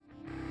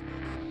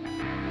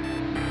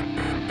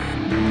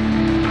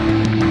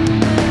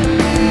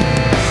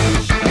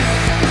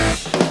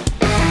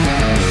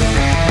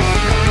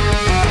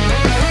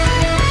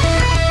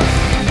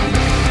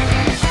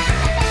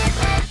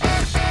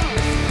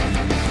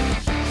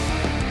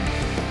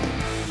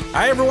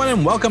Hi, everyone,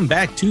 and welcome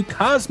back to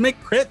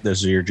Cosmic Crit.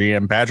 This is your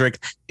GM,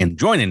 Patrick, and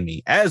joining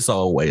me, as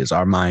always,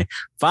 are my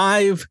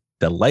 5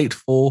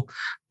 delightful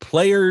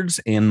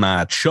players and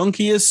my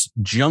chunkiest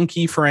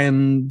junkie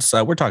friends.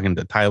 We're talking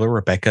to Tyler,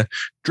 Rebecca,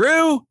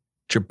 Drew,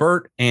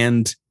 Jabert,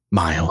 and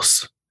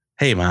Miles.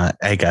 Hey,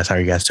 guys, how are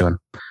you guys doing?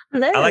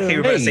 Hello. I like how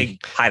you were saying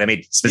hi to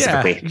me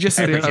specifically. Yeah, just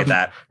I appreciate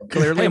that.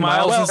 Clearly,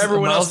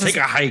 everyone else take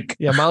take a hike.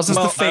 Yeah, Miles is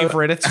the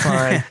favorite. It's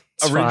fine.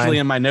 Originally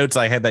in my notes,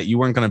 I had that you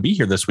weren't going to be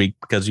here this week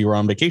because you were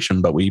on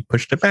vacation, but we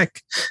pushed it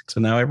back. So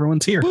now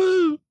everyone's here.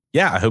 Woo.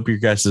 Yeah, I hope your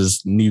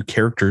guys' new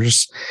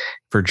characters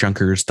for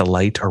Junker's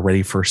Delight are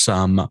ready for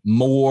some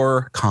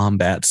more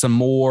combat, some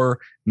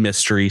more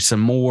mystery, some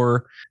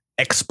more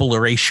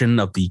exploration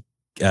of the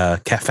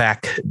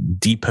Kefak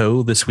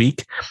Depot this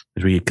week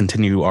as we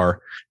continue our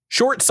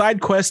short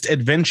side quest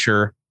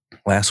adventure.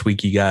 Last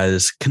week, you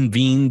guys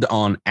convened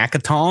on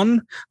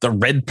Akaton, the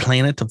red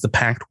planet of the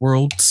Pact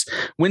Worlds,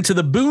 went to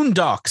the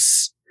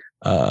Boondocks,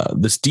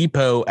 this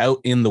depot out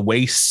in the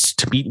wastes,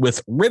 to meet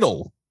with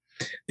Riddle,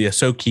 the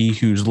Ahsoki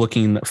who's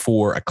looking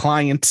for a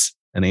client,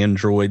 an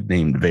android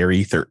named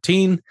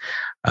Vari-13.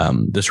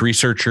 This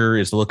researcher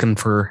is looking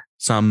for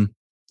some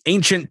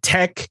ancient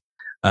tech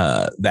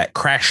that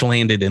crash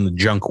landed in the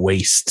junk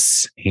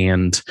wastes,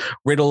 and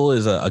Riddle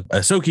is a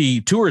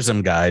Ahsoki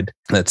tourism guide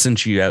that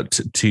sent you out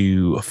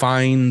to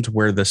find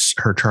where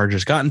her charge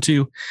has gotten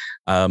to.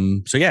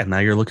 So yeah, now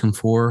you're looking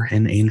for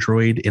an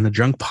android in a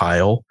junk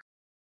pile.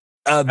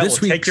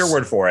 This week, take your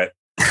word for it.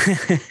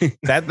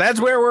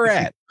 that's where we're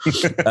at.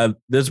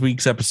 This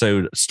week's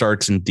episode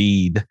starts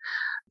indeed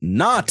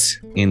not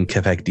in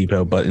Kefak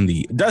Depot, but in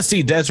the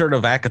dusty desert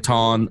of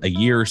Akaton a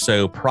year or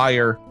so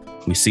prior.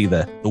 We see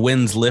the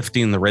winds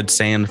lifting the red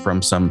sand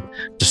from some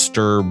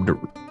disturbed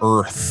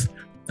earth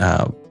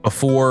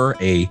before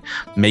a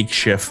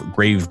makeshift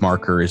grave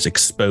marker is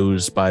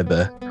exposed by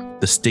the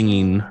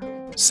stinging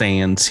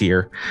sands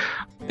here.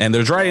 And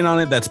there's writing on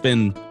it that's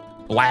been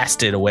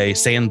blasted away,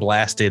 sand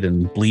blasted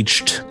and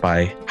bleached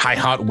by high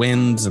hot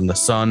winds and the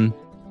sun,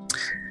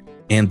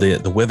 and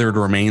the withered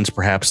remains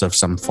perhaps of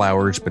some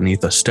flowers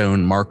beneath a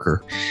stone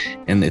marker.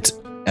 And it's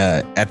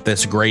at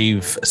this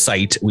grave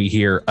site, we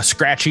hear a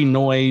scratching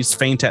noise,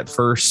 faint at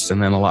first,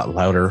 and then a lot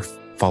louder,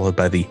 followed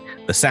by the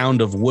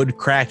sound of wood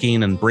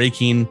cracking and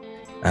breaking,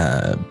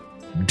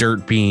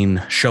 dirt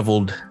being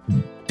shoveled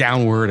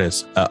downward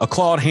as a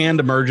clawed hand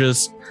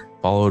emerges,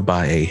 followed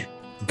by a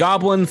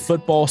goblin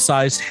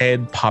football-sized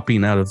head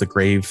popping out of the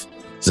grave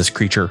as this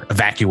creature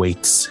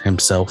evacuates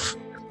himself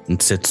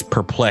and sits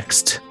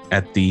perplexed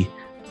at the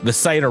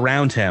sight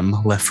around him,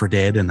 left for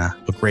dead in a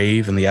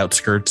grave in the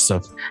outskirts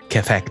of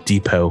Kefak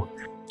Depot.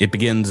 It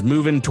begins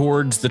moving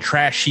towards the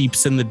trash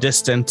heaps in the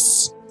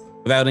distance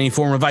without any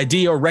form of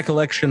idea or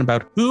recollection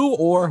about who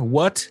or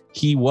what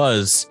he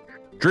was.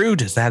 Drew,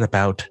 does that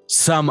about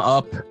sum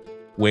up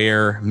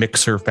where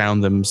Mixer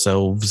found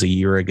themselves a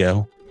year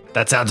ago?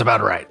 That sounds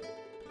about right.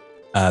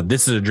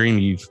 This is a dream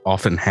you've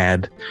often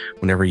had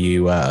whenever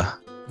you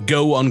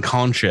go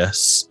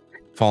unconscious,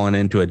 fallen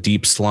into a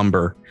deep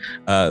slumber.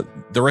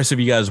 The rest of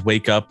you guys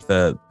wake up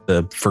the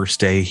first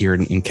day here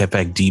in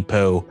Kefak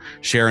Depot,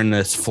 sharing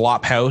this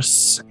flop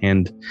house,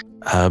 and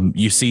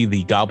you see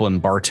the goblin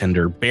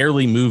bartender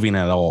barely moving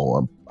at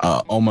all,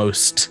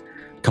 almost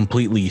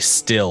completely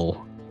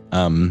still,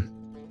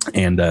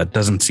 and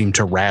doesn't seem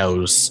to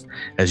rouse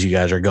as you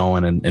guys are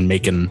going and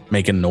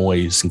making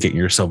noise and getting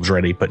yourselves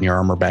ready, putting your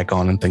armor back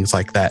on and things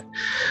like that.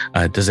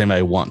 Does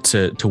anybody want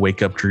to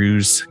wake up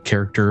Drew's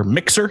character,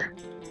 Mixer?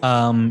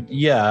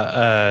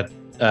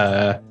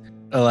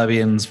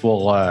 Elevians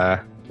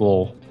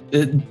will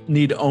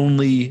need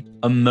only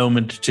a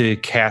moment to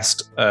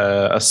cast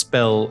a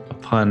spell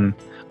upon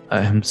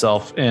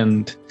himself,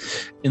 and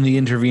in the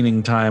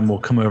intervening time will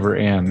come over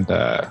and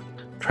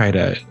try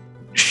to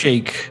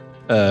shake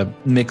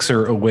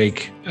Mixer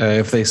awake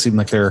if they seem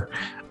like they're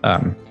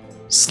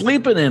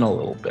sleeping in a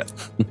little bit.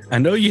 I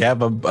know you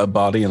have a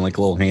body and like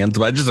little hands,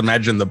 but I just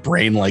imagine the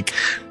brain like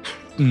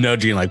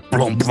nudging, like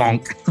blunk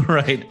blunk,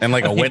 right, and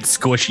like a wet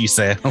squishy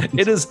sound.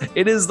 It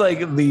is like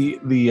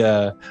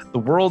the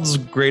world's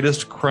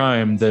greatest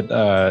crime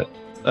that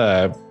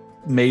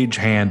Mage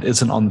Hand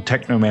isn't on the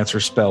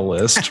Technomancer spell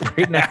list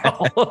right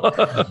now.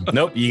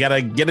 Nope, you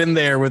gotta get in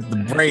there with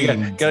the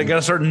brain.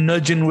 Gotta start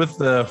nudging with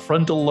the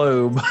frontal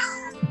lobe.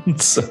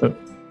 So,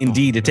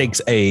 indeed, it takes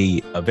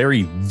a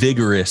very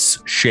vigorous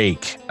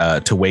shake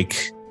to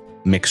wake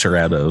Mixer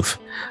out of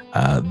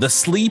the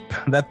sleep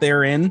that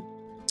they're in.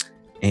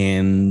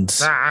 And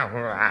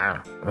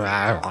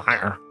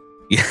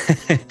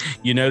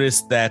you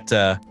notice that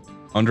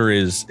under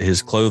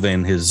his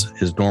clothing,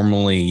 his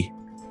normally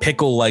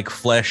pickle-like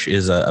flesh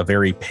is a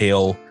very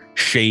pale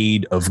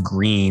shade of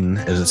green,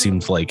 as it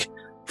seems like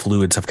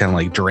fluids have kind of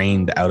like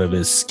drained out of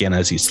his skin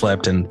as he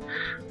slept. And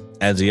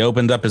as he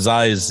opened up his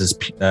eyes, his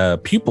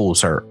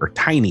pupils are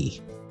tiny,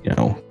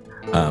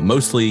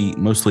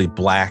 mostly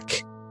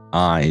black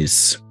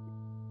eyes.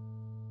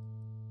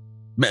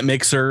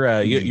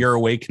 Mixer, you're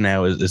awake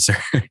now. Is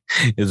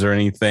there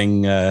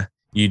anything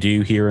you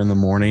do here in the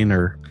morning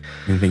or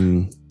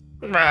anything?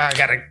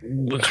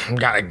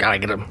 Gotta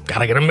get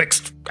them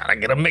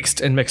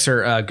mixed. And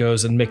Mixer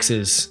goes and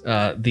mixes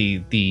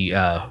the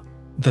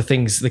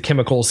things, the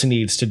chemicals he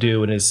needs to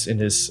do in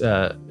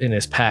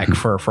his pack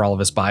for all of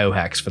his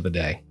biohacks for the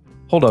day.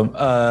 Hold on.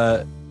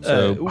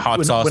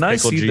 Hot sauce, when I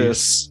pickle see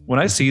juice.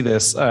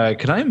 this,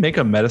 can I make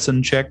a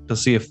medicine check to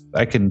see if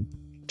I can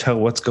tell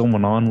what's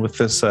going on with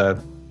this?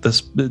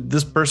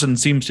 This person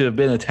seems to have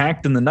been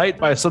attacked in the night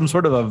by some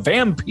sort of a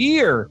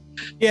vampire.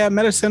 Yeah,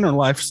 medicine or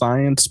life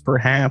science,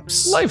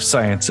 perhaps. Life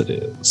science it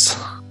is.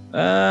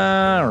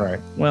 All right.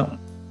 Well,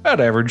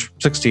 about average,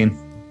 16.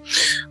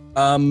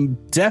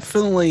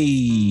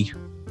 Definitely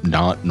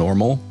not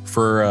normal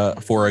for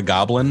a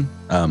goblin.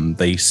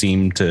 They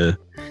seem to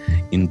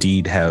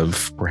indeed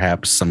have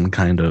perhaps some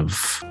kind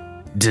of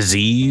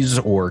disease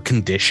or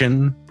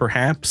condition,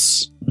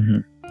 perhaps. Mm-hmm.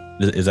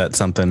 Is that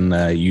something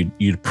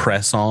you'd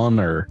press on,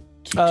 or?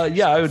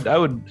 Yeah, I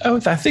would.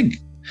 I think.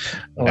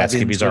 Ask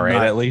if he's all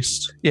right, at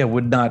least. Yeah,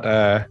 would not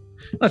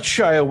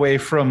shy away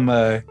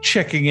from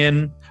checking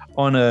in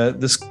on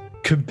this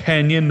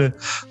companion.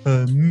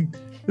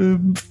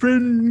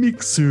 Friend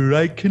Mixer,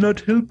 I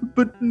cannot help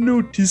but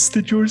notice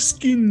that your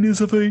skin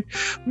is of a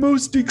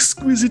most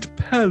exquisite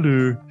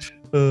pallor.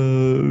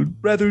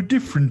 Rather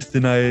different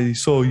than I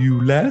saw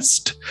you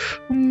last.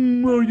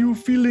 Are you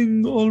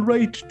feeling all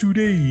right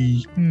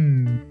today?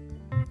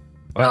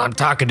 Well, I'm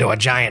talking to a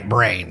giant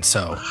brain,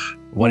 so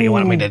what do you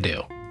want me to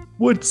do?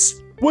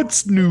 What's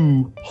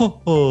new? Ha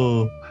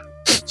ha.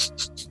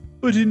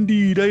 But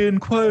indeed, I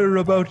inquire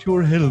about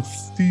your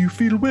health. Do you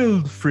feel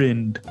well,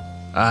 friend?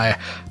 I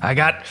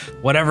got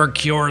whatever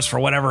cures for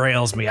whatever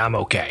ails me. I'm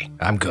okay.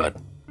 I'm good.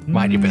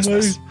 Mind your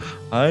business.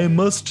 I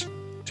must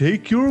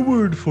take your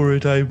word for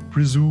it, I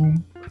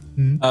presume.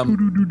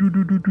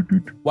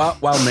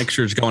 While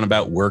Mixer's going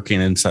about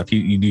working and stuff,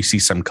 you do see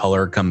some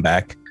color come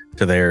back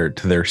to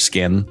their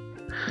skin.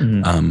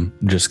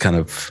 Mm-hmm. Just kind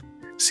of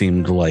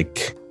seemed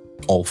like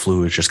all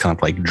fluid just kind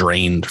of like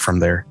drained from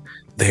their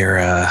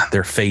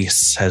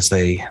face as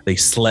they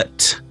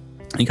slept.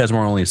 You guys were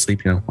only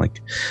asleep,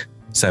 like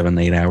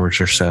 7-8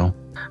 hours or so.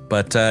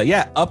 But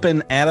up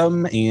and at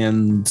 'em,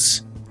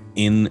 and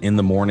in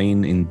the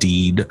morning,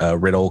 indeed,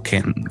 Riddle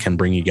can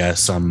bring you guys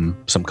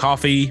some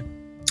coffee,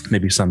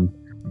 maybe some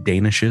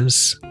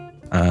Danishes,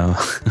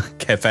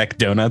 Kefek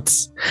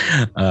donuts,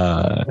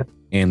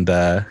 and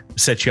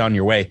set you on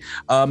your way.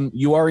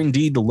 You are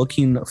indeed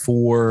looking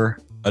for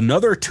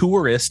another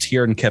tourist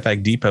here in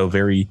Kefek Depot,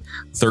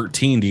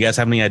 Vari-13. Do you guys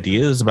have any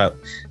ideas about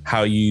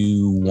how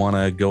you want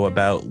to go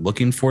about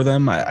looking for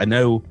them? I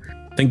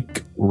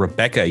think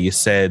Rebecca, you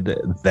said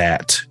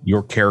that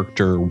your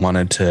character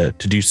wanted to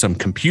do some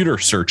computer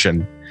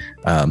searching,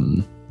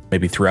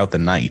 maybe throughout the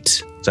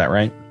night. Is that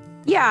right?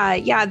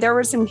 Yeah. There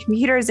were some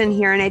computers in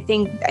here, and I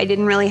think I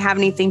didn't really have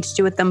anything to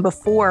do with them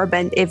before.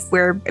 But if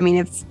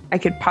I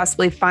could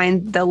possibly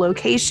find the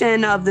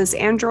location of this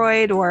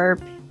android or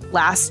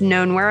last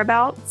known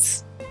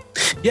whereabouts.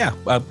 Yeah,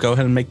 go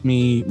ahead and make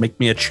me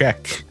a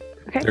check.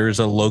 Okay. There's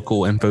a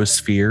local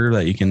infosphere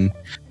that you can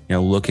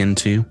look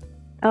into.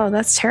 Oh,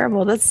 that's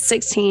terrible. That's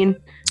 16.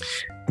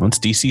 Well, it's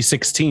DC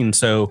 16.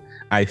 So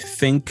I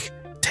think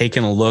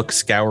taking a look,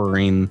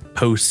 scouring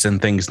posts and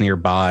things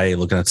nearby,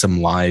 looking at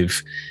some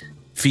live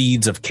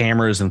feeds of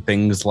cameras and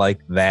things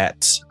like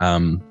that.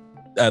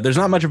 There's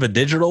not much of a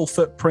digital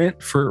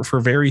footprint for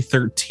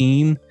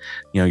Vari-13.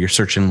 You're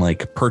searching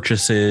like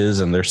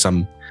purchases, and there's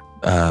some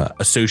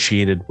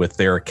associated with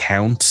their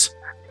accounts.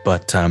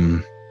 But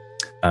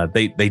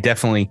they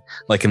definitely,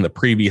 like in the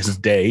previous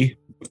day,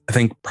 I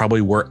think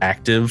probably were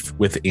active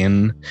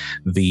within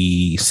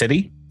the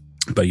city,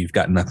 but you've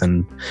got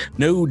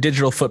no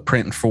digital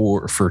footprint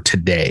for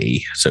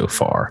today so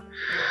far.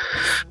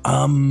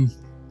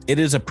 It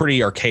is a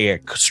pretty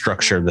archaic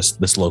structure,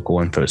 this local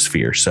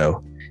infosphere.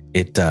 So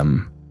it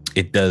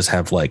does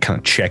have like kind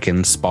of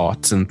check-in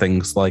spots and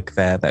things like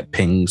that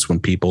pings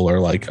when people are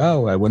like,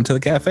 oh, I went to the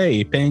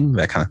cafe, ping,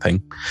 that kind of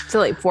thing. So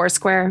like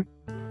Foursquare.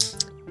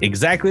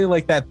 Exactly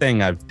like that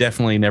thing. I've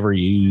definitely never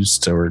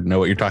used or know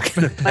what you're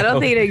talking about. I don't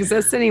think it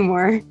exists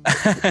anymore.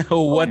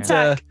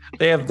 What?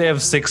 They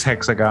have 6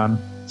 hexagon.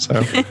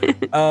 So,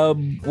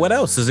 what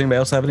else? Does anybody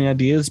else have any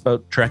ideas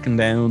about tracking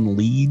down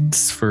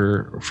leads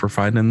for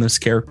finding this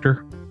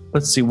character?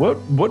 Let's see. What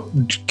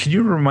can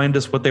you remind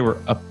us what they were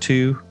up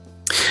to?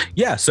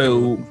 Yeah,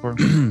 so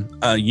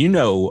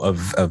of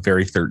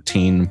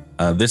Vari-13.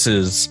 This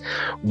is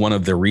one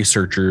of the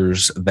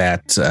researchers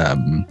that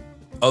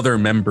other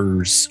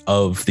members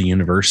of the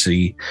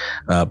university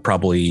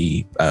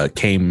probably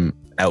came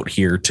out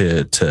here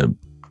to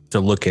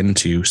look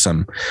into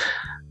some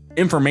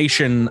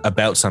information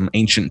about some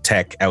ancient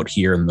tech out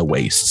here in the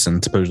wastes,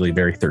 and supposedly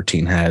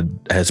Vari-13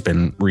 has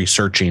been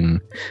researching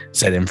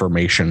said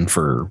information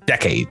for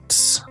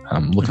decades,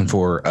 looking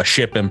for a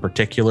ship in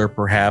particular,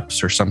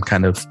 perhaps, or some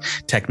kind of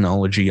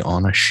technology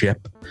on a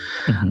ship.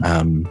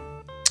 And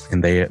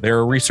they're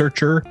a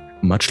researcher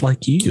much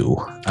like you.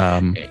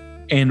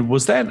 And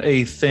was that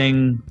a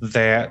thing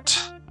that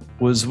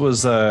was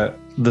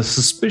the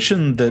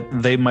suspicion that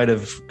they might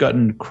have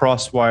gotten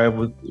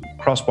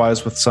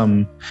crosswise with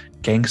some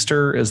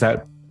gangster. Is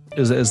that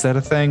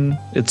a thing?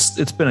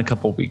 It's been a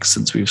couple weeks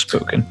since we've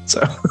spoken.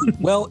 So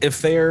well,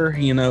 if they're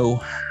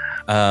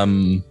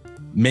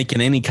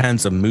making any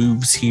kinds of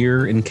moves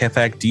here in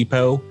Kefak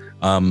Depot,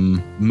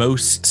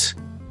 most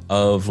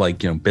of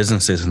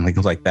businesses and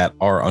things like that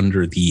are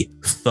under the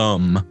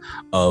thumb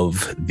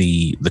of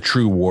the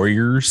True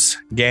Warriors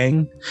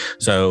gang.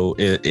 So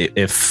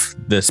if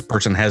this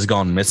person has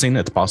gone missing,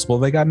 it's possible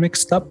they got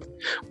mixed up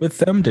with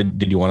them.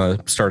 Did you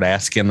want to start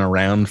asking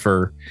around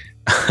for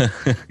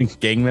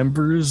gang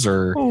members?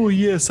 Or oh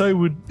yes, I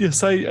would.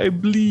 Yes, I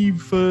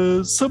believe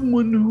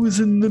someone who is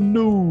in the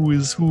know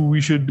is who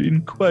we should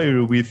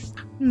inquire with.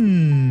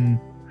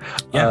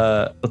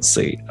 Let's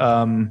see.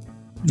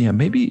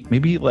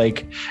 Maybe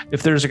like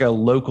if there's like a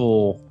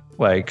local,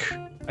 like,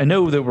 I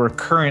know that we're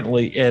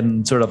currently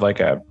in sort of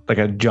like a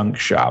junk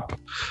shop,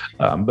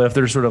 but if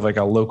there's sort of like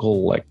a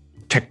local like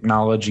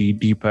technology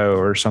depot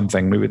or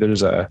something, maybe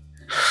there's a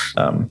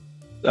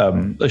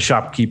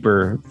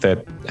shopkeeper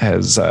that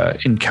has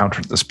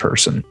encountered this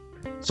person.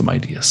 Some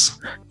ideas.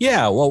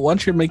 Yeah, well, why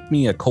don't you make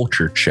me a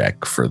culture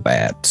check for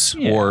that,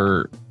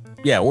 or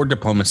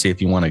diplomacy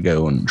if you want to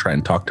go and try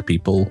and talk to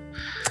people.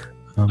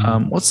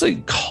 Let's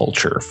say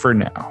culture for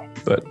now,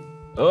 but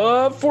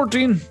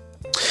 14.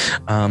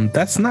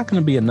 That's not going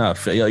to be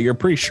enough. You're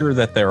pretty sure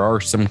that there are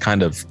some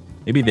kind of,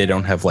 maybe they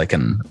don't have like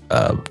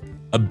a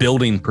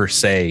building per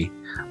se,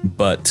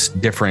 but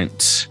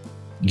different,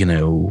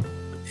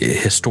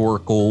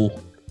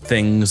 historical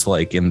things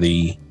like in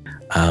the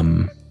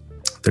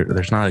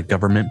there's not a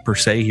government per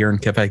se here in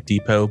Kefak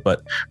Depot,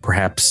 but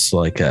perhaps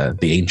like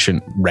the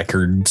ancient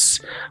records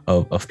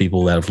of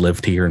people that have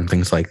lived here and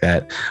things like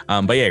that.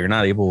 But yeah, you're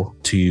not able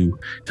to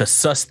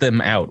suss them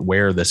out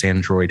where this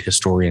android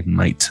historian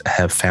might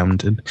have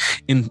founded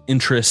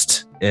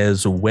interest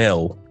as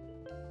well.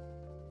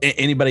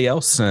 Anybody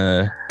else?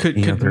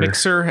 Could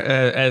Mixer,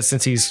 as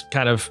since he's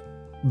kind of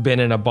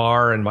been in a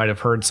bar and might have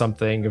heard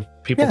something of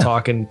people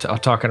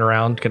talking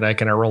around, can I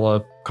roll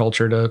a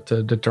culture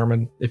to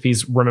determine if he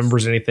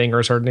remembers anything or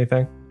has heard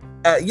anything?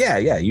 Yeah.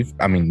 You've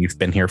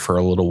been here for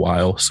a little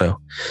while, so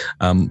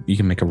you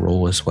can make a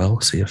roll as well.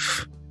 See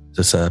if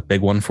this is a big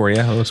one for you.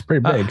 Oh, it's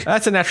pretty big.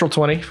 That's a natural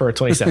 20 for a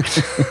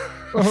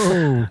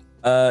 27.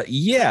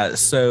 Yeah.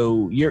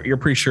 So you're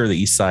pretty sure the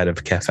east side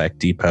of Kefak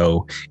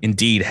Depot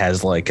indeed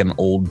has like an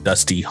old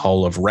dusty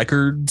hall of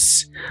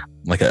records,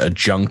 like a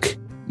junk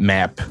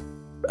map.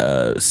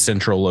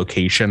 Central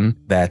location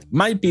that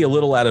might be a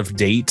little out of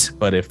date,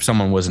 but if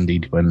someone was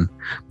indeed doing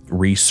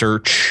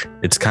research,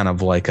 it's kind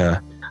of like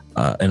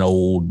an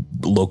old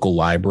local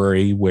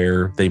library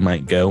where they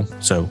might go.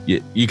 So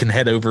you can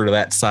head over to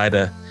that side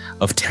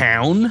of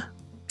town.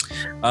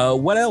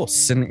 What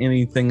else? And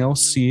anything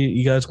else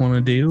you guys want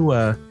to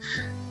do?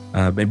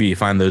 Maybe you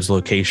find those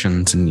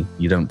locations and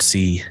you don't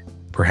see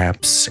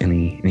perhaps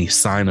any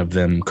sign of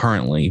them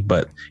currently,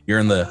 but you're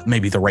in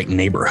maybe the right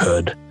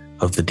neighborhood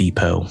of the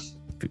depot.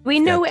 Do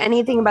we know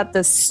anything about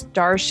the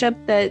starship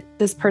that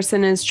this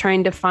person is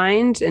trying to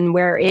find and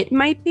where it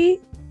might be?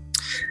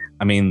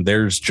 I mean,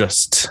 there's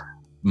just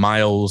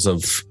miles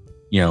of,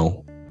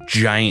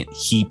 giant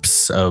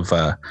heaps of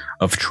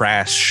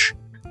trash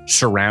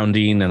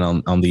surrounding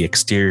and on the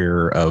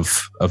exterior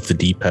of the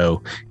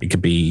depot. It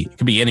could be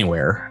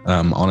anywhere,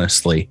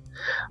 honestly,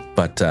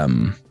 but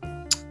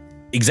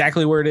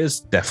exactly where it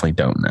is, definitely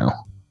don't know.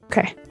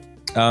 Okay.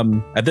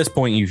 At this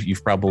point,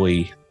 you've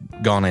probably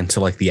gone into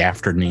like the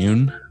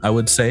afternoon, I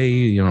would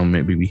say,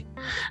 maybe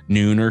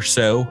noon or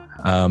so,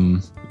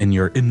 in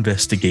your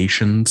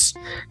investigations.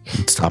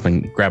 You'd stop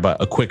and grab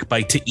a quick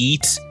bite to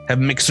eat, have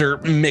Mixer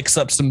mix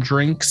up some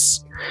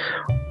drinks.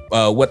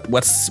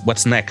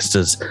 What's next?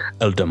 Does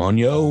El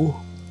Demonio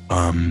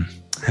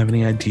have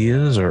any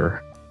ideas,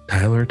 or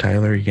Tyler,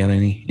 you got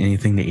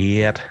anything to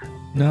eat?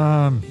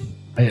 No,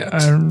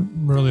 I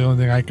really, the only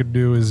thing I could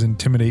do is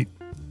intimidate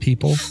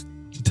people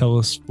to tell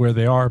us where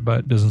they are,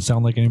 but it doesn't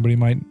sound like anybody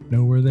might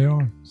know where they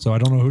are. So I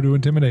don't know who to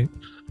intimidate.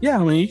 Yeah,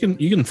 I mean,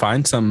 you can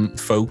find some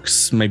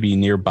folks maybe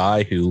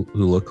nearby who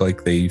look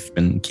like they've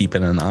been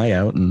keeping an eye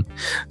out and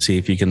see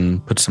if you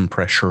can put some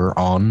pressure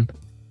on.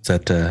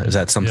 Is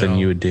that something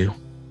you would do?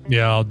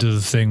 Yeah, I'll do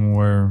the thing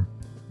where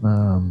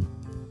I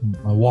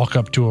walk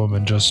up to them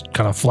and just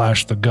kind of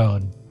flash the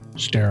gun,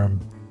 stare them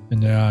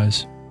in the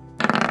eyes.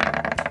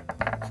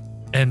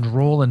 And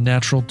roll a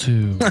natural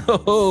 2.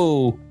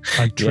 Oh,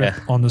 I trip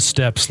on the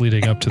steps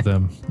leading up to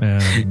them,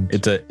 and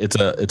it's a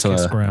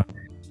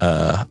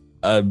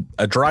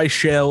dry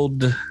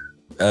shelled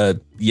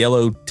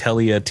yellow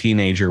Telia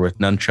teenager with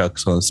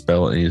nunchucks on his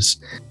belt. He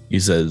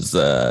says,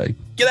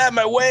 "Get out of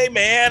my way,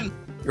 man!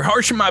 You're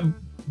harshing my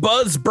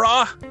buzz,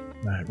 brah."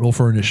 All right, roll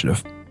for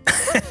initiative.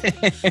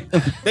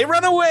 They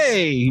run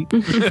away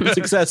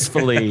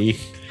successfully.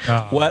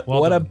 What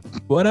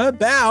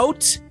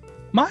about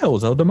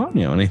Miles El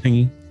Demonio?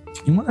 Anything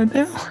you want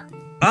to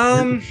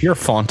do? You're a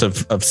font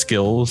of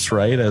skills,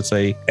 right? As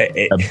a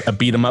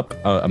beat 'em up,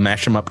 a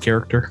mash 'em up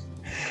character.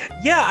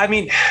 Yeah, I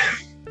mean,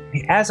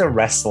 as a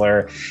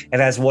wrestler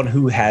and as one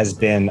who has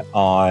been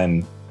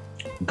on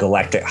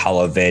Galactic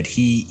Holovid,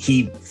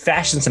 he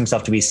fashions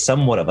himself to be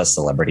somewhat of a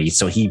celebrity.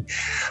 So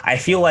I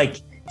feel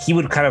like he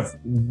would kind of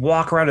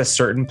walk around to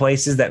certain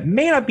places that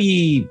may not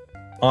be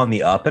on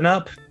the up and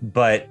up,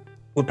 but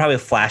would probably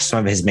flash some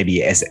of his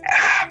maybe as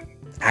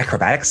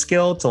acrobatic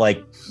skill to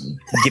like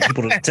get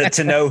people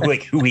to know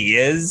who he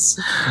is.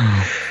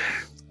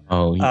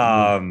 Oh,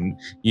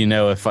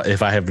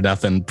 if I have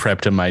nothing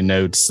prepped in my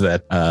notes,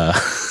 that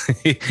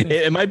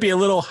it might be a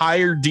little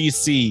higher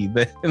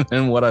DC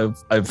than what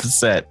I've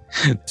set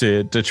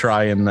to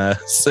try and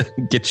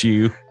get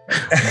you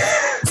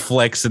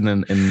flexing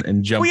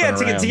and jumping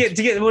around.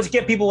 To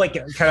get people like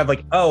kind of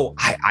like, oh,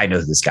 I know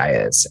who this guy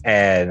is,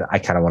 and I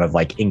kind of want to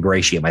like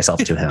ingratiate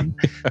myself to him.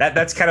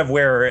 That's kind of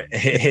where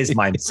his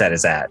mindset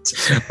is at.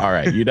 All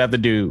right, you'd have to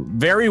do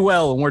very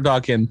well, and we're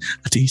talking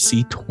a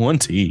DC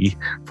 20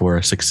 for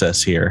a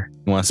success here.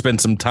 You want to spend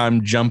some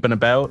time jumping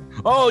about?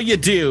 Oh, you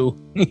do.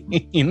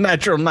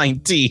 Natural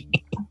 19.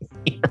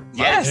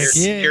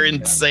 Yes, you're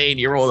insane.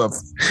 You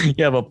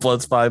have a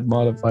 +5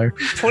 modifier.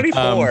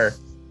 24.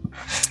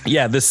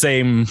 Yeah, the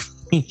same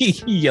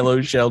yellow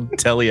shelled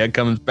Telia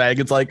comes back.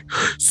 It's like,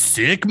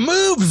 sick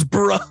moves,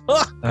 bro.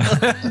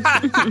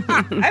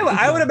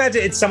 I would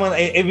imagine it's someone.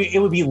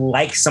 It would be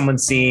like someone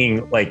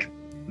seeing like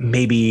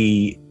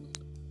maybe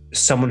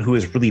someone who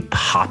was really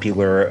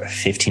popular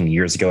 15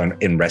 years ago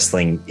in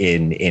wrestling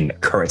in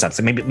current time.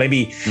 So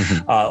maybe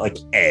like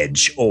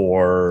Edge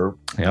or.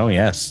 Oh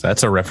yes,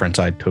 that's a reference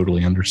I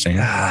totally understand.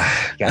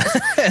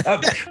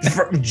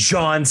 From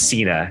John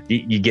Cena,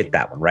 you get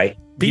that one, right?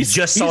 You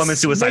just saw him in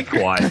Suicide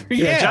Squad.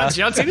 Yeah,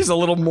 John Cena's a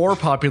little more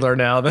popular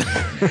now than.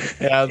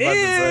 Yeah, I was about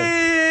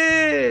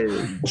to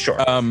say. Sure.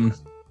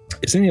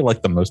 Isn't he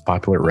like the most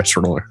popular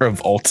wrestler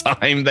of all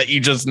time that you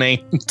just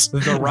named?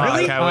 The Rock.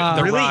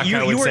 Really?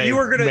 You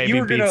were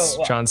gonna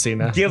John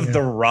Cena. Give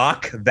The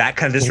Rock that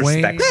kind of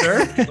disrespect,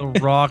 sir? The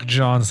Rock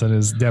Johnson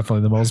is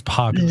definitely the most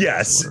popular.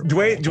 Yes,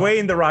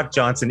 Dwayne The Rock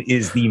Johnson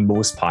is the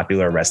most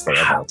popular wrestler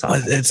of all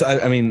time.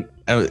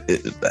 There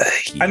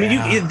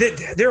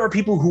are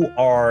people who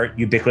are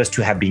ubiquitous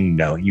to have being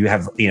known. You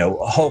have,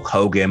 Hulk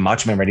Hogan,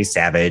 Macho Man Randy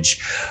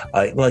Savage,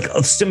 like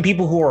some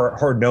people who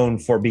are known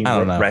for being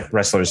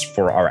wrestlers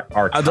for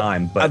our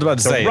time. But I was about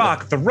to say,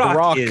 The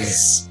Rock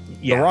is.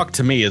 Yeah. The Rock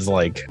to me is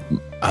like,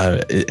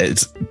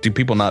 do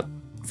people not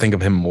think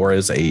of him more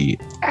as a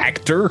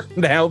actor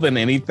now than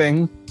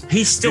anything?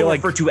 He's still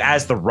referred to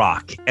as The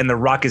Rock, and The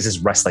Rock is his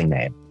wrestling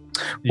name.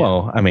 Yeah.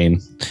 Well, I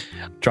mean,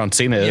 John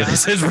Cena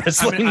is his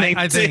wrestling name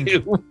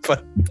too.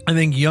 But I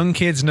think young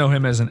kids know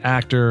him as an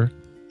actor,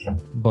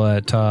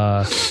 but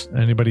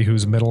anybody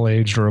who's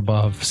middle-aged or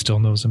above still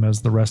knows him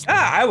as the wrestler.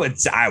 I would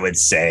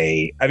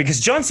say, because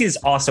John Cena is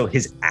also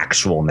his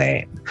actual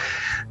name,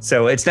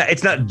 so it's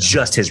not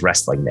just his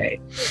wrestling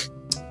name.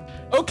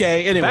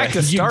 Okay, anyway, back to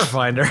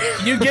Starfinder.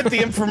 You get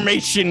the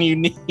information you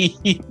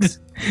need,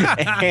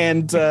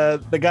 and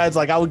the guy's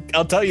like,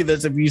 "I'll tell you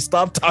this if you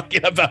stop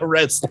talking about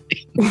wrestling."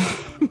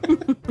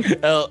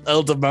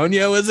 El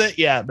Demonio, is it?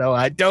 Yeah, no,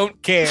 I don't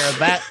care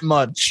that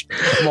much.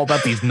 I'm all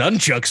about these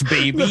nunchucks,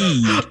 baby.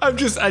 I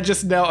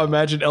just now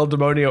imagine El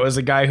Demonio as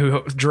a guy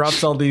who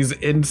drops all these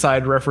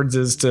inside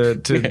references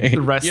to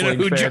wrestling. You know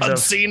who fandom. John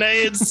Cena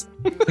is?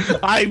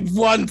 I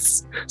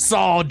once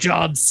saw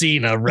John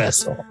Cena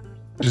wrestle.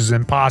 Which is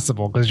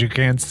impossible because you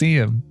can't see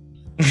him.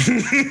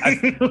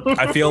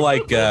 I feel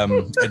like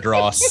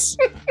Adros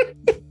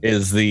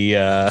is the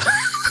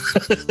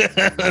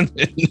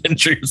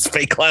Andrew's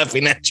fake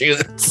laughing at you.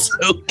 That's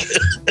so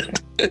good.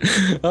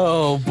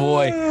 Oh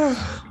boy.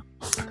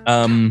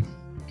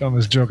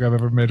 Dumbest joke I've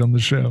ever made on the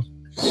show.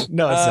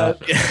 No, it's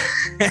not.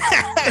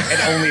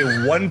 And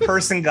only one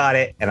person got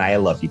it, and I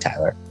love you,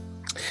 Tyler.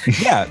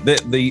 Yeah,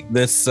 this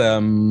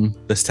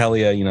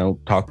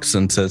Telia, talks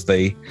and says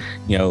they,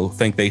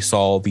 think they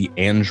saw the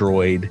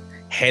android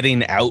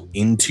heading out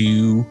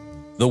into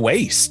the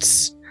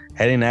wastes,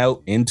 heading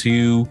out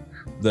into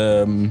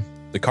the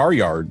car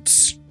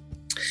yards,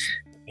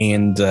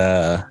 and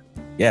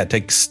it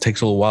takes a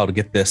little while to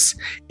get this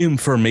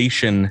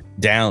information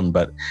down.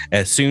 But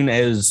as soon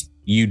as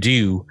you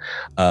do,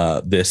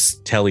 this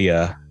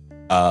Telia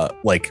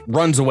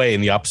runs away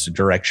in the opposite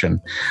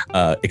direction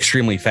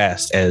extremely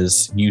fast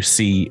as you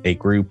see a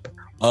group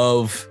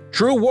of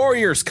true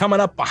warriors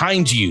coming up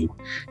behind you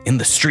in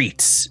the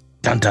streets.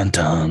 Dun dun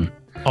dun.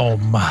 Oh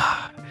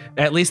my.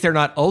 At least they're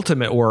not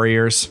ultimate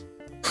warriors.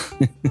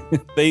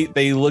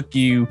 They look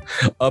you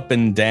up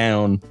and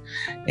down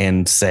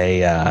and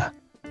say,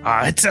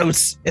 it's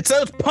those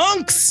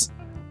punks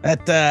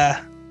that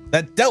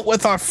dealt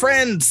with our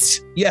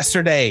friends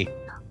yesterday.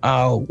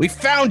 Oh, we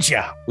found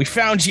you. We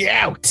found you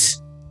out.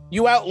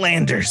 You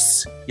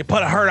outlanders. You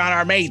put a hurt on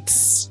our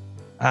mates.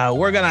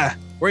 We're gonna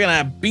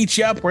beat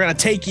you up. We're gonna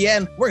take you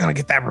in. We're gonna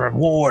get that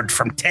reward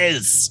from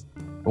Tez.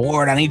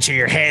 Reward on each of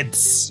your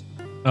heads.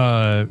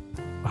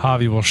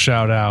 Javi will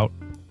shout out,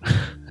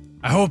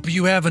 I hope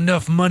you have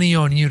enough money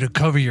on you to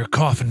cover your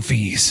coffin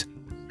fees,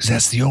 because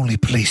that's the only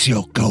place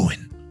you're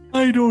going.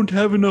 I don't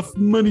have enough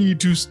money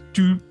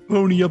to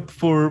pony up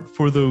for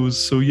those.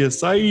 So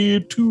yes, I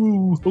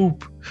too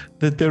hope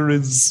that there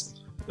is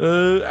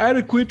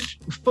adequate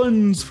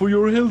funds for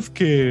your health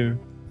care.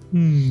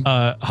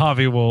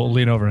 Javi will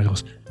lean over and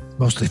goes,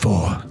 mostly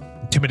for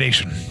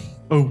intimidation.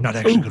 Oh, Not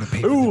actually going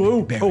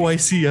to pay. I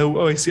see.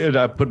 I see. And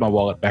I put my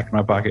wallet back in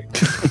my pocket.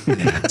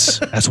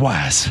 That's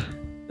wise.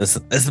 This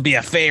will be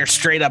a fair,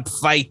 straight up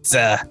fight.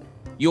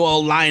 You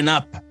all line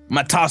up. I'm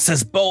gonna toss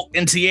this bolt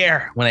into the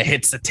air. When it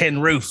hits the tin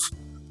roof,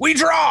 we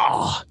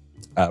draw.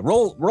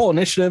 Roll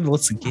initiative.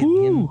 Let's get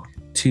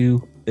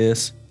into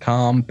this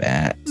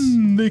combat.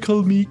 They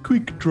call me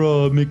Quick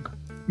Draw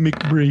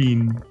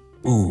McBrain.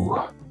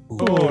 Ooh.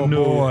 Oh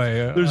no!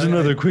 Boy. There's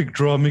another Quick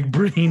Draw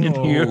McBrain in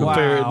here. Wow,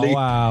 Apparently.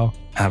 Wow.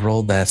 I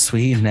rolled that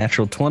sweet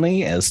natural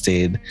 20, as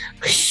did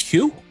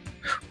Hugh.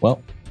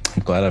 Well,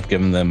 I'm glad I've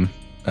given them.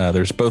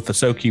 There's both the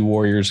Soki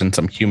warriors and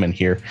some human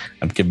here.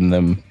 I've given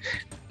them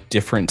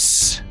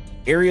different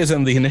areas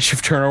in the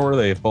initiative turnover.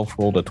 They both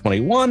rolled a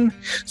 21.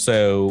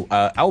 So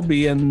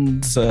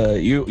Albions,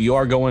 you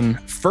are going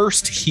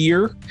first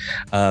here.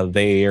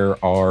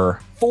 There are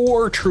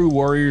 4 true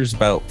warriors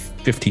about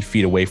 50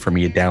 feet away from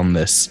you down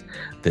this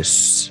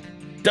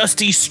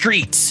dusty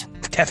street,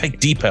 Tefik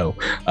Depot.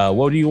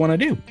 What do you want to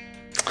do?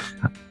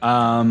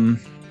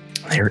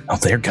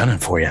 They're gunning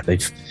for you.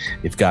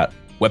 They've got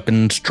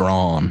weapons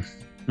drawn.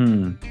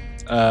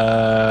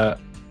 I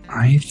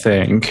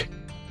think.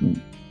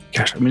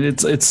 Gosh, I mean,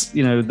 it's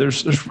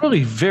there's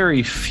really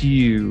very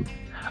few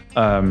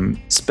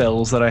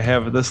spells that I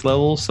have at this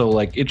level, so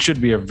like it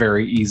should be a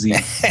very easy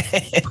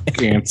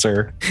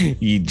answer.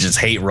 You just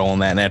hate rolling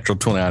that natural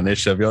 20 on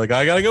initiative. You're like,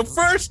 I gotta go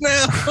first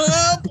now.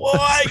 Oh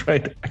boy.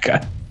 Right. I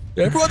got.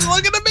 Everyone's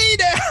looking at me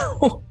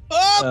now.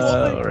 Oh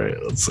boy. All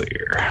right, let's see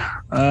here.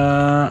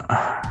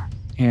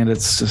 And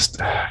it's just,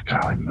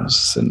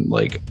 godliness and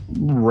like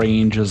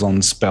ranges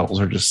on spells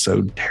are just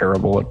so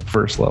terrible at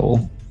first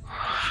level.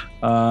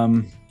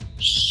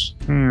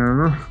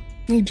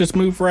 You just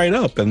move right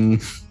up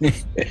and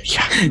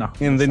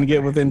and then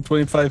get within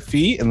 25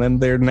 feet, and then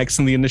they're next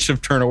in the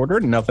initiative turn order.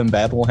 Nothing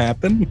bad will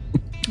happen.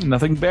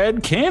 Nothing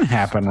bad can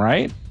happen,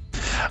 right?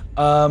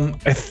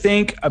 I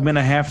think I'm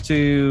gonna have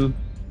to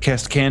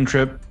cast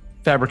cantrip,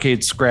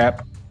 fabricate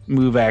scrap,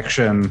 move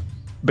action,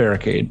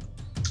 barricade.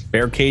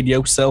 Barricade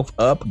yourself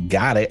up.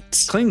 Got it.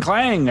 Cling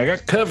clang, I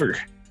got cover.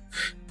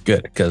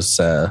 Good, because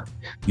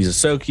these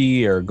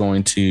Asoki are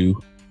going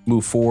to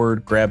move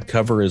forward, grab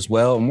cover as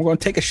well, and we're going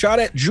to take a shot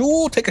at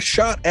Jewel, take a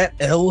shot at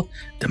El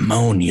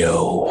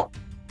Demonio.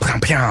 Pow,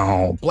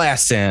 pow,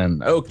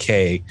 blasting.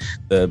 Okay,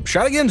 the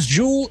shot against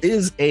Jewel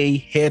is a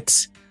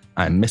hit.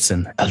 I'm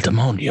missing El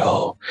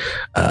Demonio.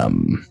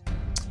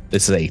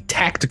 This is a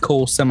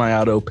tactical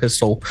semi-auto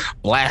pistol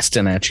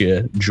blasting at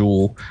you,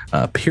 Jewel,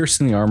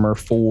 piercing the armor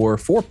for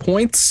 4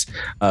 points,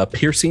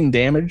 piercing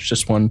damage,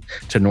 just one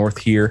to north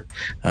here.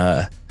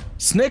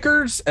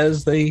 Snickers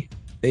as they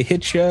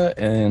hit you,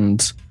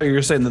 and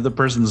you're saying that the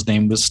person's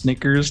name was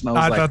Snickers, and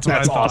I was like,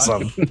 that's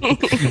awesome.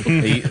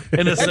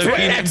 And a Soki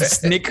named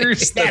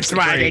Snickers. That's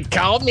why they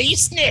called me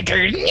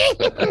Snickers.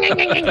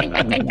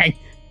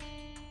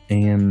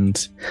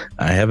 And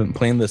I haven't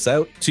planned this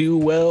out too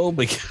well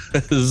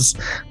because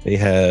they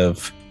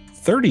have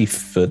 30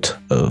 foot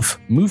of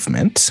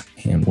movement,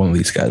 and one of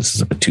these guys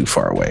is a bit too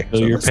far away. So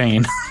you're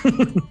paying.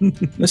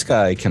 This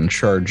guy can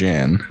charge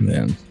in,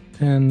 then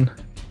 10,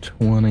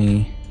 20.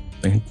 I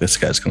think this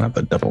guy's gonna have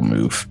a double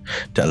move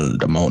to El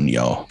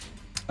Demonio.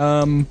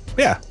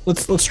 Yeah,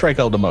 let's strike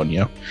El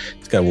Demonio.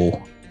 This guy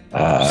will.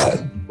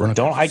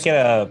 Don't I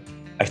get a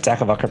attack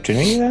of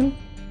opportunity then?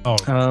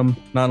 Not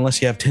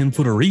unless you have 10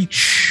 foot of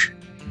reach.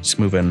 Just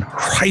moving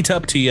right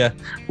up to you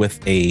with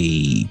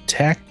a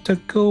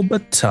tactical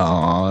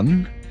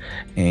baton,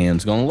 and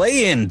it's gonna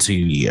lay into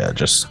you,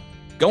 just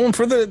going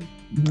for the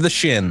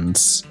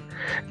shins.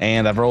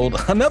 And I've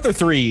rolled another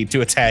 3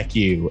 to attack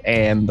you,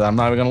 and I'm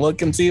not even gonna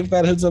look and see if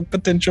that has a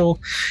potential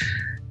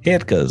hit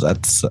because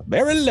that's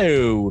very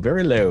low,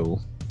 very low.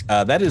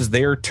 That is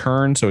their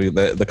turn. So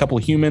the couple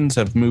of humans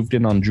have moved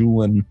in on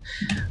Jewel and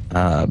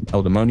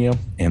El Demonio,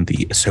 and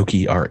the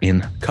Asoki are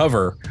in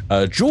cover.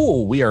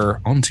 Jewel, we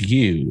are on to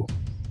you.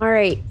 All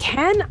right.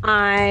 Can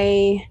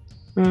I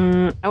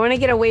want to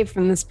get away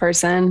from this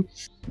person.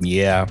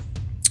 Yeah.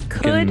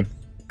 Could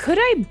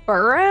I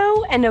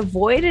burrow and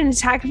avoid an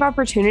attack of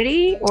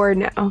opportunity, or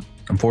no?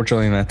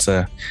 Unfortunately, that's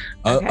a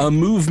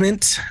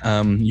movement.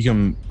 You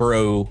can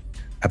burrow,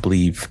 I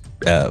believe,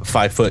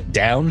 5 foot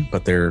down,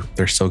 but they're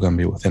still going to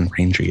be within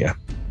range of you.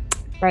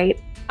 Right.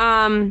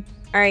 All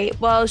right.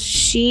 Well,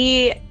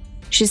 she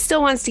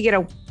still wants to get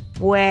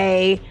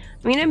away.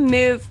 I'm going to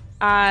move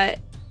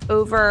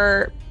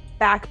over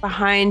back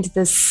behind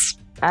this.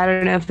 I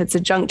don't know if it's a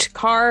junked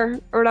car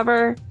or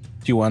whatever.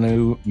 Do you want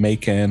to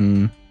make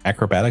an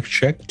acrobatics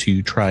check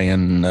to try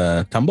and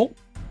tumble?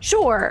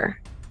 Sure.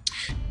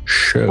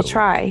 I'll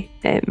try.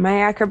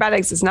 My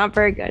acrobatics is not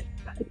very good.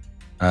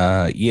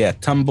 Yeah,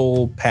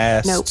 tumble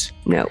past.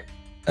 Nope.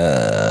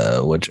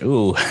 Which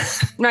ooh,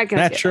 not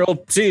gonna natural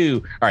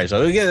 2. All right,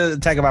 so we get an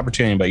attack of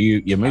opportunity, but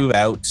you move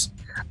out.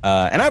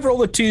 And I've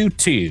rolled a 2.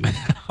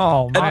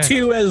 Oh, A man.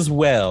 2 as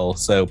well.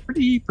 So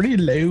pretty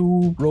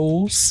low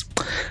rolls.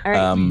 All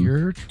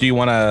right. Do you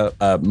want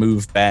to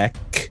move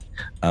back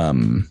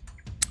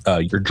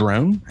your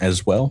drone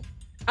as well?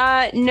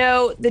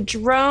 No, the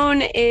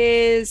drone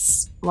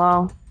is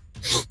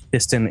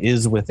Piston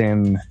is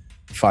within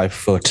 5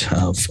 foot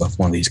of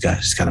one of these guys.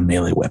 He's got a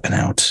melee weapon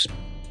out.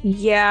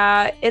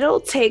 yeah, it'll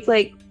take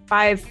like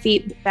 5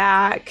 feet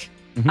back.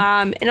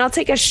 Mhm. And I'll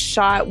take a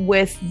shot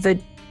with the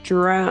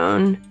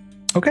drone.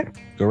 Okay,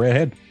 go right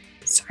ahead.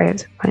 Sorry, I have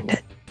to find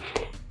it.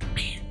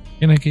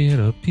 Can I get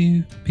a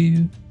pew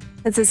pew?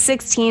 It's a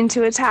 16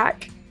 to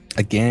attack.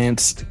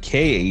 Against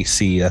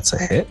KAC, that's a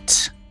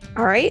hit.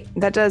 All right,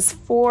 that does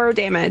 4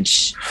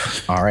 damage.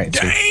 All right.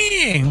 So,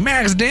 Dang,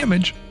 max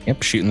damage.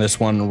 yep, shooting this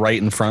one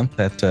right in front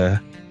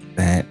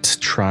that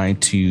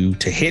tried to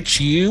hit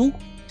you.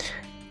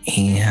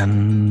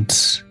 And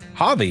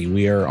Javi,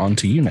 we are on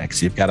to you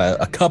next. You've got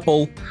a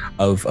couple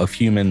of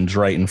humans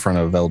right in front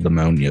of El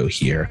Demonio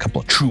here, a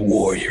couple of true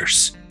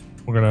warriors.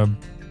 We're gonna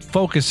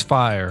focus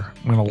fire.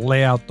 I'm gonna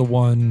lay out the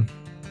one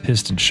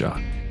piston shot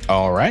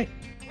All right.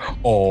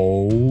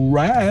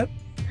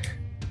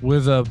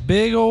 with a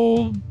big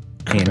old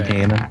Hand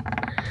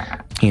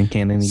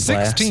cannon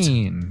blast.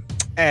 16.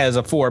 As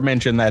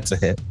aforementioned, that's a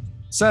hit.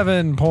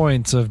 7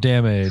 points of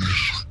damage.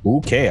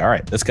 Okay, all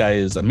right. This guy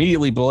is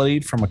immediately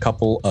bloodied from a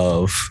couple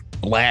of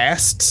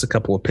blasts, a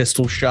couple of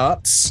pistol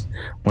shots,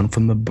 one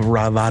from the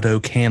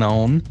Bravado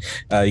cannon.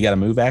 You got a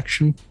move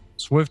action?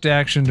 Swift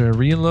action to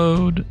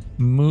reload.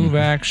 Move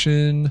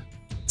action.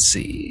 Let's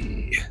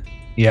see.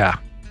 Yeah.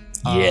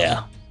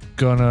 Yeah.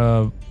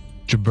 Gonna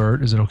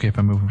Jabert. Is it okay if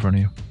I move in front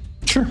of you?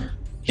 Sure.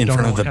 In Don't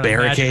front know of what the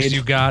kind magics barricade.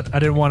 you got. I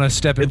didn't want to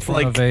step in It's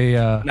front like- of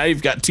a. Now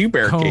you've got 2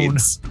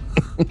 barricades.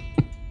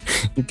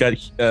 You've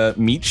got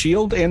meat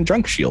shield and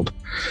drunk shield.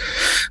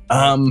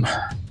 El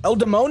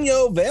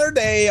Demonio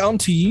Verde,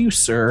 onto you,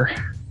 sir.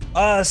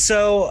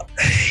 So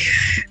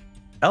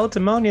El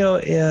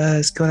Demonio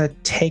is going to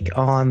take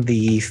on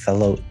the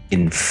fellow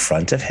in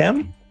front of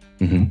him.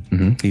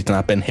 He's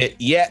not been hit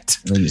yet.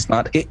 He's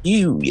not hit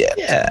you yet.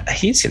 Yeah,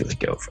 he's going to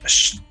go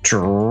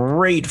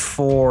straight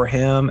for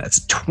him. It's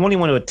a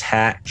 21 to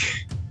attack.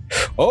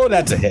 Oh,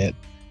 that's a hit.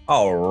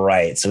 All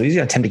right, so he's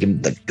going to attempt to get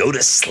him to go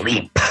to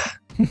sleep.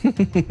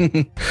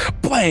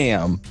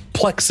 Blam!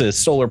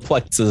 Solar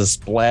plexus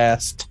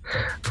blast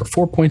for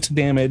 4 points of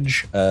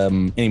damage.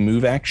 Any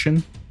move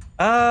action?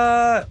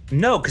 No,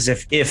 because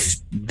if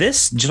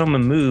this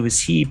gentleman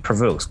moves, he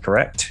provokes,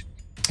 correct?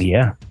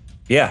 Yeah.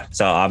 Yeah,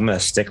 so I'm going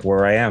to stick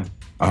where I am.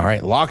 All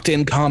right, locked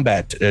in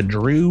combat.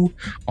 Drew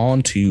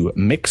onto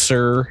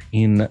Mixer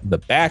in the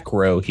back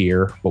row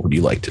here. What would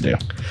you like to do?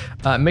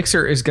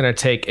 Mixer is going to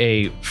take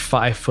a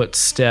 5-foot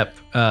step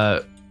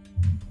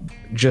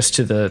just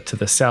to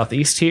the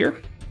southeast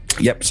here,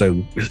 Yep,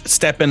 so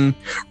stepping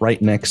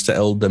right next to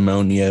El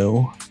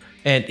Demonio.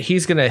 and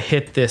he's going to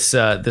hit this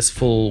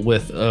fool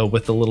with a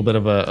little bit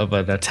of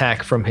an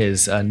attack from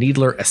his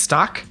Needler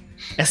Estoc.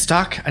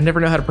 I never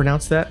know how to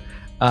pronounce that.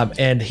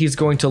 And he's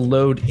going to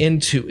load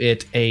into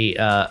it a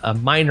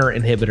minor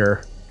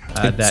inhibitor.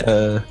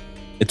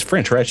 It's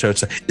French, right? So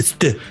it's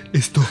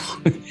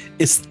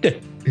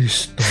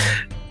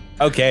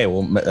okay.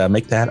 Well,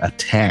 make that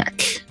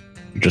attack.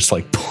 Just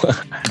like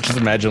just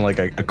imagine like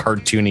a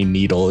cartoony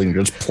needle and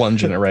you're just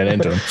plunging it right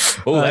into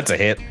him. Oh, that's a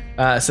hit.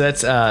 So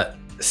that's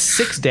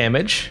 6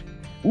 damage.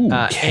 Ooh,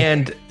 okay.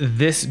 And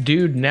this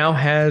dude now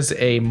has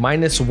a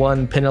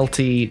 -1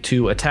 penalty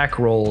to attack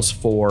rolls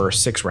for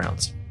 6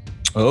 rounds.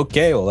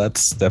 Okay, well,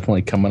 that's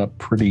definitely coming up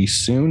pretty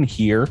soon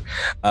here.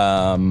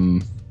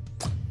 That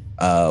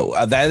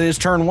is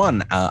turn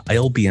 1.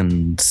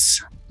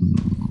 Albions.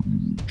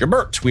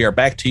 Jabert, we are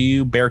back to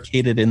you,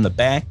 barricaded in the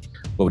back.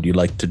 What would you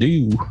like to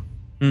do?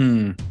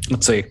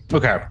 Let's see.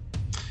 Okay.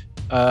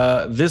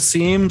 This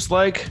seems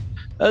like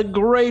a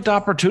great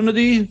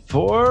opportunity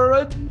for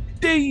a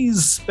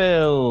daze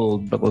spell.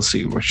 But let's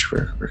see where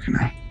can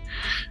I?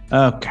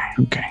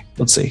 Okay.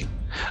 Let's see.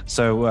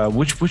 So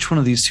which one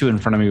of these two in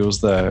front of me was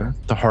the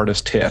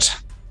hardest hit?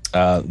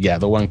 Yeah,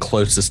 the one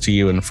closest to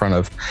you in front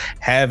of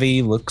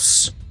Javi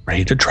looks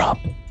ready to drop.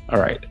 All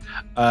right.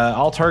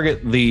 I'll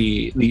target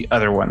the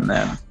other one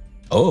then.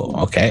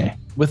 Oh, okay.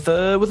 With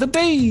a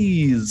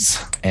daze.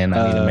 And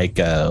I need to make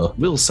a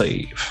will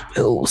save.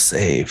 will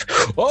save.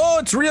 Oh,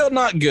 it's real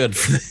not good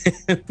for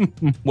them.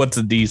 What's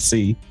a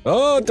DC?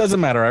 Oh, it doesn't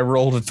matter. I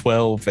rolled a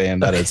 12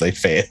 and that is a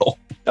fail.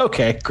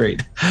 Okay,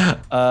 great.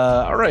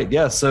 All right,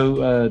 yeah.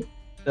 So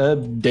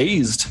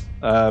dazed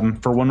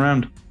for 1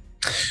 round.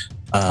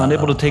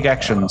 Unable to take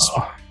actions.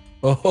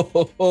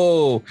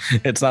 Oh,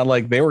 it's not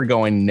like they were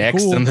going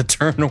next Cool. in the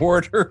turn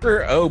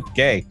order.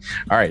 Okay.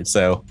 All right.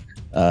 So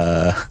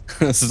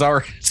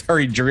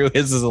Sorry, Drew.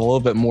 His is a little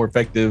bit more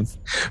effective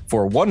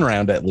for 1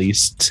 round at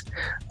least,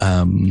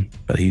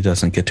 but he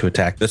doesn't get to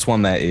attack. This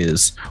one that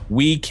is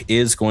weak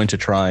is going to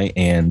try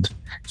and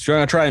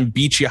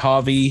beat you,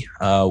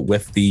 Javi,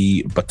 with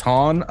the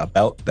baton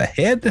about the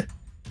head.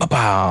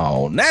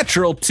 Wow,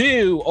 natural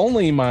 2.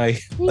 Only my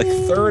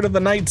third of the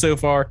night so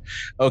far.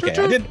 Okay,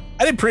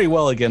 I did pretty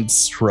well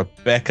against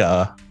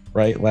Rebecca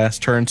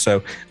last turn.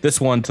 So this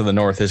one to the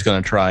north is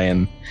going to try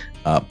and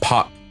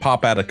pop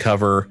out of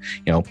cover.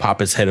 Pop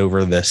his head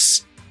over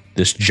this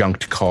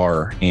junked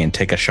car and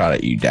take a shot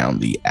at you down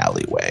the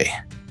alleyway.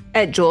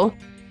 At Jewel.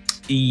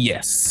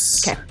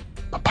 Yes. Okay.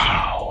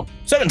 Pow.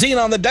 17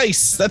 on the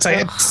dice. That's a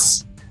hit.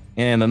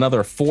 And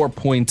another 4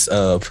 points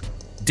of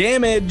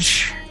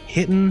damage.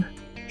 Hitting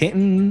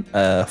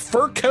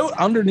fur coat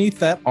underneath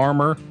that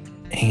armor.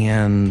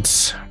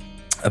 And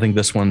I think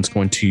this one's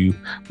going to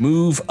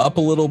move up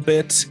a little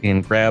bit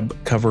and grab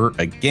cover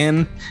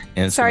again.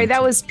 And sorry,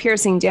 that was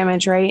piercing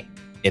damage, right?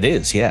 It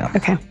is, yeah.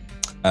 Okay.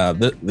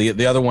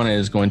 The other one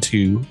is going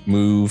to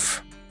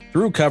move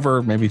through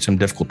cover, maybe some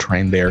difficult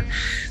terrain there,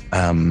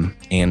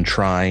 and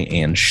try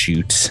and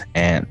shoot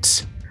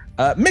at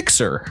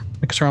Mixer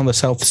on the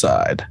south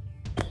side.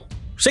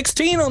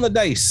 16 on the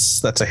dice.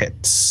 That's a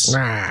hit.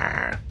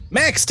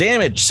 Max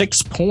damage,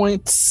 6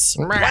 points.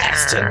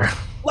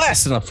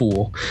 Blasting a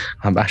fool.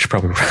 I should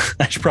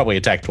probably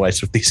attack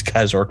twice if these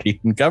guys are already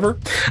in cover.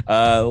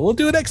 We'll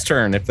do it next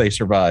turn if they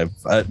survive.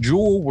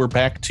 Jewel, we're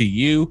back to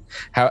you.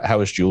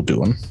 How is Jewel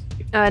doing?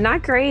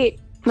 Not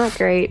great.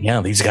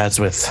 Yeah, these guys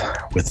with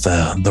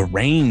the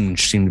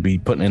range seem to be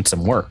putting in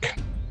some work.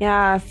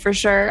 Yeah, for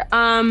sure.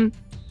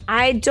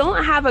 I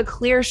don't have a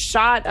clear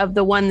shot of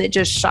the one that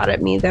just shot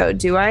at me, though.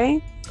 Do I?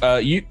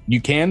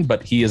 You can,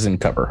 but he is in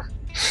cover.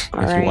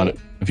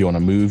 If you want to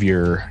move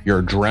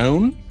your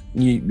drone,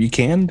 you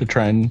can to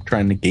try and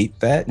negate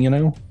that.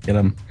 Get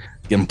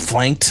him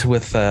flanked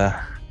with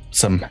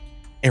some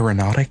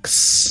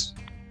aeronautics.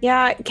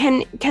 Yeah,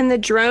 can the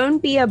drone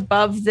be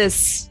above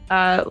this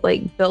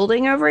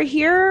building over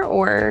here,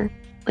 or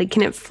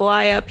can it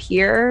fly up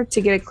here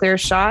to get a clear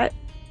shot?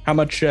 How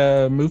much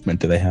movement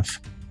do they have?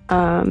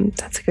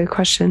 That's a good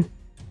question.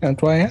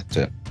 That's why I asked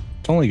it.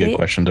 It's only good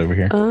questions over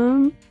here.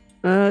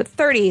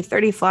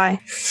 30 fly.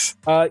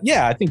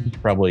 Yeah, I think you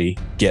could probably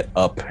get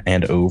up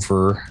and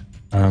over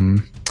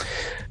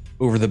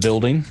the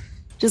building.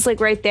 Just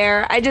right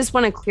there. I just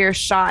want a clear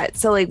shot.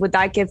 So would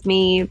that give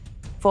me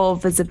full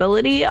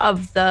visibility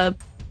of the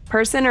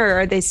person, or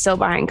are they still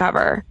behind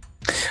cover?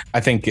 I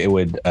think it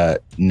would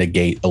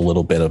negate a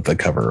little bit of the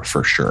cover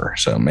for sure.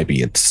 So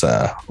maybe it's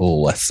a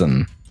little less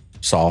than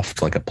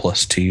soft, like a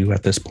 +2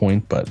 at this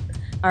point, but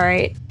all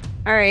right.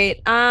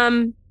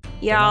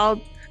 Yeah,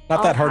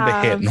 not that hard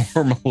to hit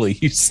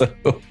normally, so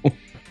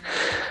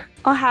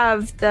I'll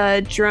have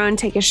the drone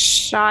take a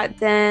shot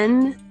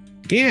then.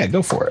 Yeah,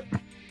 go for it.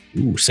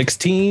 Ooh,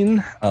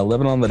 16,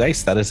 11 on the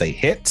dice. That is a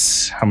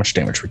hit. How much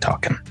damage are we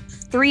talking?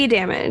 3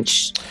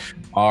 damage.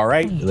 All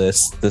right.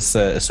 This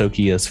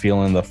Ahsoki is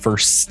feeling the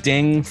first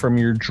sting from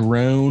your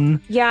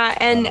drone. Yeah,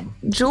 and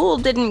Jewel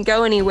didn't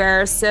go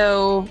anywhere,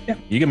 so yeah,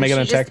 you can make an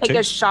attack just take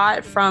a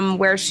shot from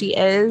where she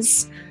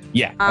is.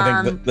 Yeah,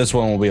 I think this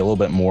one will be a little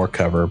bit more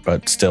cover,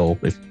 but still,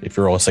 if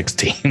you roll a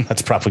 16,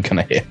 that's probably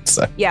going to hit.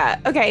 So yeah,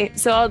 okay.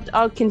 So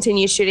I'll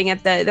continue shooting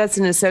at that's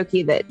an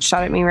Ahsoki that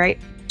shot at me, right?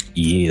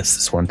 Yes,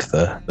 this one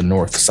to the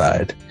north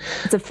side.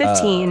 It's a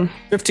 15.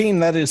 15,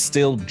 that is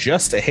still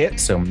just a hit.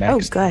 So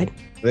max good.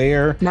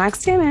 There.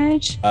 Max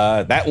damage.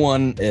 That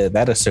one,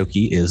 that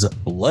Ahsoki is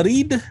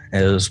bloodied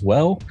as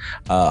well.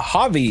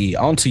 Javi,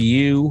 onto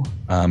you.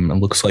 It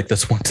looks like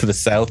this one to the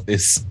south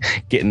is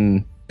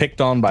getting picked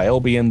on by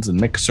Elbians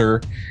and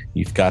Mixer.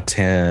 You've got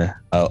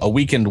a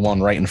weakened one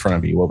right in front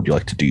of you. What would you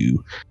like to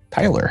do,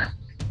 Tyler?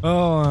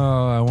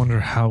 Oh, I wonder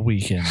how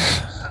weakened.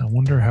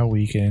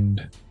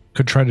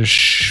 Could try to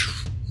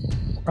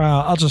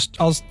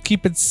I'll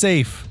keep it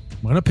safe.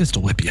 I'm gonna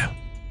pistol whip you.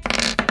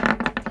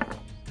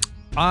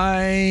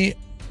 I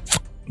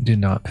did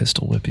not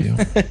pistol whip you.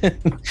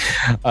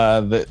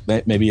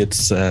 Maybe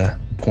it's a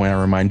point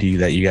I remind you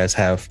that you guys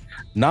have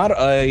not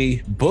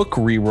a book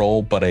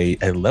reroll, but a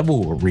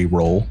level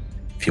reroll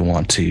if you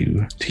want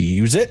to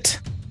use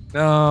it.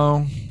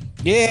 No.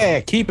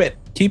 Yeah, keep it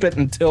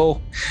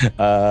until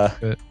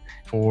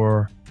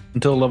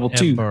until level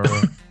 2.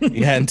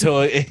 Yeah,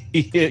 until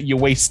you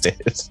waste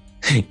it.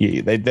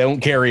 They don't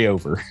carry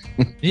over.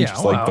 Yeah,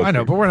 well, I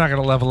know, but we're not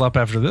going to level up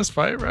after this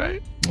fight,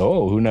 right?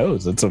 Oh, who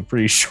knows? It's a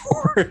pretty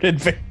short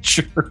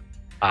adventure.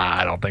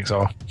 I don't think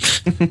so.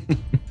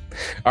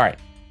 All right.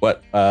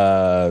 What?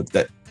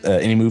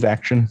 Any move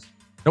action?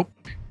 Nope.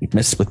 You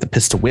missed with the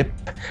pistol whip,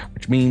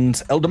 which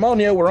means El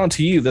Demonio, we're on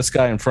to you. This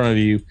guy in front of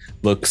you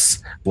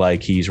looks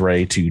like he's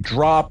ready to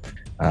drop.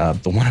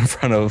 The one in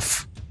front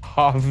of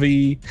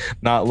Javi,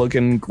 not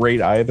looking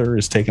great either,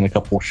 is taking a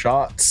couple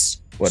shots.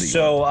 I'm going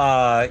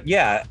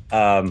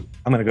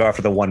to go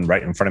after the one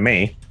right in front of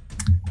me.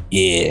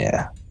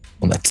 Yeah.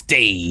 Well, that's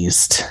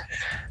dazed.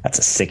 That's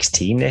a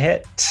 16 to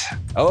hit.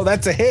 Oh,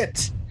 that's a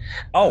hit.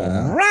 All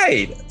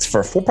right. It's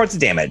for 4 points of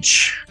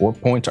damage. 4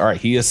 points. All right.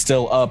 He is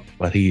still up,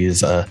 but he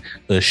is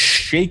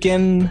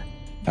shaken.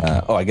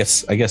 I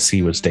guess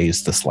he was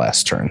dazed this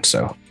last turn.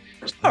 So.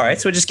 All right.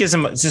 So it just gives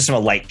him a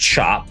light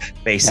chop,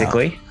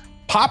 basically. Yeah.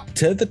 Pop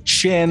to the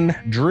chin.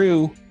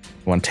 Drew, you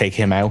want to take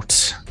him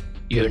out?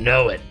 You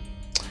know it.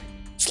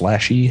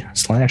 Slashy,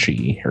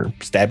 or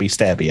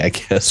stabby, I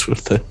guess,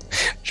 with the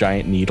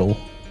giant needle.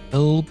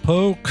 Little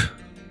poke.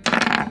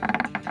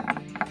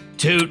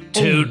 Toot,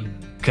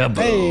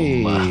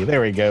 kaboom. Hey,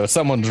 there we go.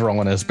 Someone's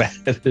rolling as bad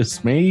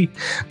as me.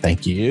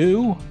 Thank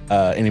you.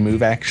 Any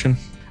move action?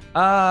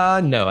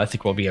 No, I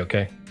think we'll be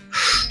okay.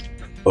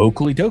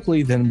 Oakley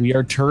dokley, then we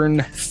are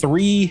turn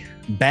 3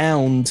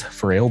 bound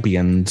for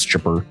Albion's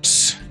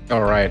Jabert.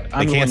 All right.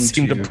 I can't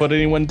seem to put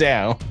anyone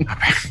down.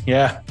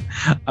 Yeah.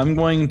 I'm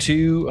going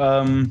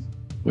to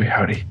wait,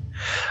 howdy.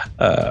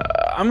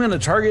 I'm going to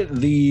target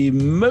the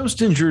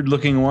most injured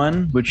looking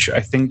one, which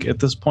I think at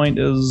this point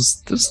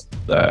is this.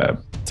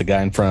 It's a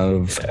guy in front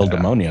of El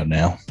Demonio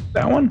now.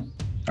 That one?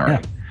 All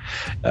right.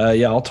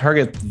 Yeah, I'll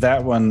target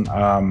that one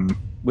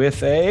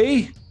with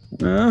a,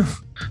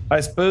 I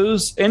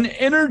suppose, an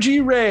energy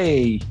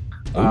ray.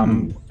 Are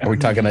we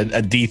talking a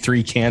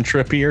D3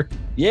 cantrip here?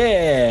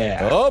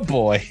 Yeah. Oh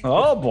boy.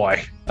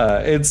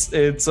 It's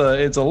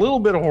a little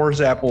bit of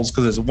horse apples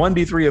because it's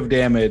 1d3 of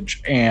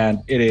damage and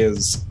it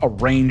is a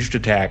ranged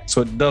attack,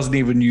 so it doesn't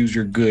even use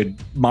your good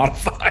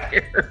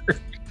modifier.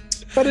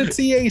 But it's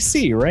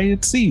EAC, right?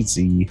 It's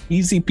easy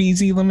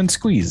peasy lemon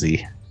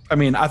squeezy. I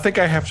mean, I think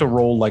I have to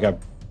roll like a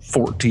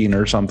 14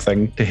 or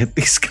something to hit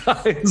these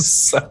guys.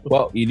 So.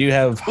 Well, you do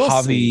have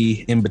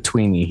Javi in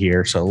between you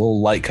here, so a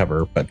little light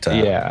cover, but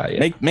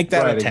make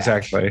that right, attack.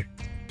 Exactly.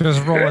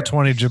 Just roll a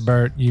 20,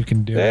 Jabert. You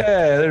can do it.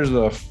 Yeah, there's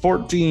a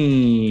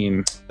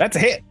 14. That's a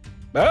hit.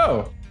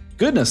 Oh,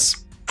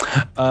 goodness.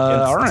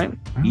 All right.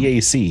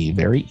 EAC,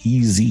 very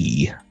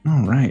easy.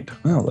 All right.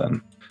 Well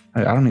then,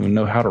 I don't even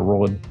know how to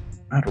roll a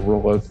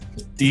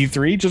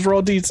D3. Just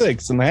roll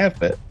D6 and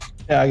half it.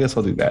 Yeah, I guess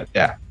I'll do that.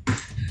 Yeah.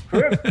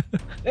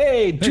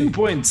 Hey, 2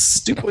 points.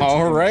 2 points.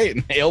 All right.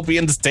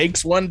 Albions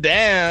takes one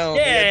down.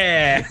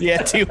 Yeah. Yeah,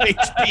 2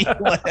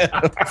 HP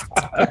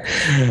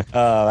left.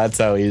 That's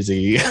how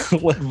easy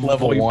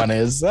level 1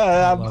 is.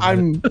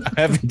 I'm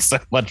having so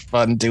much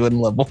fun doing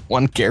level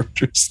 1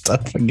 character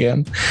stuff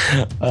again.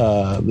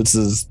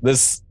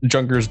 This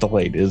Junker's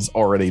Delayed is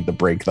already the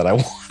break that I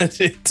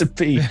wanted it to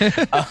be.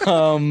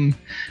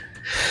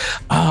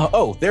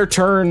 Their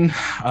turn.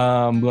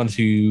 I'm going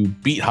to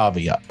beat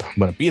Javi up. I'm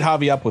going to beat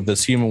Javi up with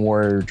this human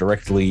warrior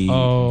directly.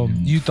 Oh,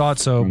 you thought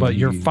so, but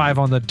your 5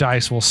 on the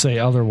dice will say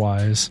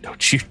otherwise.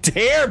 Don't you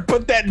dare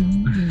put that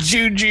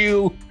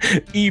juju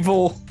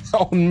evil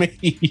on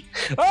me.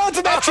 Oh, it's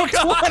a natural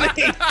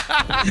 20.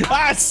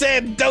 I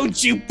said,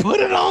 don't you put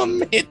it on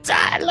me,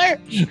 Tyler.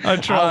 I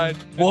tried.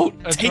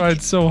 I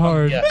tried so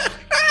hard.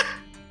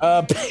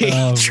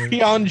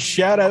 Patreon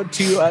shout out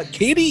to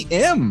Katie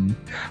M.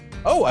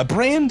 Oh, a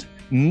brand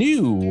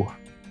new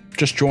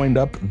just joined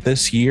up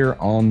this year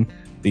on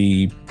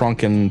the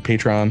Bronkin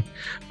Patreon.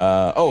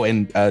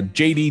 And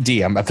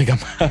JDD. I think I'm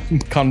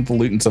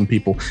convoluting some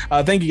people.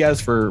 Thank you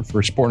guys for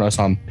supporting us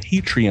on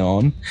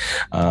Patreon,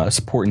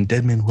 supporting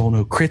Dead Men Will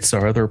No Crits,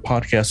 our other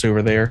podcast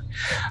over there.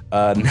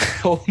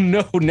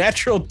 No,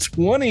 natural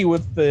 20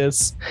 with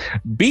this,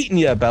 beating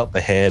you about the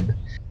head.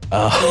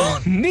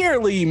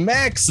 Nearly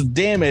max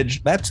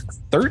damage. That's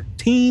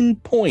 13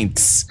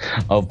 points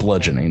of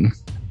bludgeoning.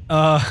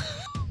 Ow.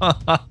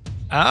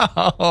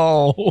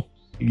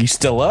 You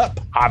still up,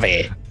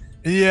 Javi?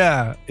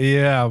 Yeah,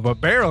 but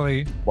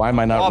barely. Why am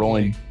I not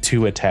rolling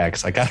 2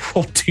 attacks? I gotta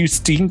roll 2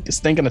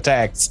 stinking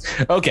attacks.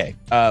 Okay,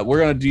 we're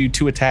gonna do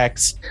 2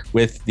 attacks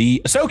with the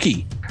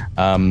Ahsoki.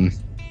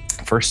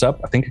 First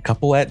up, I think a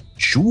couple at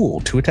Jewel.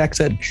 2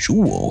 attacks at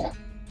Jewel.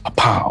 A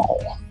pow.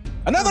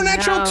 Another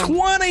natural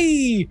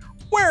 20.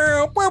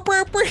 Yeah,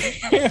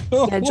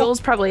 Joel's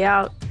probably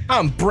out.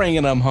 I'm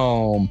bringing them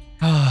home.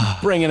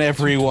 Bringing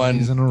everyone.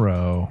 2 20s in a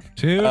row.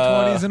 2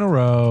 20s in a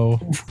row.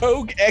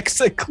 Rogue X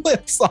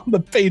Eclipse on the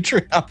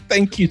Patreon.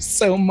 Thank you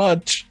so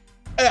much.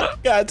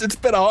 Guys, it's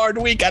been a hard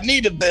week. I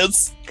needed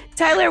this.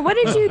 Tyler, what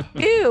did you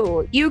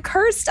do? You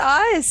cursed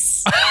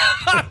us.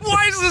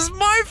 Why is this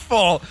my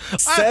fault?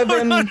 I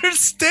don't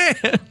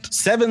understand.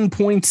 7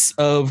 points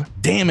of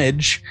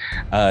damage.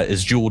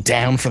 Is Jewel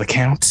down for the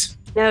count?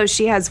 No,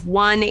 she has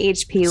 1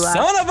 HP left.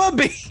 Son of a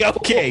b.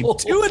 Okay,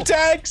 2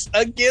 attacks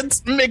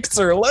against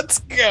Mixer. Let's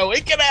go.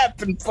 It can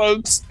happen,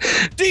 folks.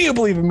 Do you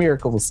believe in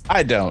miracles?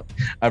 I don't.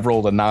 I've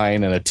rolled a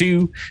 9 and a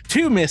 2.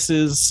 2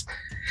 misses.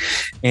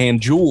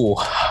 And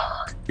Jewel,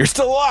 you're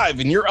still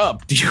alive and you're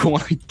up. Do you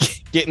want to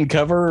get in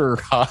cover or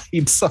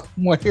hide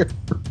somewhere?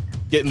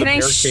 Can I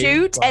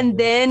shoot and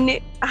then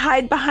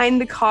hide behind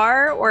the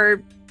car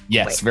or...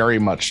 Yes, very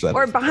much that.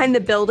 Or behind the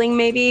building,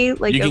 maybe.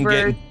 Like you can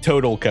get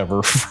total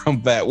cover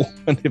from that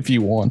one if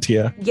you want,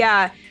 yeah.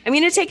 Yeah. I'm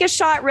going to take a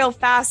shot real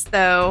fast,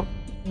 though,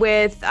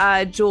 with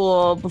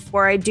Jewel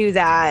before I do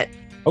that.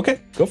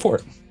 Okay, go for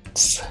it.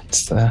 It's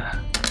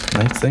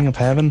Nice thing of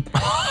having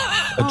a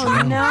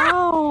Oh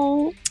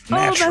no!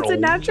 That's a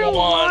natural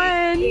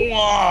one.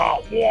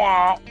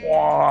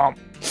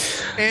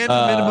 And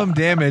minimum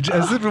damage,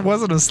 as if it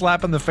wasn't a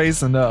slap in the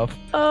face enough.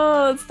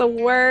 Oh, it's the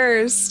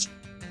worst.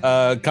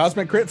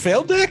 Cosmic crit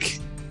fail deck?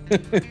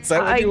 Is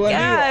that what you want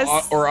guess.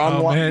 to do? Or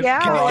online?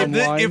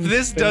 Yeah. If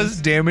this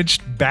does damage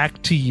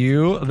back to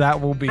you, that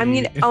will be. I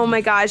mean, oh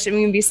my gosh, I'm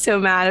gonna be so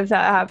mad if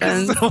that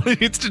happens. It only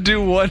needs to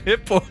do 1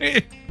 hit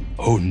point.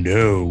 Oh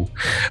no.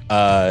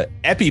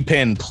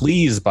 EpiPen,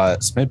 please,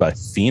 made by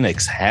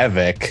Phoenix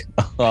Havoc.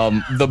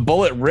 The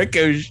bullet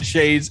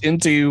ricochets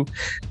into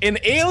an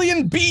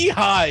alien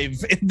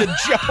beehive in the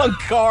junk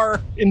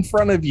car in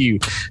front of you,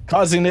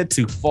 causing it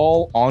to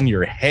fall on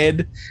your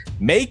head.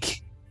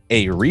 Make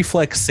a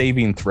reflex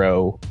saving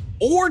throw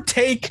or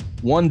take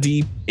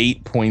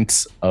 1d8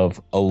 points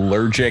of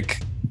allergic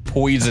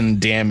poison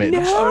damage.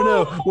 No. Oh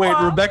no! Wait,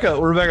 Rebecca,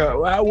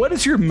 what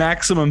is your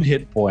maximum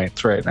hit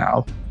points right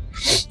now?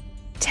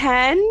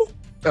 10?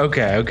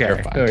 Okay.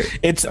 Right.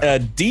 It's a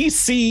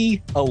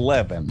DC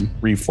 11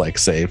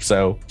 reflex save,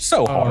 so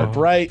hard,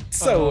 right?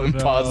 So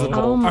impossible.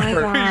 Oh my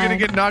Are god! you gonna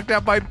get knocked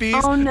out by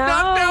bees? Oh no!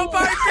 Knocked out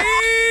by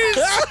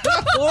bees!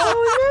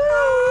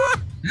 Oh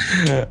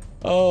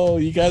Oh,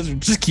 you guys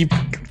just keep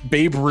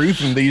Babe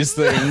Ruthing these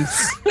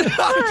things. no!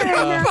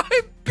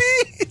 By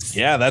bees!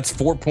 Yeah, that's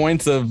 4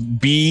 points of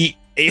alien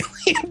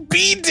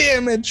bee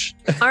damage.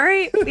 All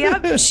right.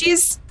 Yep.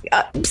 She's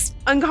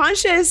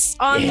unconscious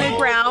on the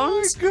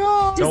ground.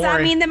 God. Does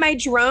that mean that my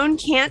drone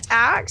can't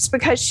act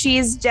because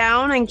she's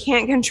down and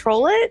can't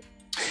control it?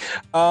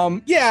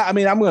 Yeah, I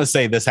mean, I'm going to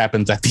say this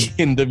happens at the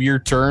end of your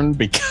turn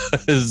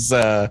because,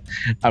 I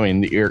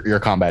mean, your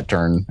combat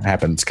turn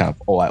happens kind of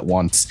all at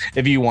once.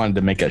 If you wanted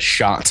to make a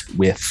shot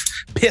with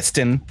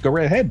Piston, go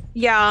right ahead.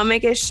 Yeah, I'll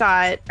make a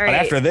shot. All But right.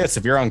 after this,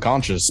 if you're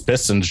unconscious,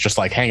 Piston's just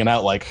like hanging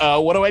out like,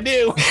 what do I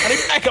do? I need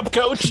backup,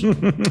 coach. I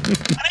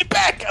need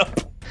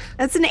backup.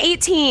 That's an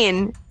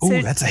 18.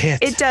 Ooh, that's a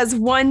hit. It does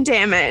 1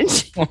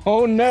 damage.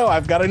 Oh no,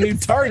 I've got a new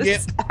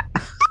target.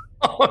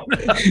 Oh,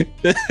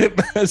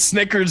 no.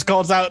 Snickers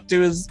calls out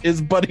to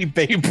his buddy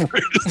Babe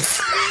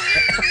Ruth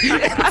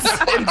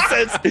and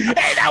says, "Hey,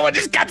 that one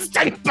just got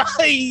stung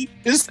by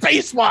the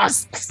space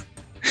wasps.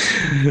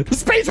 The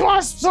space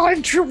wasps are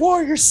on your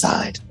warrior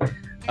side."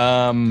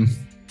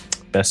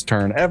 Best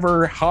turn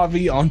ever.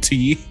 Javi, onto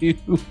you.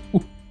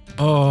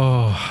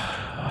 Oh,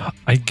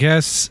 I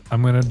guess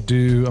I'm gonna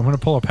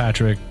pull a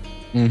Patrick.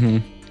 Mm-hmm.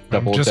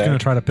 I'm just gonna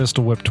try to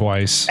pistol whip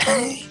twice.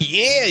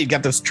 Yeah, you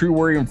got this true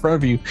warrior in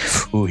front of you.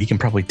 Ooh, he can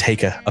probably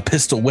take a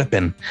pistol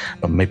whipping,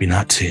 but maybe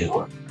not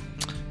two.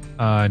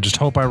 Just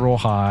hope I roll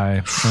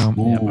high.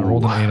 Well, yeah, I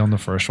rolled an 8 on the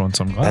first one,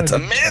 so I'm glad. That's a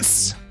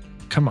miss.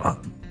 Come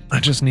on.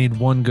 I just need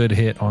one good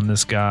hit on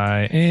this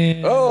guy.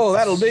 And Oh,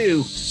 that'll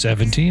do.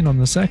 17 on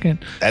the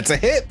second. That's a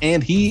hit,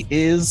 and he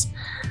is.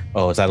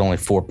 Oh, is that only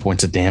 4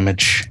 points of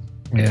damage?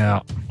 Yeah.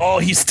 Oh,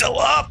 he's still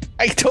up.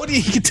 I told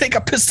you he could take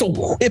a pistol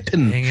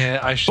whipping. Dang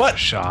it. I should have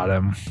shot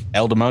him.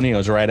 El Demonio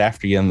is right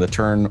after you in the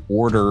turn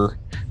order.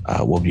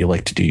 What would you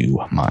like to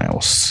do,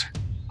 Miles?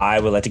 I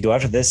would like to go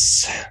after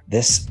this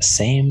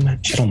same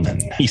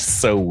gentleman. He's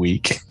so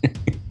weak.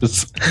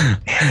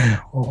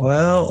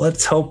 Well,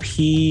 let's hope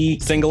he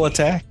Single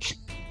attack.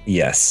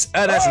 Yes.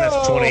 That's an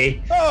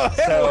F20. Oh,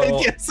 everyone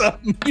So- gets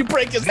something. You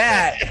break his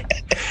That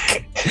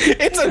neck.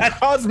 It's a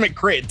cosmic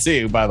crit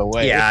too, by the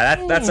way. yeah,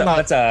 that's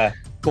a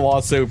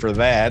Gloss over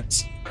that.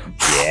 This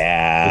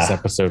yeah.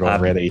 episode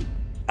already.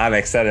 I'm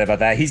excited about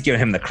that. He's giving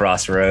him the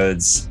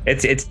crossroads.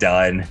 It's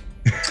done.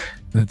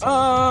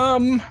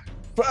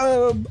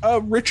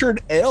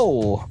 Richard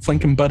L.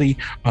 Flanking buddy.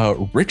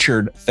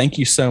 Richard, thank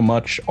you so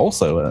much.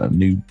 Also a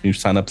new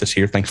sign up this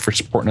year. Thanks for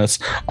supporting us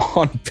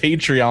on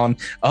Patreon.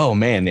 Oh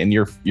man, and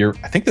your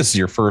I think this is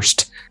your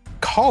first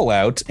call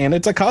out, and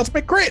it's a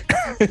cosmic crit.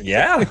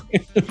 Yeah.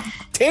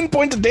 10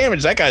 points of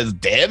damage. That guy's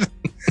dead.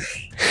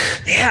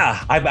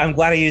 Yeah. I'm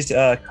glad I used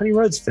Cody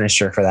Rhodes'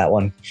 finisher for that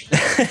one.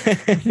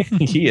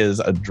 He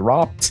is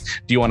dropped.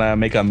 Do you want to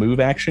make a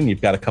move action?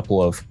 You've got a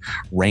couple of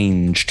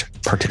ranged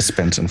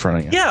participants in front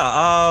of you. Yeah.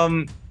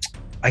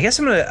 I guess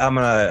I'm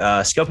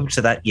gonna scope up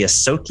to that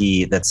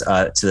Yasoki that's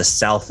to the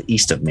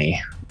southeast of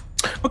me.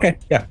 Okay.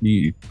 Yeah.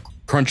 You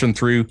crunching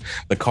through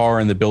the car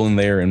and the building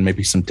there and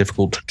maybe some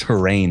difficult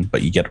terrain,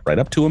 but you get right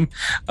up to him.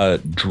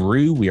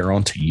 Drew, we are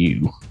on to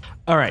you.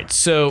 All right,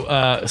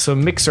 so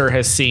Mixer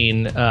has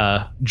seen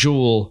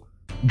Jewel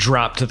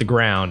drop to the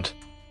ground,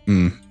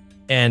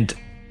 and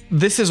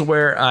this is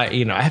where I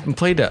haven't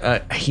played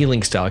a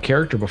healing style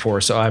character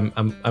before, so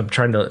I'm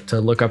trying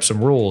to look up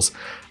some rules.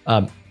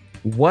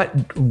 What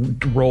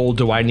role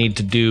do I need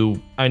to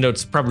do? I know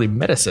it's probably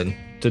medicine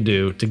to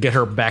do to get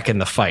her back in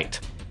the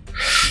fight.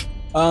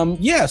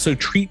 Yeah, so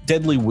treat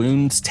deadly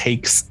wounds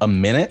takes a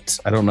minute.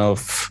 I don't know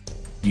if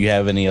you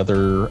have any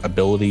other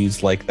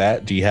abilities like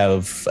that. Do you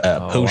have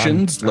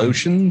potions,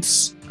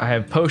 lotions? I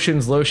have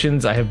potions,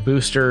 lotions. I have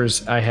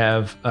boosters. I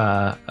have.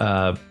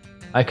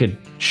 I could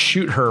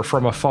shoot her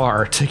from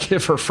afar to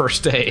give her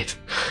first aid.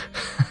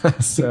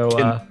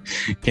 So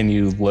can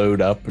you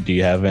load up? Do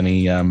you have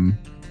any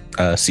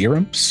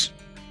serums?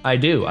 I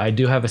do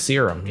have a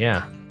serum.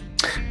 Yeah.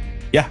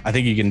 Yeah, I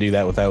think you can do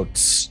that without,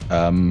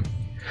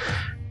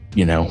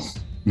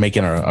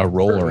 making a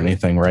roll or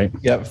anything, right?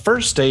 Yeah,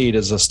 first aid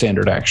is a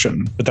standard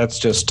action, but that's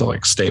just to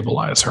like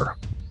stabilize her.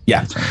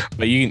 Yeah,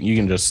 but you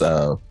can just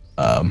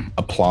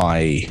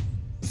apply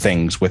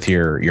things with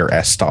your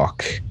S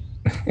stock.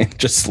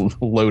 Just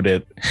load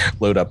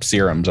up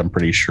serums. I'm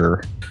pretty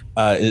sure.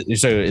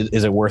 So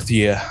is it worth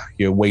you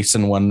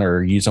wasting one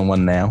or using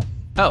one now?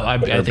 Oh, I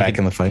think back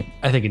in the fight.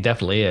 I think it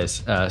definitely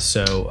is.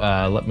 So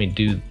let me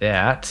do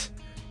that.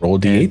 Roll a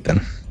d8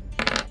 then.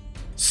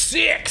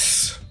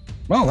 6.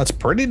 Well, that's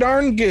pretty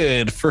darn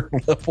good for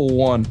level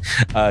 1.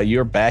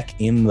 You're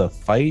back in the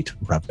fight,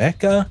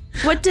 Rebecca.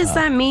 What does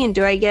that mean?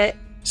 Do I get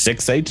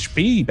 6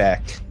 HP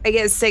back? I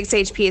get 6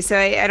 HP, so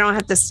I don't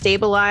have to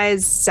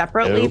stabilize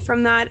separately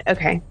from that?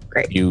 Okay,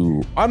 great.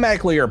 You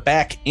automatically are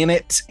back in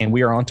it, and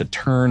we are on to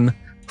turn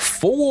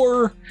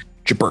 4,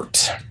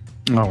 Jabert.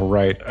 All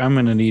right, I'm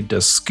going to need to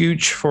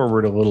scooch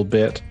forward a little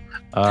bit.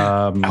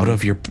 Out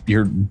of your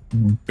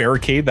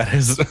barricade that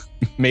has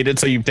made it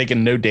so you've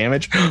taken no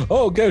damage.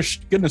 Oh,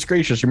 gosh, goodness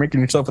gracious, you're making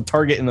yourself a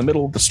target in the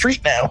middle of the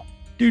street now.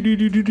 I'm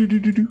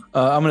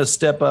going to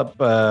step up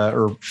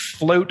or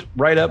float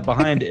right up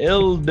behind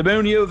El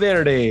Demonio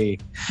Verde,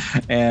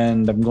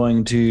 and I'm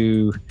going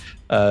to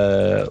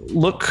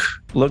look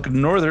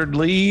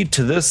northernly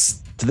to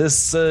this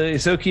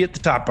Isoki at the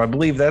top. I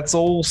believe that's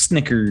old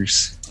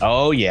Snickers.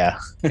 Oh yeah,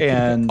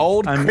 and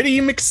old Pretty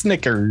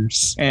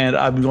McSnickers. And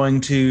I'm going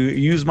to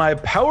use my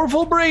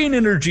powerful brain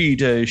energy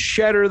to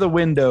shatter the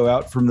window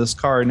out from this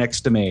car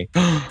next to me.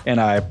 And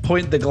I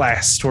point the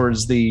glass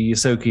towards the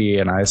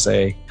Isoki and I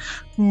say,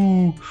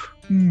 "Ooh,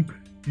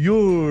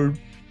 you're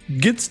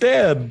get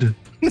stabbed."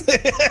 You're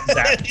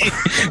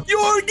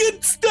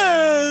get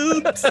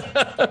stabbed.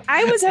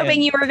 I was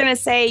hoping you were going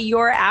to say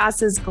your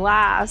ass is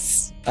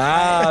glass.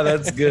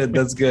 That's good.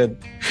 That's good.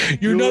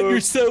 You're not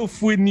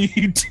yourself when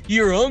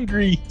you're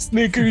hungry.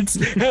 Snickers,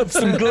 have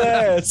some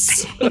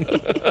glass.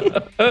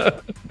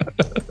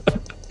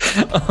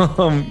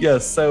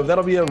 Yes, so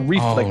that'll be a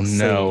reflex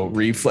save. Oh no,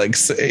 reflex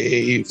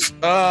save.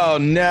 Oh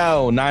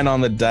no, 9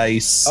 on the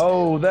dice.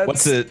 Oh,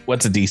 that's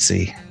what's a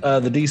DC?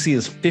 The DC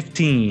is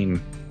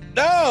 15.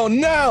 Oh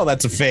no,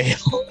 that's a fail.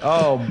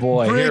 Oh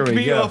boy, here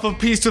we go. Off a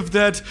piece of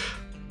that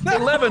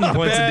 11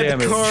 points of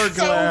damage. Car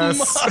glass.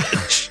 So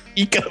much.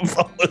 You could have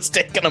almost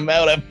taken him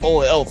out at full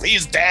health.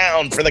 He's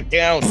down for the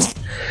count.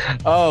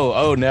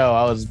 Oh no,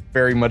 I was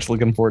very much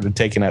looking forward to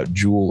taking out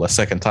Jewel a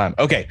second time.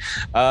 Okay,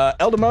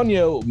 El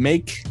Demonio,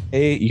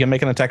 you can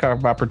make an attack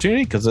of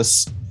opportunity because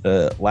this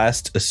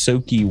last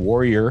Isoki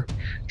warrior,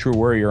 true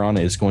warrior on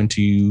it, is going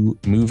to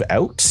move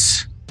out.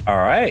 All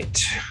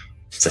right.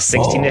 It's a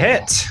 16 to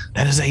hit.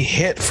 That is a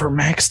hit for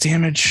max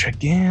damage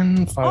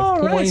again.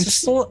 5 points. Right,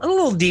 just a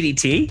little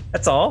DDT.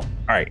 That's all. All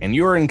right, and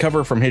you're in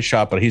cover from his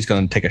shot, but he's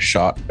going to take a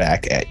shot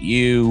back at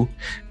you.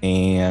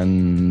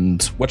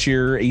 And what's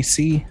your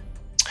AC?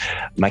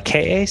 My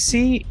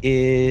KAC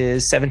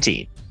is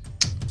 17.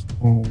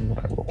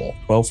 What I roll?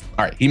 12.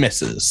 All right, he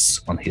misses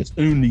on his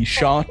only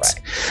shot.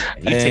 Right.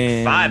 And you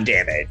take 5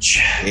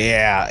 damage.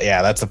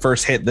 Yeah, that's the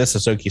first hit this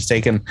Isoki's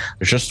taken.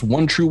 There's just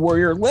one true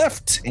warrior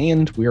left,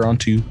 and we're on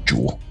to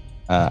Jewel.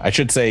 I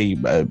should say,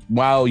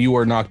 while you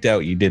are knocked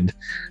out, you did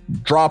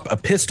drop a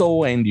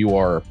pistol, and you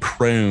are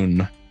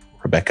prone,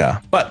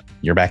 Rebecca. But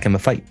you're back in the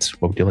fight.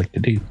 What would you like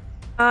to do?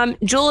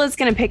 Jewel is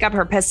going to pick up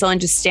her pistol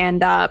and just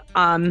stand up,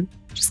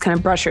 just kind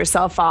of brush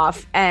herself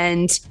off,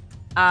 and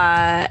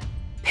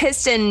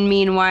Piston,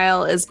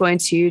 meanwhile, is going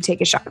to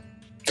take a shot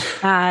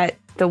at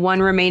the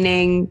one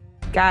remaining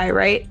guy,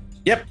 right?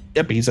 Yep.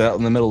 He's out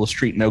in the middle of the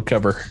street, no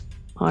cover.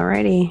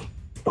 Alrighty.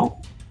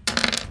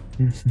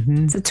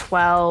 It's a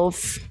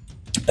 12.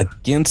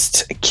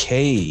 Against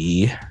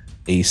K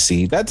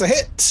AC. That's a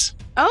hit.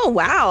 Oh,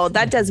 wow.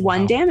 That does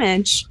 1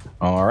 damage.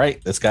 All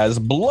right. This guy's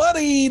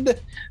bloodied.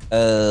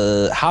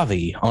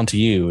 Javi, onto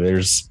you.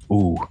 There's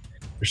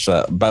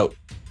about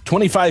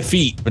 25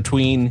 feet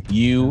between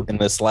you and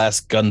this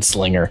last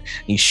gunslinger.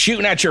 He's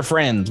shooting at your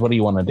friends. What do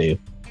you want to do?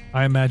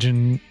 I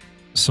imagine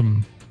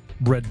some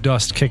red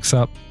dust kicks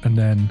up, and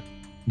then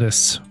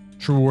this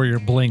true warrior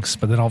blinks,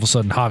 but then all of a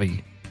sudden,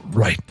 Javi,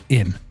 right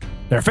in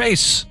their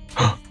face.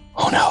 Oh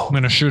no. I'm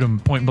going to shoot him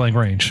point blank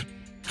range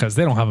because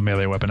they don't have a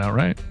melee weapon out,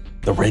 right?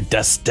 The red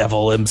dust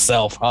devil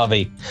himself,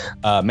 Javi.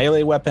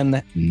 Melee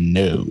weapon,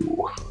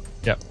 no.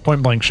 Yeah,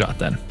 point blank shot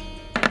then.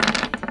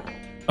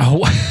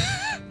 Oh,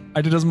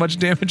 I did as much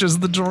damage as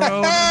the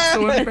drone.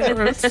 So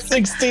embarrassed.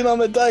 16 on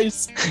the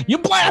dice. You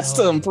blast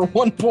him for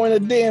 1 point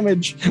of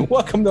damage.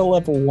 Welcome to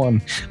level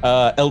 1.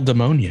 El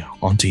Demonio,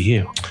 onto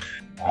you.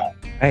 All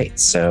right,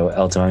 so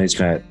El Demonio's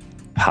going to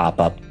pop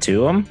up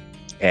to him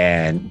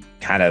and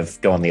kind of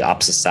go on the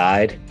opposite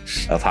side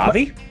of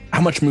Javi.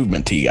 How much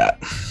movement do you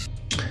got?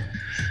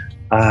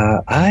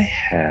 I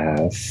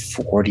have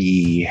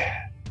 40.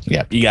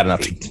 Yeah, you have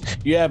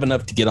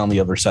enough to get on the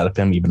other side of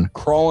him. You've been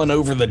crawling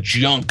over the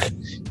junk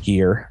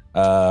here.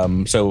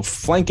 So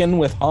flanking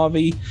with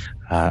Javi,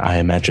 I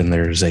imagine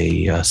there's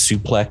a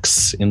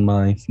suplex in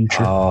my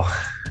future.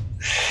 Oh,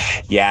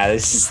 yeah.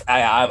 This is.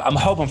 I'm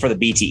hoping for the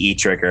BTE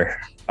trigger.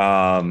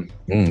 Yes,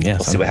 We'll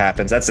see what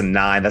happens. That's a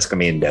 9. That's gonna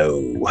be a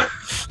no.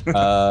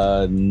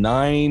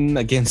 9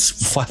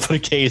 against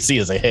Flat-footed KC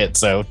is a hit.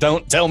 So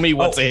don't tell me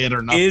what's a hit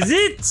or not. Is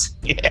it?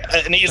 Yeah,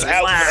 and he's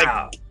out.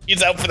 Wow.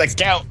 He's out for the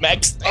count,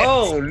 Max.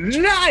 Oh,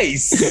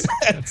 nice.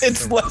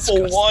 It's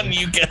level 1,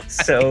 you guys.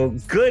 So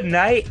good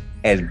night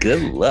and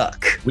good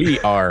luck. We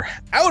are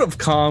out of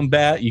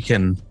combat. You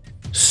can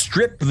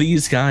strip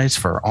these guys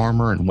for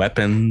armor and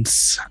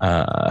weapons.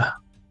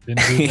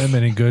 Didn't do them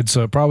any good,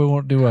 so it probably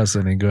won't do us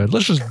any good.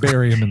 Let's just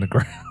bury him in the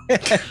ground.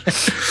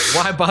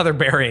 Why bother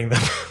burying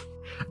them?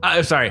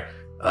 I'm sorry.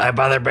 Why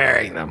bother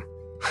burying them?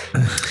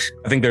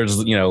 I think there's,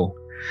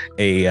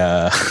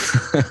 a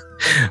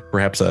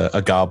perhaps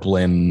a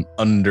goblin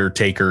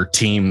undertaker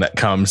team that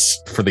comes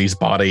for these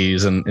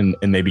bodies and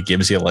maybe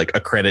gives you like a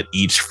credit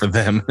each for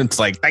them. It's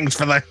like, thanks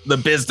for the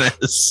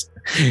business.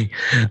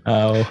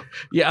 Oh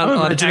yeah,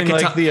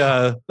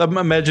 I'm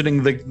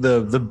imagining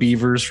the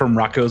beavers from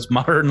Rocco's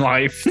Modern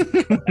Life. On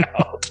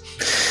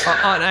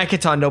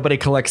Akaton, nobody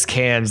collects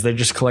cans; they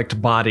just collect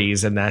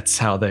bodies, and that's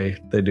how they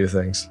do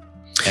things.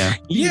 Yeah,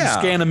 you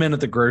scan them in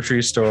at the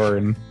grocery store,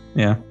 and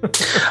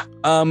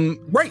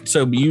right.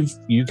 So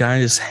you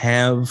guys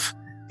have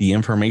the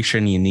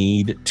information you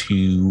need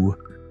to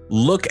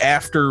look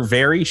after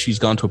Vari. She's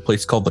gone to a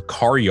place called the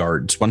Car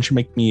Yards. Why don't you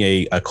make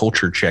me a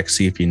culture check,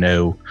 see if you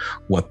know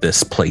what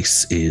this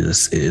place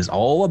is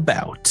all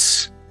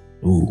about.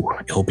 Ooh,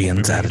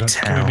 Ilbian's out of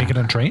town. Can we make it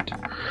untrained?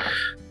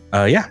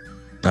 Yeah.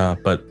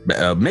 But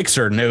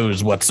Mixer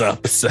knows what's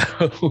up. So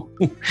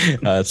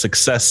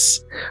success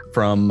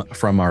from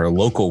our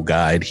local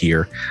guide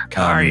here.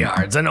 Car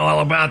Yards. I know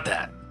all about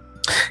that.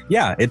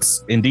 Yeah,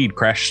 it's indeed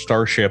crashed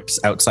starships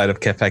outside of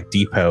Kefek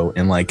Depot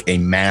in like a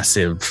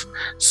massive,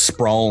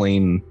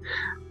 sprawling,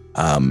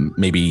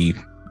 maybe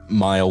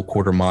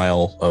quarter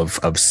mile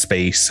of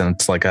space. And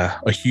it's like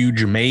a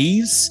huge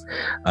maze.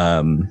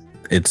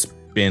 It's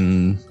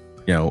been,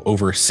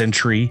 over a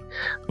century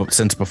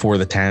since before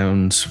the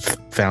town's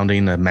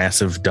founding, a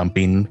massive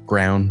dumping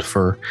ground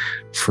for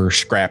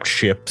scrapped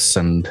ships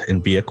and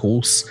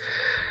vehicles.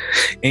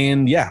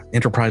 And yeah,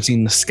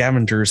 enterprising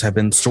scavengers have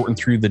been sorting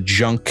through the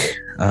junk,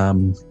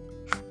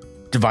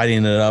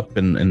 dividing it up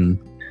and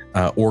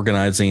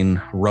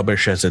organizing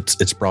rubbish as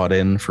it's brought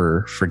in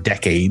for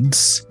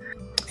decades.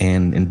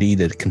 And indeed,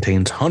 it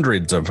contains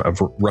hundreds of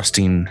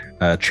rusting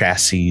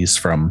chassis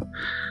from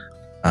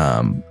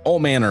all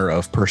manner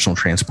of personal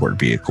transport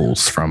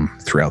vehicles from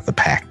throughout the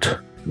Pact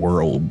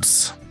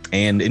worlds.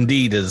 And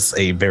indeed is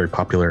a very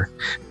popular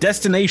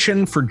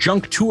destination for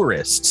junk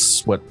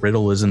tourists, what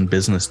Riddle is in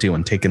business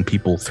doing, taking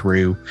people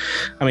through.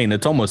 I mean,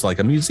 it's almost like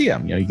a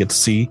museum. You get to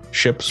see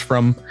ships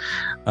from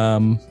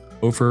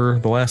over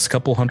the last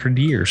couple hundred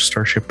years,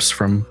 starships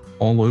from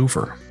all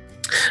over.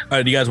 Do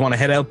you guys want to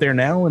head out there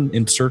now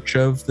in search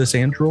of this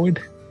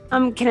android?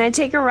 Can I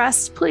take a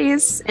rest,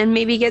 please? And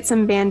maybe get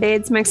some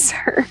Band-Aids,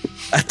 Mixer?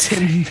 A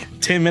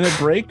 10-minute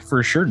break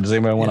for sure. Does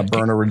anybody want to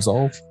burn a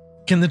resolve?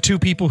 Can the two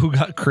people who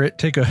got crit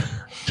take a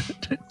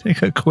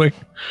quick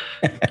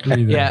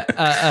breather?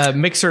 Yeah,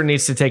 Mixer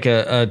needs to take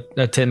a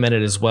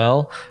 10-minute as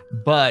well.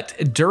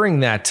 But during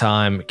that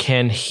time,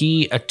 can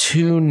he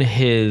attune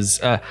his...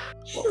 well,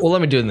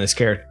 let me do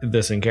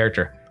this in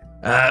character.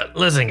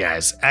 Listen,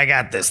 guys, I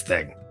got this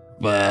thing,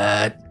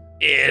 but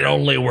it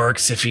only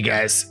works if you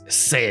guys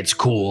say it's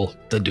cool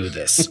to do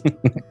this.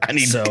 I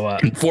need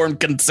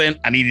informed consent.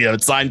 I need you to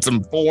sign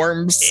some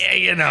forms.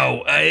 Yeah,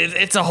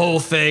 it's a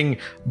whole thing,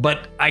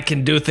 but I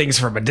can do things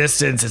from a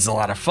distance. It's a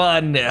lot of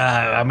fun.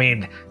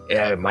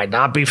 It might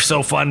not be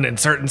so fun in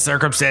certain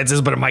circumstances,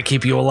 but it might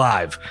keep you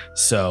alive.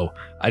 So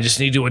I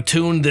just need to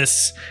attune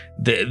this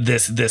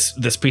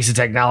piece of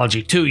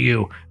technology to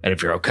you, and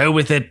if you're okay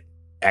with it,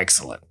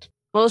 excellent.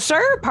 Well,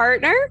 sure,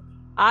 partner.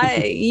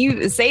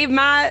 You saved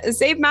my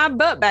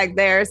butt back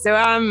there, so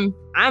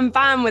I'm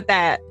fine with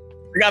that.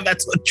 I forgot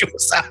that's what you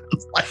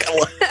sounds like.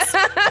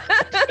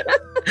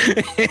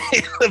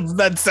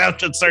 That sound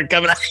should start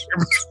coming out of your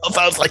mouth.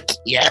 I was like,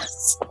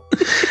 yes.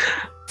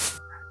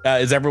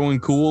 Is everyone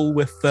cool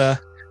with the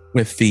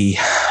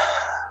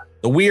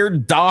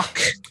weird doc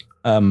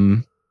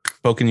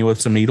poking you with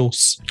some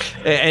needles?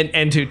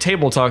 And to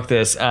table talk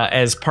this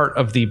as part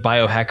of the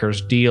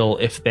biohackers deal,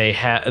 if they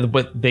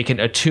they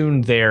can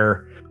attune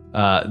their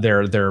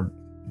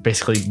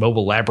basically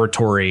mobile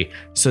laboratory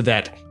so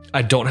that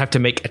I don't have to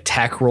make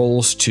attack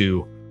rolls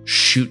to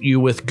shoot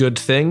you with good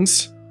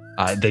things.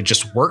 They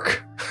just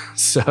work.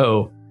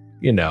 So,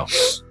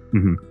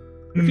 Mm-hmm.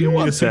 If you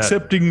want that.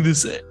 Accepting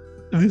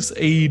this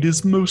aid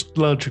is most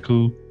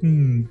logical.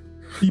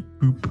 Beep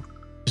boop.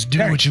 Just do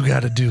what you got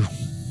to do.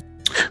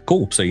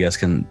 Cool. So you guys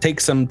can take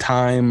some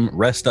time,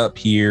 rest up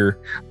here,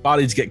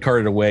 bodies get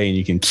carted away, and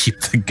you can keep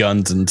the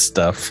guns and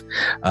stuff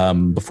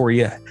before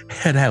you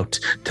head out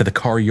to the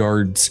Car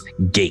Yards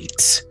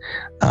gate.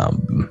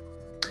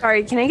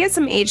 Sorry, can I get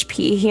some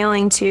HP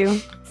healing too?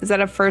 Is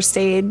that a first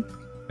aid?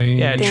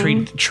 Yeah,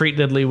 Ding. treat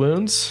deadly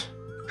wounds.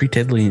 Treat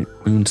deadly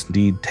wounds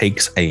indeed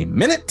takes a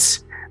minute.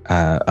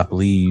 I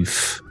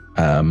believe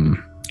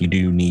you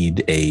do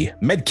need a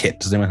med kit.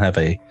 Does anyone have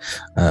a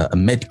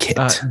med kit?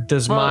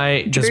 Does Well,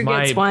 my Drew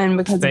gets one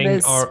because of thing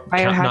his not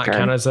biohacker.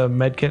 count as a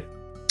med kit?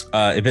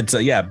 If it's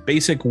a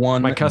basic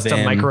one, My custom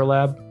then, micro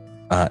lab.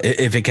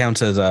 If it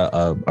counts as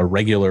a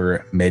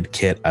regular med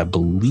kit, I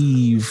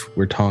believe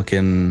we're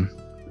talking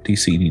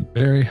DC.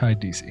 Very high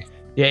DC.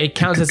 Yeah, it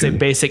counts as a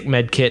basic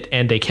med kit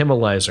and a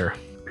chemolyzer.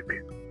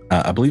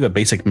 I believe a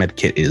basic med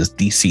kit is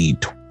DC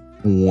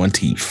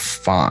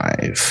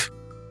 25.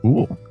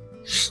 Ooh.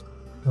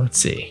 Let's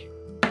see.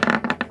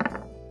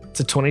 It's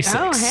a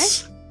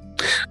 26.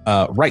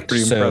 Oh, Right.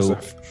 Pretty so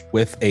impressive.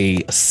 with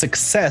a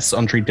success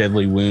on treat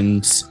deadly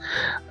wounds,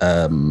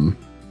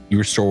 you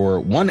restore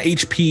 1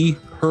 HP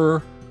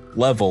per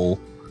level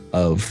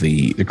of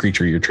the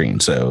creature you're treating.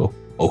 So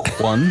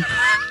 1.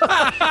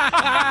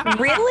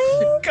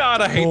 Really?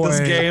 God, I hate this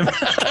Boy. game.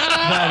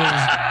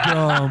 That is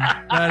dumb.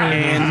 That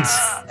And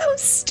So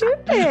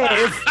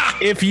stupid.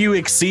 if you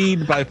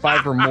exceed by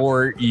 5 or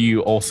more,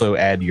 you also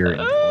add your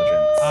intelligence.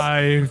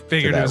 I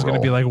figured To it was that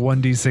going to be roll. like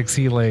 1d6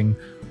 healing.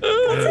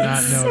 I did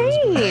not know. It was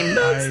insane.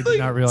 I did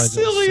not realize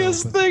it was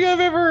silliest so- thing I've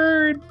ever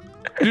heard.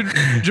 Dude,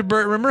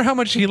 Jabert, remember how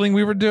much healing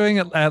we were doing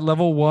at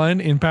level 1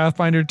 in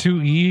Pathfinder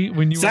 2E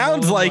when you were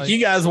Sounds rolling, like you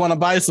guys want to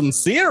buy some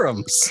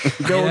serums.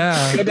 go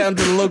down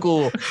to the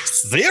local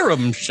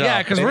serum shop.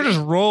 Yeah, because we're just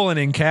rolling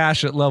in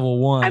cash at level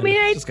 1. I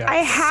mean, Just got I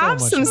have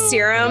so much some healing.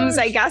 serums.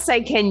 I guess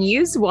I can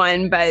use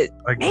one, but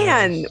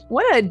man,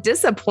 what a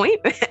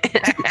disappointment.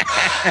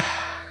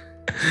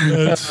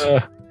 That's-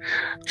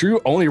 Drew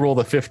only rolled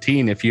a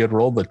 15. If you had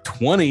rolled the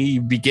 20,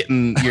 you'd be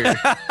getting your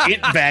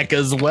it back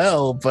as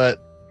well. But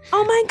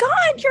Oh my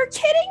God, you're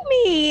kidding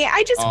me.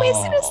 I just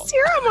wasted a Oh.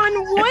 serum on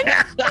one.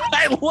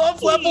 I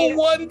love level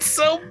 1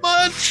 so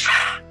much.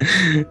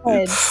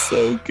 It's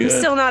so I'm good.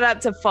 still not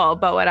up to full,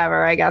 but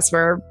whatever. I guess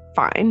we're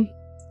fine.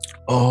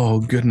 Oh,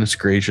 goodness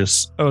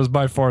gracious. That was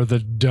by far the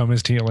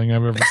dumbest healing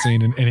I've ever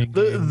seen in any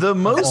game. The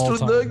most all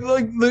time.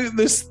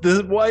 this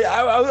why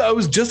I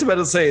was just about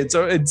to say it's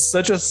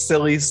such a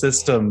silly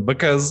system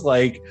because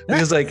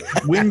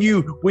when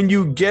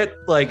you get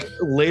like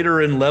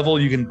later in level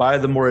you can buy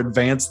the more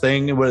advanced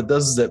thing, and what it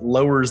does is it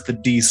lowers the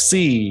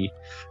DC.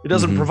 It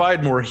doesn't Mhm.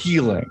 provide more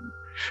healing.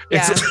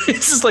 It's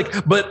just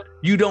like, but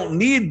you don't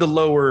need the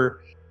lower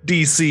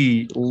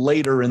DC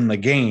later in the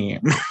game.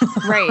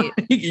 Right.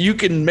 You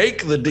can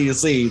make the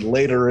DC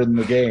later in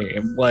the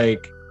game.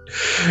 Like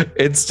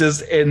it's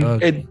just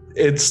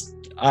it's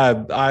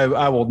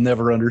I will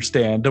never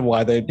understand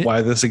why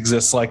this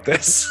exists like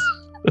this.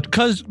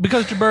 Because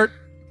Jabert,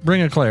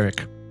 bring a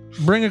cleric.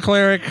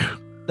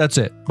 That's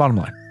it. Bottom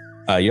line.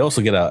 You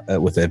also get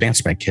with the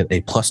advanced med kit, a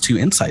 +2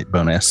 insight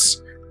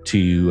bonus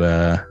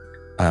to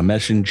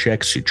medicine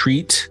checks you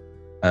treat.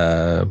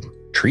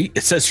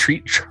 It says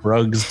treat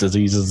drugs,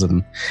 diseases,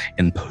 and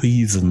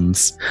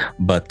poisons.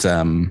 But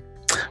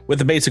with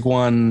the basic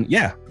one, you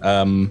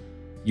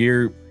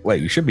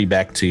should be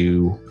back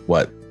to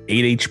what,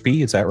 8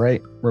 HP? Is that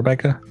right,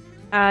 Rebecca?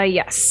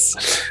 Yes.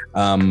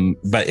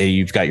 But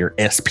you've got your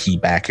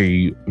SP back. Are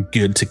you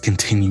good to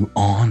continue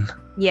on?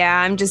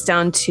 Yeah, I'm just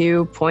down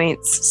 2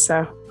 points,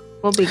 so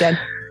we'll be good.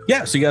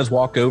 Yeah, so you guys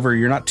walk over.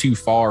 You're not too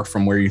far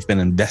from where you've been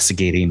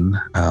investigating,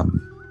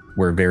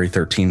 where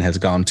Vari-13 has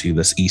gone to,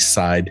 this east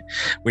side.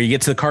 Where you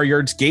get to the car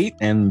yard's gate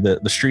and the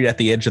street at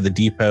the edge of the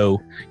depot,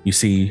 you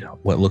see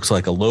what looks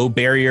like a low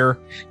barrier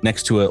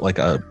next to it, like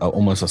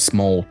almost a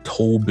small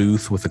toll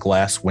booth with a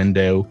glass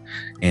window.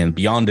 And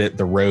beyond it,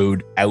 the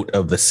road out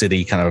of the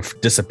city kind of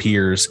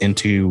disappears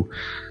into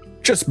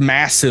just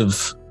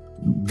massive,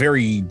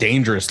 very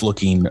dangerous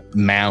looking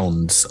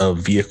mounds of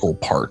vehicle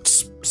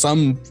parts,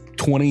 some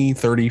 20,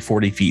 30,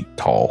 40 feet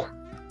tall.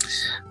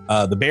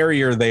 The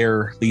barrier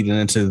there leading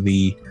into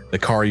the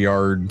car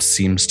yard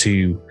seems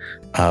to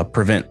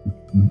prevent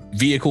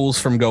vehicles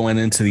from going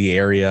into the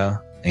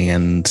area,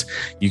 and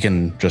you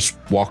can just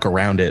walk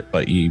around it.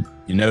 But you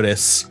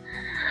notice,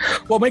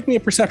 well, make me a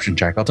perception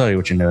check. I'll tell you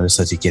what you notice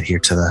as you get here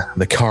to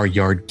the car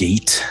yard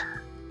gate.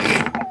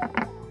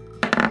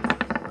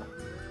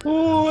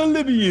 Oh,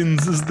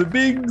 Olivians is the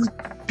big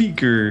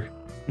peeker.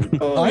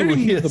 Oh, I'm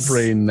yes. the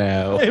brain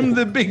now. I'm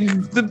the big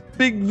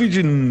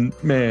vision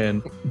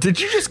man. Did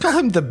you just call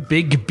him the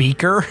Big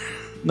Beaker?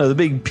 No, the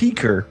big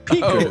peeker.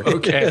 Peeker. Oh,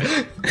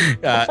 okay.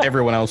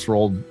 Everyone else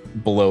rolled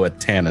below a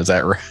 10. Is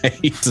that right?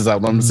 Is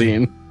that what I'm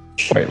seeing?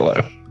 Quite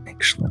low.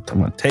 Excellent. I'm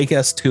going to take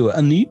us to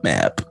a new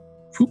map.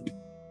 Whoop.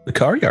 The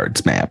car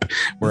yards map.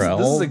 Where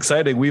This is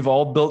exciting. We've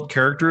all built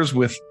characters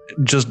with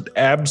just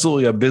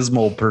absolutely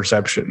abysmal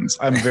perceptions.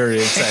 I'm very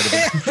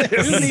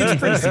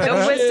excited.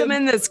 No wisdom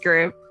in this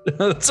group.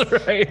 That's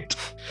right.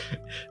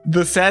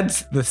 The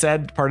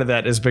sad part of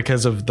that is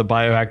because of the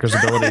biohacker's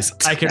abilities.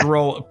 I can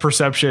roll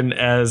perception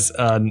as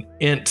an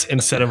int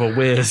instead of a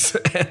whiz,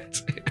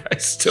 and I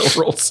still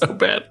rolled so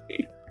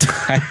badly.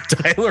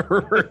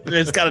 Tyler,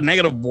 it's got a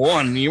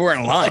 -1. You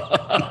weren't lying.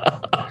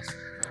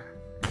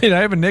 Wait, I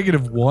have a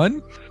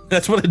 -1?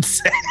 That's what it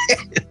says.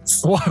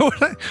 Why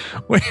would I?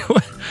 Wait,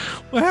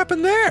 what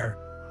happened there?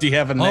 Do you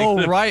have a Oh,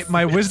 negative? right.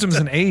 My wisdom's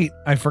an 8.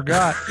 I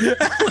forgot. Wait,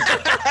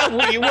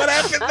 what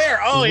happened there?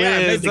 Oh yeah, I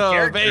made the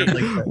character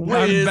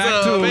like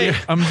that.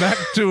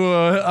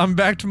 I'm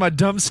back to my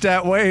dump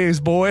stat ways,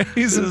 boys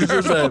and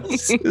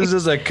girls. This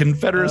is a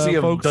confederacy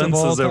of folks of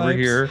all dunces over types.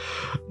 here.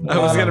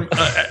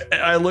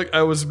 I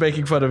was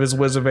making fun of his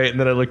whiz of 8, and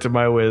then I looked at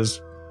my whiz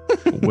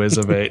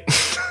of 8.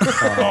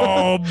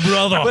 Oh,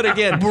 brother. But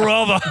again,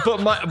 brother.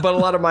 but a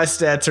lot of my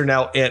stats are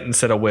now int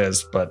instead of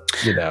whiz. But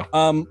you know,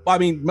 I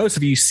mean, most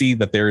of you see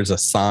that there is a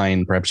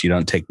sign. Perhaps you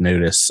don't take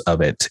notice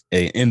of it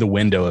in the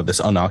window of this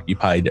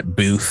unoccupied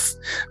booth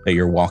that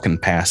you're walking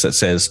past. That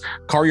says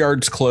 "Car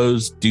yards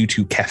closed due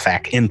to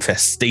Kefak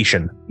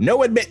infestation.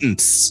 No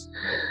admittance."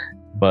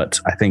 But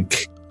I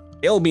think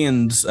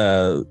Albions,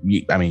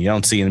 you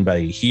don't see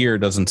anybody here.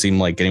 Doesn't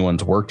seem like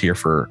anyone's worked here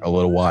for a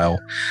little while.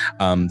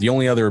 The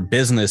only other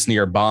business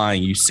nearby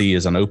you see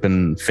is an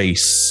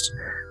open-faced,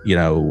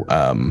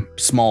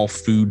 small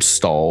food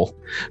stall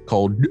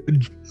called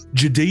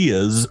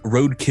Judea's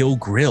Roadkill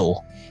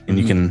Grill. And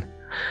you can,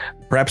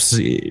 perhaps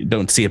you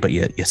don't see it, but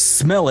you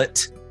smell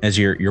it as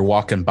you're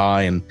walking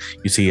by, and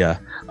you see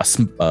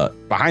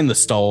behind the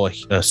stall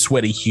a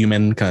sweaty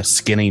human kind of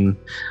skinning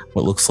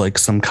what looks like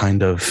some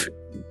kind of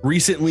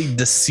recently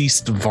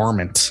deceased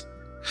varmint.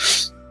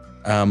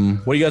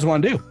 What do you guys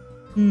want to do?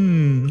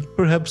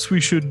 Perhaps we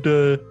should,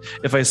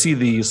 if I see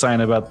the sign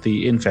about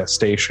the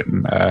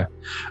infestation,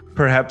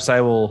 perhaps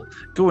I will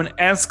go and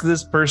ask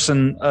this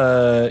person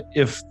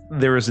if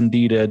there is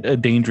indeed a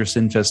dangerous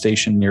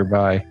infestation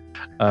nearby.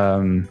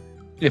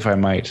 If I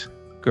might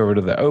go over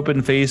to the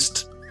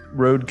open-faced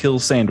roadkill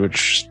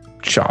sandwich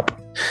shop.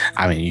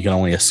 I mean, you can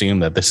only assume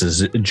that this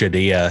is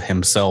Judea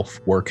himself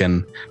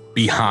working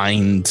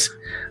behind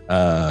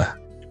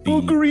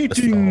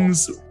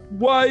greetings,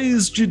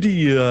 wise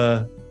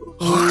Judea.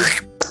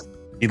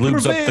 He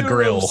lubes up the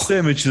grill.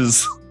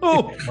 Sandwiches.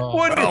 Oh,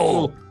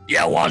 wonderful.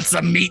 You want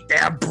some meat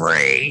there,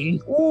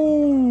 brain?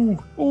 Oh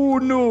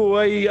no,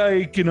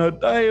 I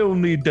cannot. I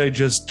only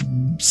digest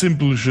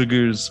simple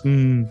sugars.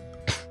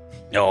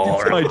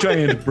 It's my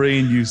giant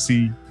brain, you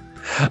see.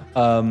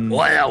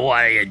 What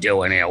are you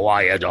doing here?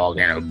 Why are you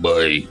talking to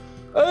me?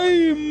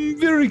 I'm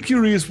very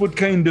curious what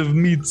kind of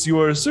meats you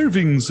are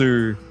serving,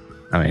 sir.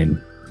 I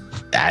mean,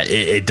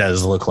 it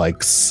does look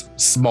like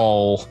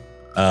small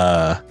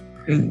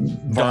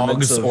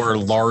dogs or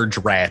large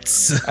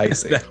rats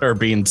that are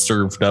being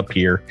served up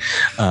here.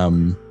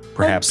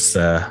 Perhaps,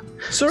 sir,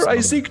 I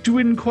seek to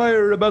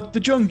inquire about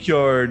the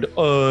junkyard.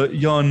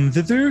 Yon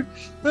thither.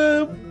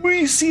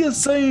 We see a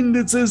sign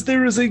that says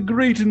there is a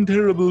great and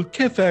terrible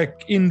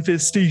Kefak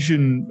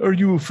infestation. Are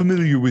you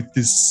familiar with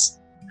this?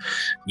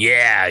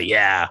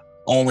 Yeah.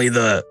 Only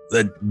the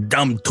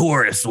dumb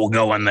tourists will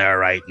go in there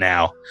right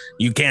now.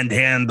 You can't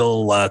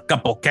handle a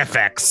couple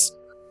Kefaks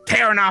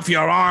tearing off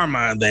your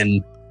armor,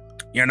 then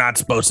you're not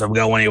supposed to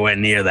go anywhere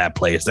near that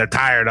place. They're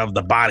tired of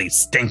the bodies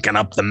stinking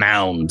up the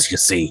mounds, you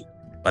see.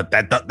 But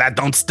that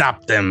don't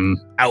stop them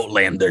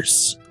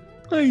outlanders.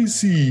 I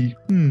see.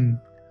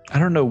 I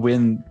don't know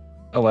when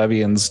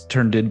Alavians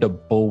turned into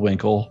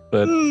Bullwinkle,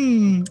 but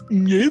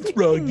it's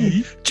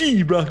Rocky.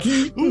 Gee,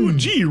 Rocky. ooh,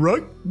 gee,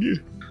 Rock.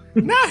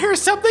 Now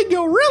here's something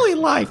you'll really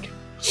like.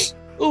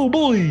 Oh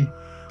boy.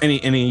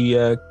 Any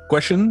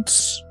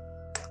questions?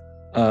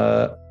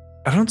 I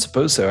don't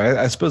suppose so.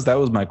 I suppose that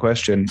was my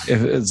question.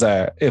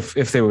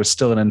 If there was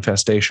still an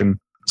infestation.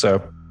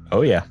 So.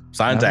 Oh yeah,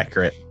 sign's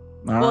accurate.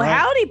 Well,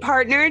 howdy,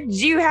 partner. Did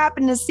you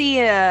happen to see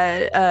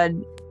a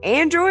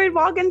android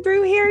walking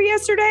through here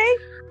yesterday?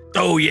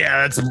 Oh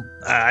yeah,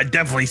 I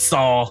definitely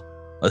saw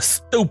a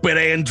stupid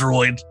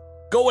android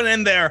going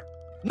in there,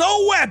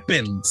 no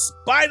weapons,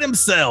 by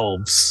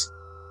themselves.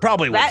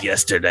 Probably was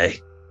yesterday.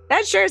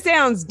 That sure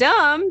sounds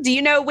dumb. Do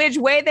you know which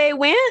way they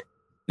went?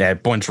 Yeah,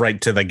 it points right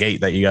to the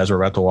gate that you guys were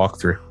about to walk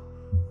through.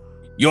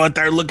 You out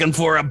there looking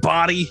for a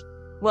body?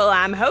 Well,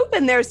 I'm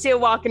hoping they're still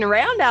walking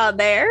around out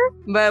there,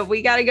 but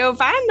we got to go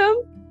find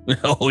them.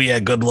 Oh yeah,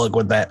 good luck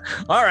with that.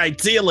 All right,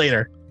 see you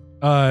later.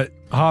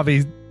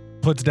 Javi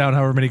puts down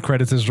however many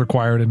credits is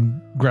required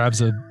and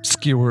grabs a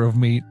skewer of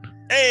meat.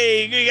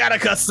 Hey, you got a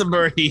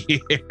customer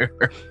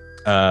here.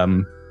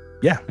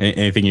 Yeah.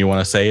 Anything you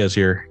want to say as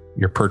you're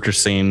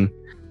purchasing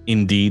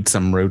indeed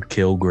some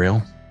roadkill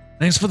grill?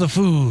 Thanks for the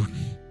food.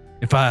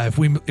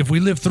 If we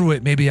live through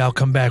it, maybe I'll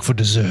come back for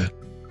dessert.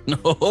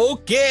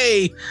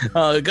 Okay.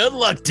 Good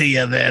luck to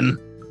you then.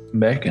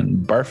 Back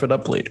and barf it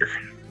up later.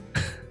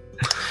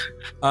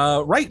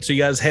 Right. So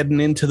you guys heading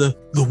into the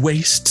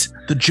waste,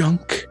 the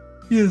junk.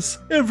 Yes,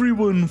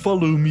 everyone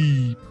follow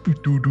me.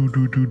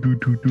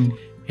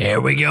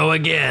 Here we go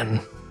again.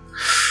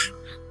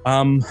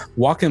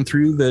 Walking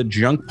through the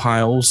junk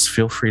piles,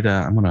 feel free to,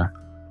 I'm going to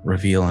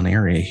reveal an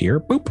area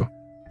here. Boop.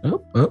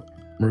 Oh,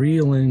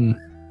 revealing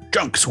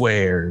junk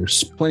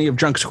squares. Plenty of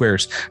junk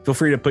squares. Feel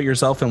free to put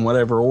yourself in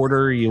whatever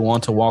order you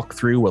want to walk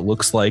through what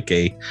looks like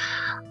a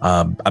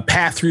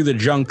path through the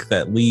junk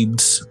that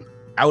leads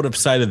out of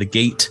sight of the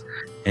gate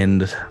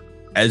and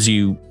as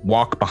you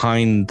walk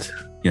behind,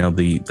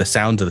 the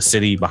sounds of the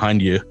city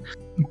behind you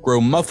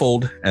grow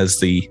muffled as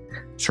the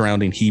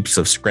surrounding heaps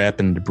of scrap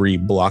and debris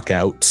block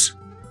out,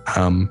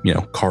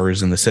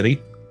 cars in the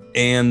city.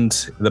 And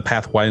the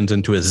path widens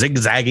into a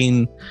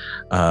zigzagging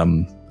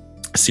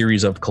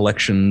series of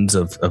collections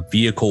of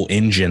vehicle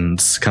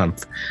engines, kind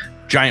of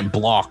giant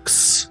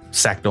blocks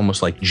stacked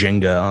almost like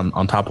Jenga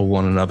on top of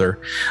one another.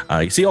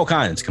 You see all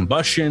kinds: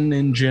 combustion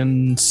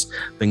engines,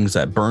 things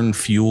that burn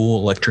fuel,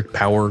 electric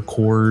power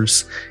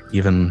cores,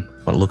 even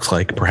what looks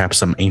like perhaps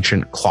some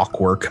ancient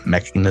clockwork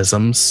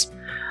mechanisms.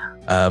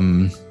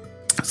 Almost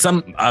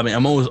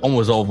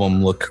all of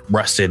them look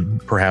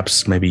rusted,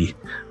 perhaps maybe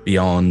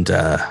beyond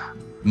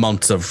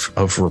months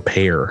of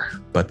repair.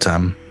 But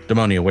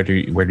Demonia, where do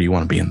you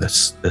want to be in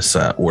this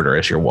order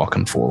as you're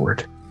walking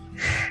forward?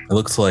 It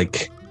looks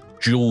like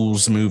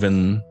Jules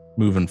moving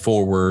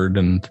forward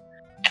and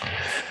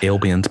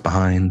Albion's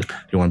behind. Do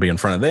you want to be in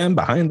front of them,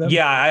 behind them?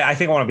 Yeah, I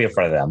think I want to be in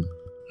front of them.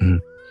 Mm-hmm.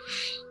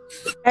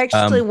 I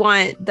actually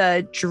want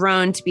the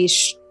drone to be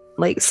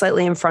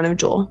slightly in front of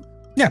Jewel.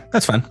 Yeah,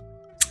 that's fine.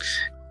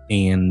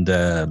 And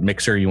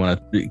Mixer, you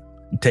want to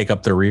take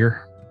up the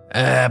rear?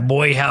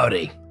 Boy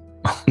howdy.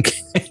 Okay.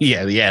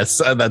 Yeah, yes,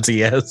 that's a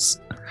yes.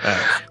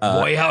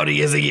 Boy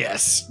howdy is a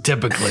yes,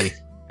 typically.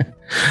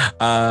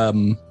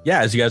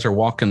 As you guys are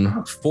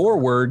walking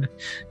forward,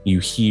 you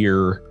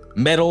hear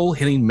metal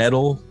hitting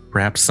metal,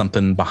 perhaps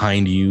something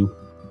behind you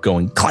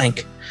going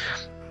clank.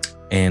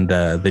 And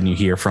then you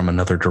hear from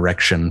another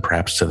direction,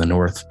 perhaps to the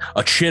north,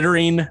 a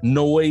chittering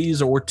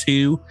noise or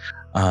two.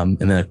 And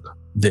then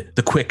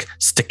the quick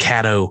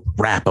staccato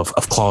rap of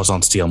claws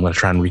on steel. I'm going to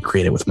try and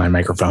recreate it with my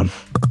microphone.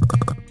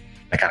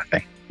 That kind of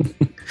thing.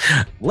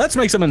 Let's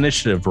make some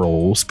initiative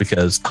rolls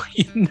because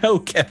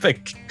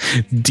Kefik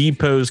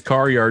Depot's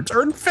car yards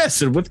are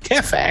infested with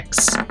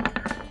Kefax.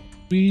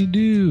 We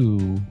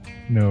do.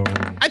 No.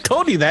 I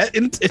told you that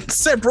in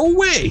several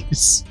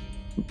ways.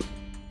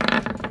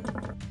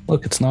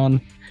 Look, it's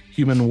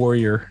non-human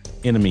warrior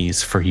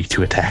enemies for you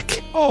to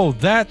attack. Oh,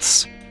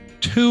 that's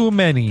too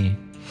many.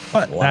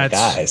 What? That's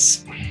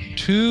Guys.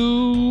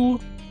 too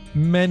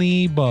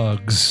many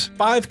bugs.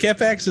 5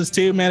 Kefax is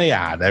too many.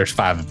 There's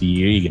 5 of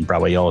you. You can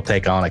probably all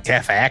take on a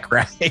Kefak,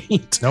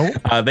 right?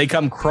 Nope. They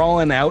come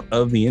crawling out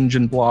of the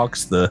engine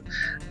blocks, the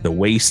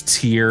wastes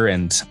here,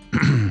 and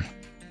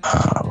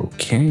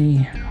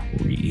okay,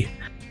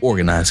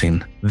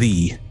 reorganizing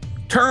the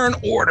turn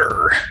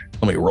order.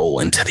 Let me roll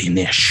into the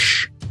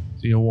niche.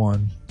 See a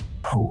 1.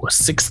 Oh,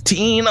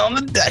 16 on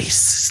the dice.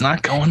 It's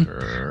not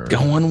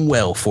going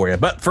well for you.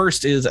 But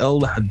first is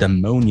El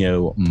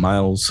Demonio.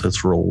 Miles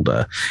has rolled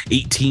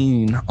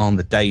 18 on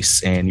the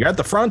dice, and you're at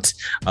the front.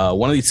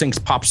 One of these things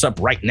pops up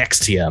right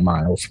next to you,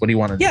 Miles. What do you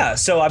want to do? Yeah,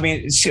 so I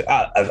mean,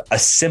 a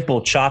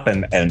simple chop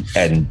and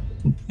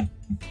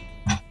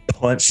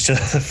punch to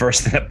the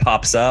first thing that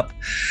pops up.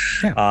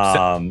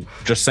 Yeah.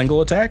 Just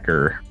single attack,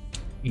 or?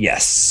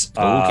 Yes.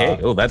 Okay.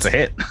 That's a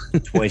hit.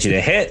 22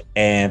 to hit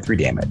and 3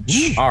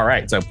 damage. All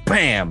right. So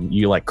bam,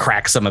 you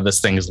crack some of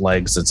this thing's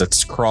legs as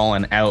it's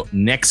crawling out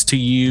next to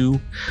you.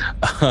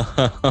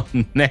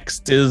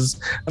 Next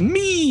is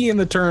me in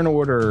the turn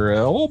order.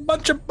 A whole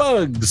bunch of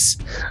bugs.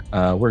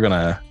 We're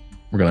gonna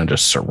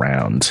just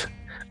surround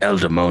El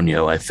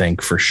Demonio, I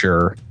think, for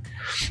sure.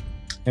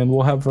 And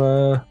we'll have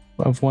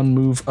one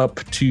move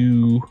up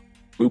to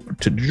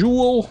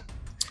Jewel.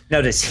 Now,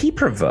 does he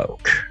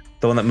provoke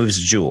the one that moves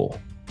Jewel?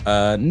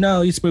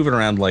 No, he's moving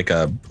around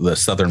the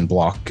southern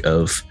block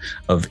of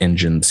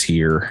engines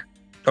here.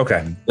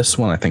 Okay. This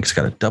one I think's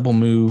got a double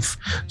move.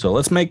 So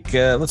let's make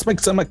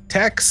some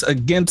attacks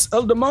against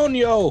El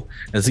Demonio,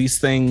 as these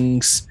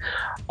things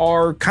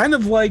are kind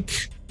of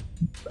like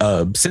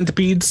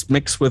centipedes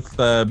mixed with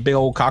big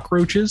old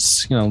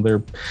cockroaches.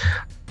 They're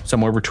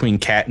somewhere between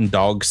cat and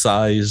dog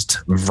sized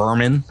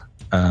vermin.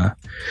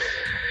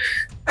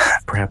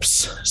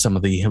 Perhaps some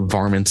of the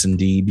varmints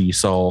indeed you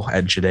saw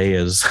at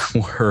Judea's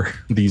were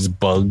these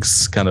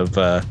bugs, kind of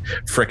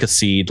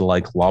fricasseed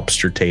like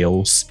lobster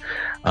tails.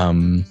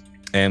 And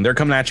they're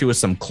coming at you with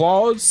some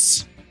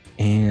claws.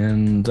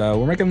 And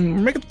we're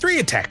making 3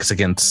 attacks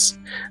against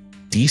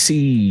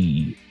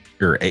DC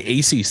or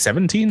AC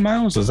 17,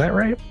 Miles. Is that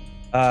right?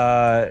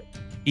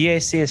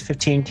 EAC is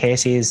 15,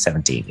 KAC is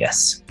 17.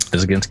 Yes.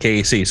 Is against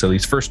KAC. So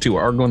these first 2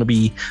 are going to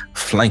be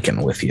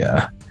flanking with you.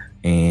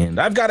 And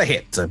I've got a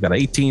hit. I've got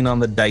 18 on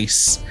the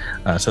dice.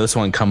 So this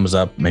one comes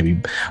up, maybe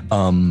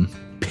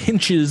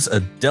pinches a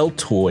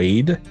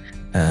deltoid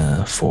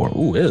for,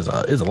 it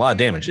is a lot of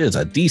damage. It is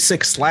a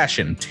D6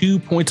 slashing, 2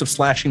 points of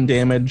slashing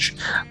damage.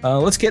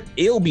 Let's get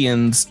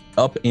Albion's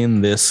up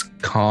in this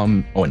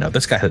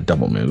this guy had a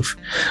double move.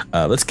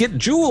 Let's get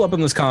Jewel up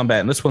in this combat,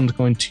 and this one's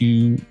going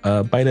to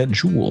bite at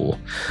Jewel.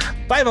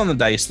 5 on the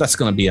dice. That's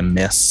going to be a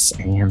miss,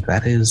 and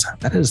that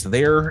is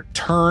their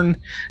turn.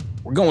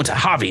 We're going to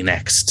Javi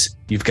next.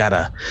 You've got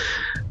a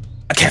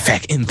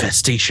Kefak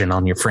infestation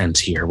on your friends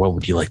here. What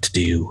would you like to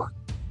do?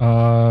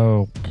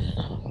 I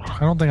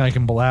don't think I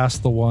can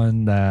blast the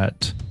one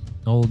that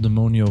El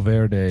Demonio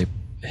Verde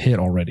hit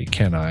already,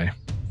 can I?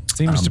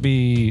 Seems to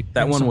be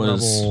that in one some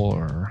was- rubble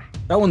or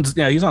That one's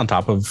he's on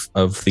top of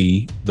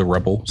the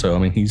rubble, so I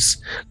mean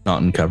he's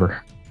not in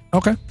cover.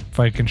 okay. If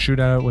I can shoot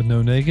at it with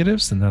no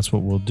negatives, then that's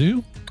what we'll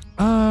do.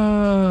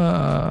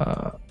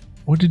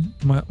 What did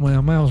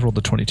Miles rolled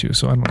the 22,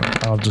 so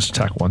I'll just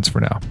attack once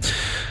for now.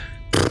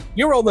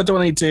 You rolled the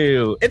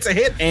 22. It's a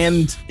hit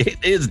and it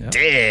is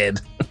dead.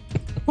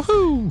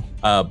 Woohoo!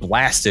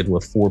 Blasted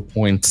with 4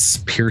 points.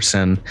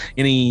 Pearson.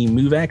 Any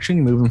move action?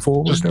 You moving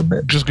forward a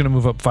bit? Just gonna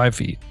move up 5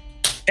 feet.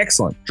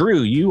 Excellent.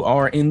 Drew, you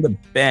are in the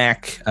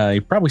back.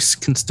 You probably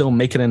can still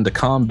make it into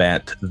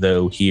combat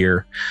though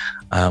here.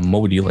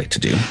 What would you like to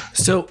do?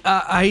 So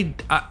I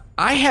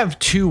have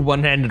 2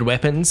 one-handed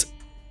weapons.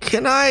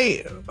 Can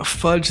I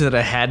fudge that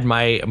I had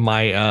my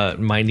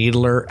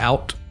needler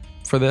out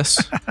for this?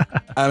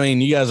 I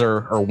mean, you guys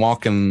are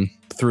walking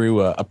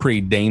through a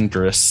pretty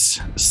dangerous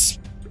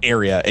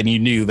area, and you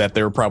knew that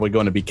they were probably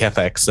going to be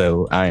Kefek,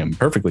 so I am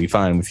perfectly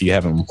fine with you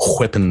having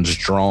weapons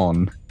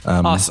drawn.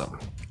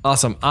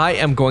 Awesome. I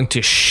am going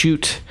to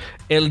shoot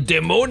El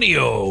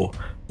Demonio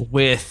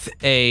with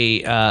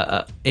a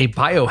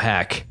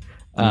biohack,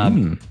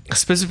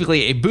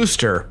 specifically a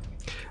booster.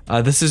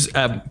 This is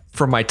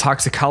from my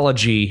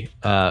toxicology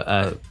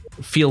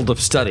field of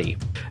study.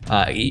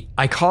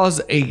 I cause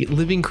a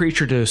living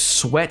creature to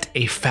sweat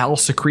a foul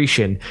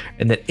secretion,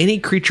 and that any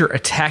creature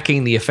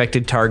attacking the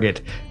affected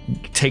target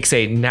takes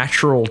a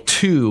natural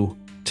 2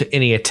 to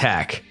any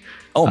attack.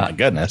 Oh my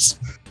goodness.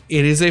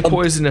 It is a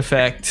poison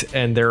effect,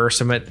 and there are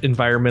some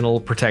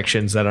environmental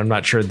protections that I'm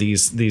not sure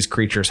these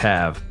creatures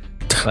have.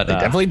 But They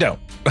definitely don't.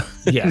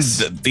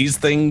 Yes. These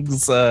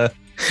things, all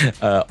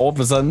of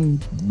a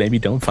sudden, maybe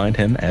don't find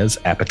him as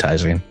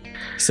appetizing.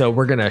 So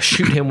we're gonna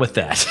shoot him with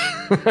that.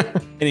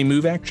 Any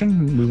move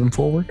action moving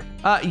forward?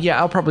 Yeah,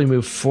 I'll probably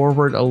move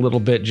forward a little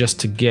bit just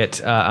to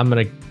get. I'm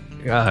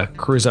gonna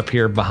cruise up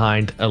here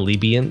behind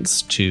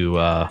Alibians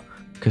to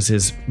because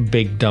his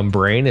big dumb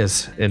brain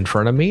is in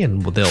front of me,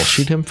 and they'll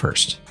shoot him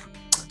first.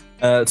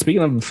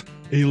 Speaking of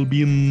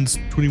Albions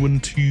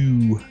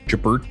 21-2,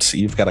 Jabert,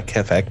 you've got a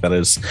Kefek that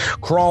has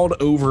crawled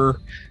over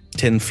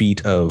 10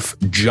 feet of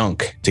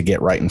junk to get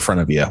right in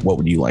front of you. What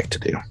would you like to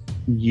do?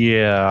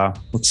 Yeah,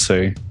 let's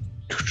see.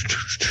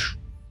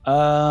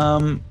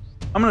 I'm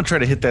gonna try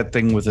to hit that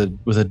thing with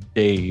a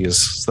daze.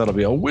 So that'll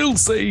be a will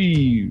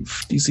save.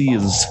 DC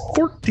is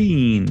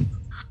 14.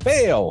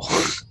 Fail.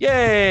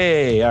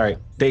 Yay! All right,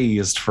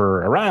 dazed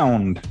for a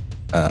round.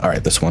 All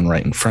right, this one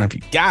right in front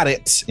of you. Got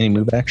it. Any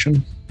move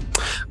action?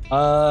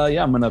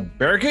 Yeah, I'm gonna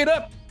barricade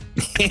up.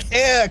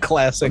 Yeah,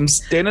 classic. I'm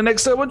standing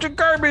next to a bunch of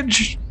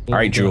garbage. All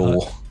right,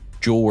 Jewel.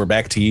 Jewel, we're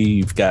back to you.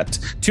 You've got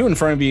 2 in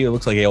front of you. It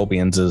looks like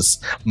Albions is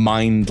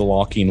mind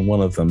locking one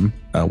of them.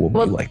 What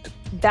would you like to?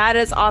 That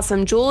is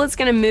awesome. Jewel is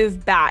going to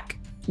move back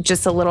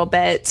just a little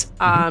bit.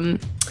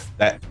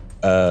 That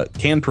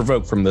can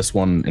provoke from this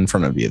one in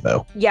front of you,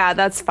 though. Yeah,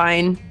 that's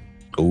fine.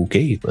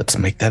 Okay, let's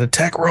make that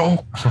attack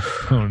roll.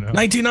 Oh no.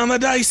 19 on the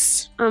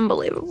dice.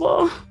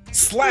 Unbelievable.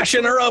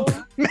 Slashing her up.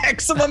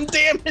 Maximum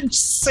damage.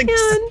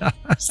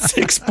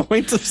 6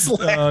 points of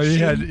slash. Oh,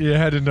 you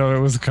had to know it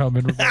was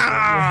coming.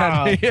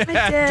 Ah! I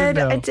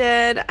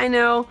did. I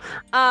know.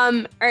 All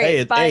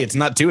right. Hey, it's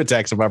not 2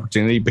 attacks of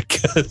opportunity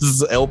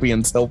because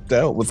Albions helped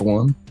out with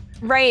 1.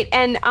 Right.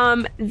 And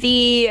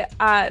the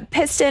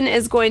piston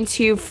is going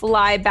to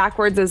fly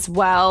backwards as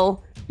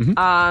well.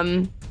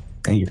 And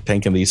you're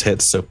tanking these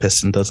hits so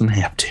Piston doesn't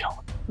have to.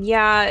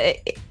 Yeah,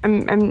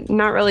 I'm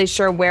not really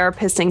sure where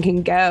piston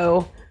can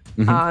go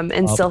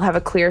and still have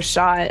a clear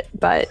shot,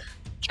 but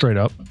Straight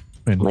up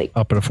and Like,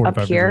 up at a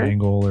 45 here? degree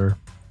angle or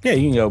Yeah,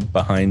 you can go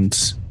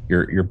behind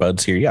your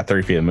buds here. You got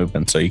 30 feet of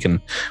movement, so you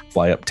can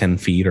fly up 10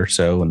 feet or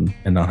so and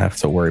not have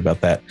to worry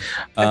about that.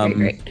 okay,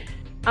 great.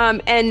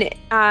 And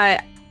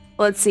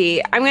let's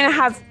see. I'm gonna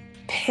have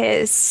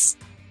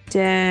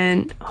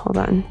piston. Hold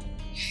on.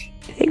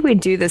 I think we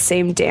do the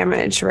same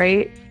damage,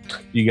 right?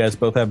 You guys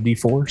both have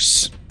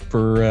D4s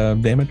for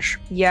damage?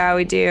 Yeah,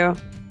 we do.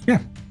 So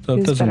it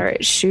Who's doesn't. better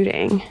at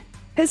shooting?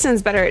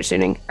 Piston's better at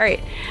shooting. All right.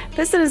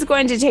 Piston is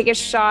going to take a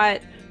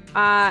shot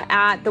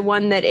at the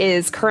one that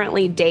is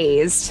currently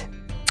dazed.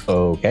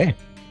 Okay,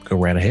 go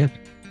right ahead.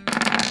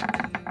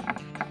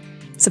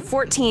 It's a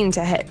 14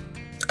 to hit.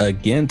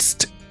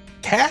 Against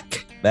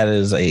CAC, that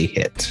is a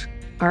hit.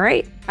 All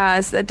right.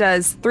 So that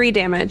does 3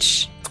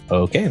 damage.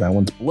 Okay, that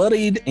one's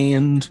bloodied,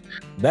 and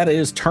that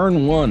is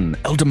turn 1.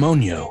 El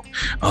Demonio.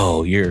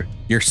 Oh, you're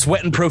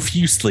sweating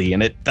profusely,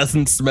 and it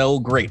doesn't smell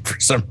great for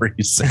some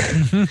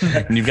reason.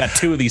 And you've got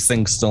 2 of these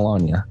things still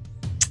on you.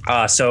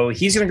 So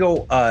he's going to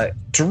go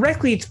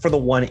directly for the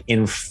one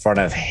in front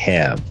of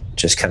him,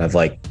 just kind of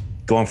like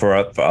going for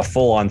a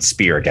full-on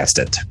spear against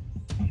it.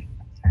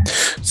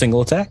 Single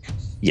attack.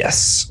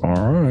 Yes.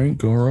 All right,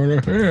 go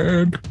right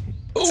ahead.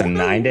 It's a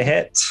 9 to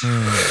hit.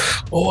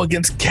 Oh,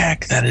 against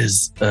CAC, that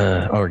is,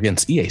 or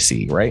against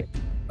EAC, right?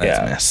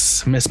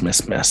 That's Yeah.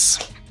 Miss.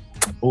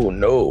 Oh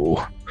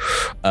no.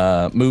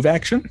 Move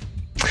action.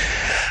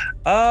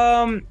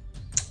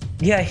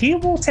 Yeah, he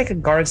will take a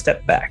guard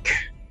step back.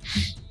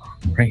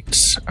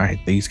 Right. All right.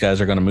 These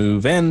guys are going to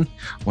move in.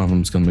 One of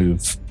them's going to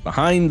move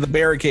behind the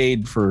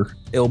barricade for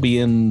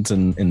Albions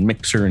and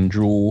Mixer and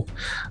Jewel.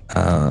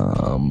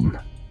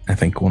 I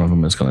think one of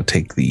them is going to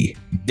take the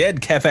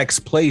dead Kefek's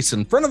place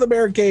in front of the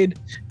barricade.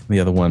 The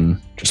other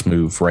one just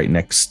move right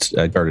next,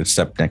 guarded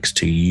step next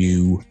to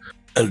you,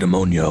 El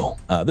Demonio.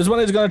 This one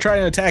is going to try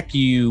and attack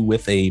you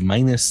with a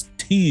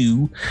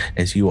 -2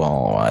 as you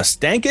all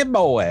stank it,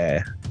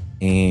 boy.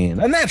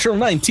 And a natural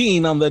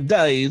 19 on the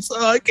dice.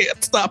 Oh, I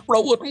can't stop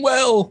rolling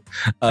well.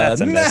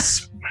 That's a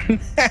miss.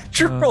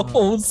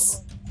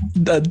 Naturals.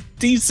 The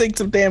D6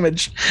 of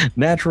damage.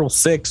 Natural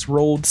 6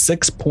 rolled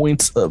 6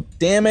 points of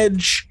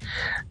damage.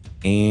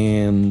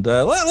 And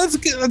let's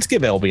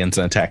give Albions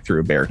an attack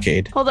through a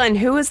barricade. Hold on.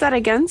 Who was that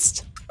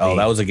against? Oh,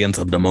 that was against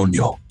a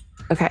Demonio.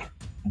 Okay.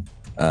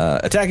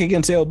 Attack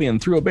against Albion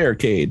through a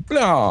barricade.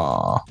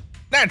 Blah.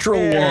 Natural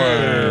 1.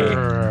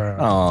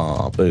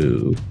 Oh,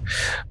 boo.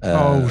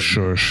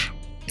 Shush.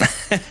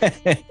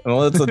 Well,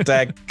 let's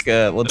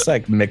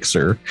attack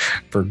Mixer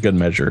for good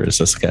measure. As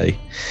this guy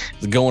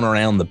is going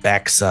around the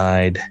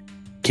backside,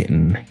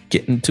 getting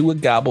to a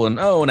goblin.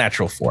 Oh,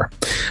 natural 4.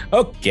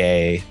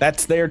 Okay,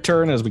 that's their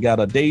turn as we got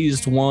a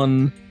dazed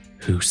one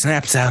who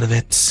snaps out of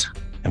it,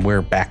 and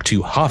we're back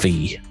to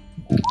Javi.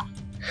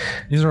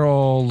 These are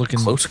all looking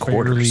Close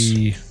quarters.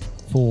 fairly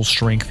full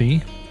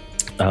strengthy.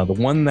 The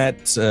one that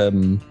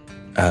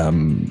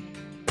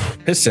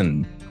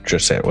Piston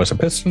just hit, was it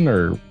Piston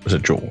or was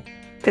it Jewel?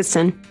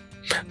 Piston.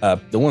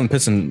 The one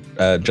Piston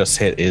just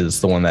hit is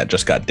the one that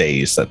just got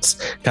dazed. That's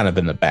kind of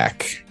in the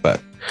back,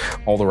 but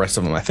all the rest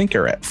of them I think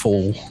are at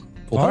full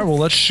All right, well,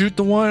 let's shoot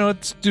the one.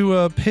 Let's do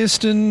a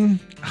Piston,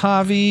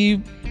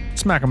 Javi,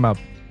 smack him up.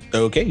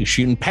 Okay,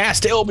 shooting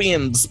past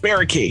Albion's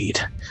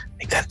barricade.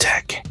 Make that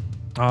attack.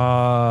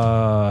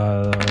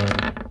 Oh,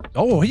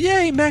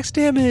 yay, max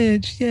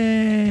damage.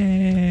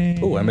 Yay.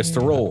 Oh, I missed the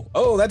roll.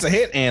 Oh, that's a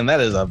hit, and that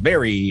is a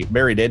very,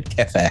 very dead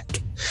Kefek.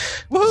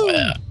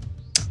 Woohoo!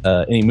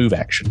 Any move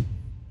action?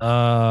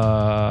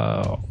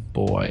 Oh,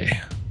 boy.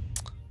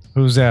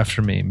 Who's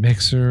after me?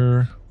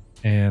 Mixer,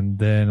 and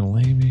then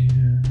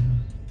Elabian.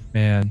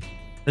 Man,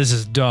 this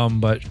is dumb,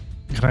 but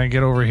can I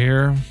get over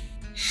here?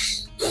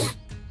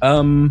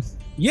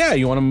 Yeah,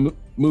 you want to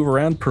move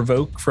around,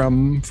 provoke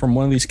from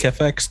one of these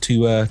Kefeks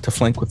to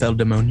flank with El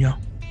Demonio?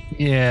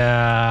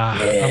 Yeah,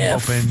 I'm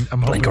hoping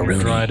Blinkaroonie. to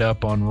dried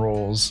up on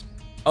rolls.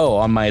 Oh,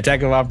 on my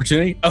attack of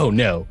opportunity? Oh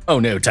no,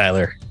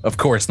 Tyler. Of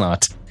course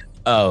not.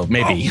 Oh,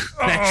 maybe.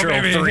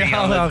 Natural maybe. 3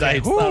 on the Okay.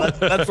 dice.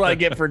 That's what I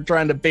get for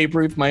trying to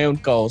pay-proof my own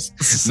calls.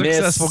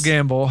 Successful Miss.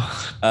 gamble.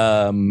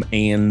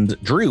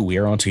 And Drew, we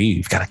are on to you.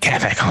 You've got a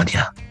Kefek on you.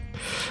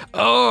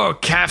 Oh,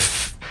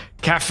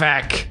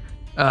 Kafak.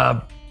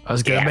 I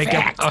was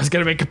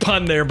gonna make a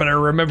pun there, but I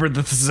remembered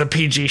that this is a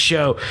PG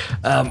show.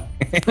 I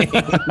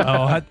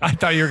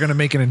thought you were going to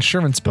make an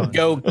insurance pun.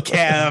 Go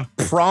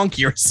pronk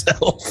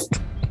yourself.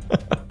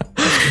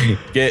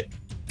 Get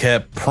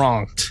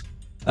pronked.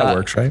 That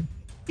works, right?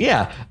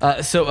 Yeah.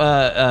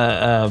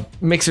 So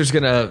Mixer's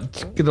gonna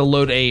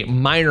load a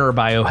minor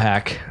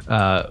biohack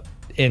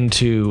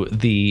into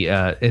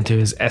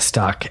his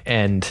Estoc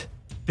and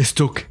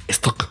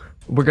Estoc.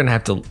 We're gonna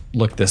have to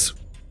look this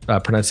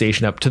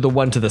pronunciation up to the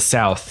one to the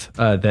south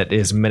that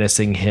is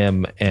menacing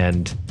him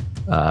and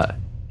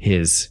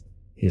his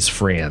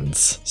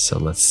friends. So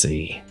let's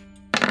see.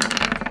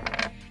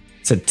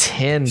 It's a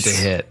 10 to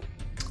hit.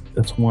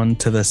 That's one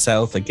to the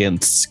south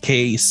against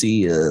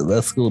Casey.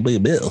 That's gonna be a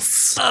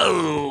miss.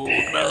 Oh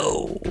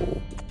no!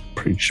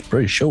 Pretty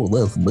sure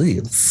that's a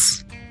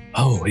miss.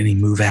 Oh, any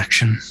move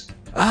action?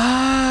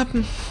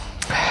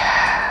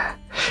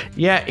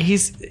 Yeah,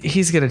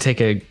 he's gonna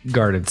take a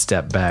guarded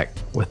step back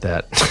with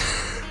that.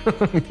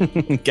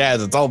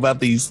 Guys, it's all about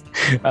these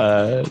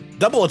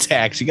double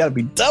attacks. You got to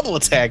be double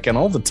attacking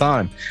all the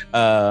time.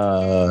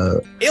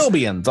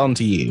 Albions, on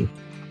to you.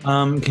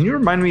 Can you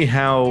remind me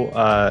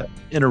how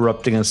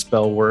interrupting a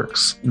spell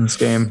works in this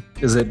game?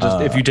 Is it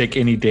just if you take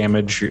any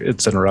damage,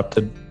 it's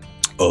interrupted?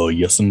 Oh,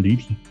 yes,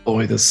 indeed.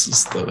 Boy, this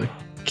is the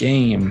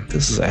game.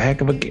 This is a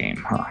heck of a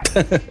game, huh?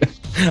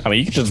 I mean,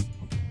 you can just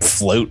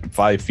float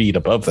 5 feet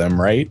above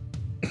them, right?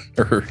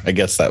 Or I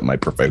guess that might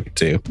provoke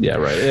too. Yeah,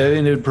 right.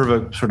 And it would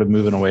provoke sort of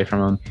moving away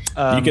from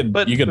them.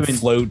 You could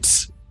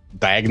float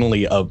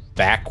diagonally up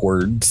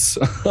backwards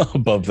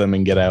above them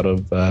and get out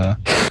of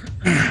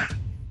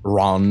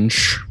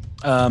range.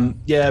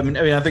 Yeah, I mean,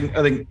 I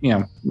think you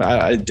know,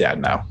 I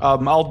no.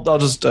 I'll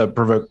just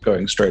provoke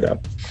going straight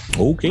up.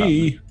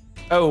 Okay.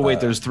 Oh wait,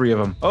 there's 3 of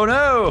them. Oh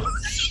no,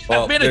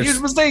 Well, I've made a huge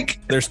mistake.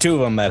 There's 2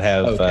 of them that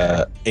have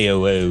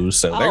AOOs,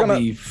 so they're gonna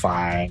be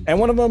fine. And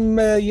one of them,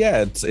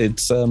 it's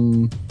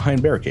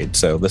behind barricade.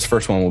 So this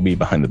first one will be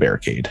behind the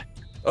barricade.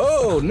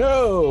 Oh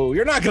no,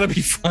 you're not gonna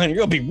be fine. You're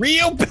gonna be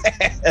real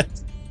bad.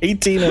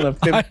 18 and a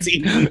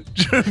 15.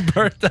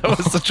 Bert, that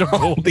was such a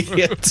bold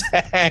The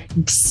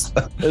attacks.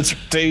 It's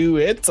 2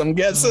 hits, I'm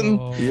guessing.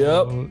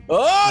 Yep.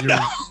 Oh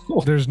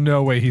no. There's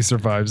no way he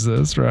survives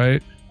this,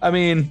 right? I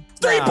mean,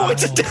 3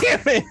 points of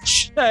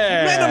damage.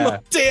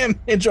 Minimum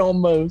damage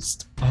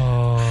almost.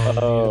 Oh.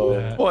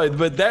 Oh, boy,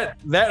 but that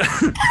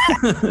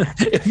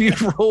if you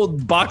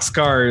rolled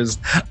boxcars,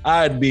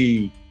 I'd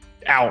be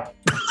out.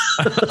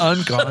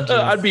 unconscious.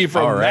 I'd be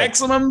from All right.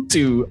 maximum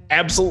to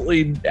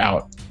absolutely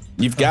out.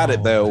 You've got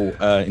it though,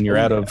 and you're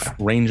out of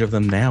range of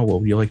them now.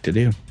 What would you like to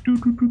do?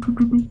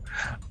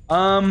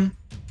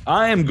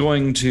 I am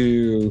going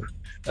to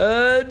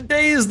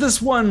daze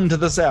this one to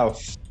the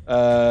south.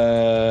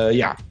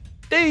 Yeah,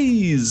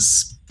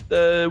 daze.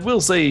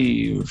 Will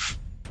save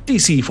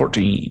DC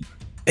 14.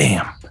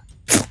 Bam.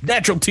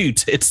 Natural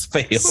toot. It's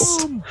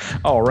failed.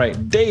 All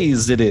right,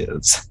 dazed it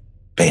is.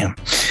 Bam.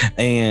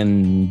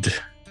 And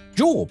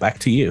Jewel, back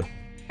to you. All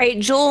right,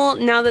 Jewel,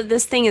 now that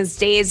this thing is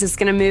dazed, is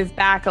going to move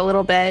back a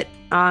little bit,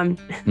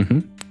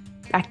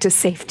 back to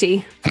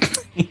safety.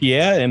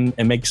 Yeah, and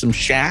make some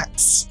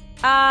shots.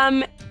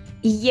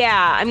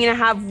 Yeah, I'm going to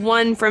have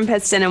one from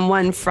Piston and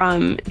one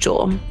from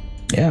Jewel.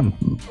 Yeah,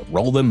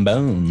 roll them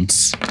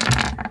bones.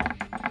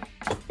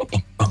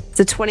 It's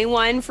a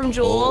 21 from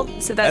Jewel,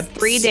 so that's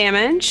 3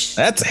 damage.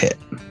 That's a hit.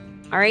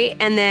 All right,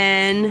 and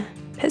then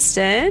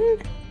Piston.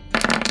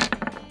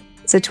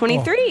 It's a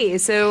 23,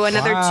 so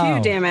another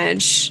 2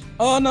 damage.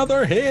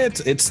 Another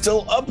hit. It's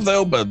still up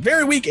though, but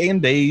very weak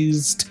and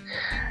dazed.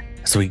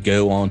 So we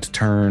go on to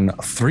turn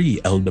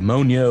 3. El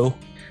Demonio.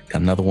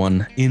 Got another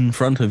one in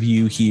front of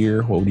you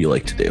here. What would you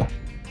like to do?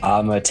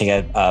 I'm going to take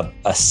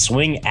a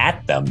swing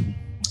at them.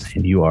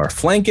 And you are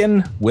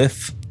flanking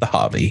with the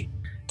Javi.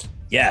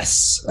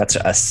 Yes, that's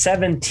a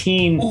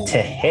 17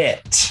 to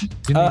hit.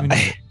 A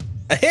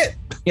hit.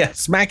 Yeah,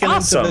 smacking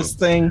Awesome. into this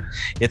thing.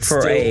 It's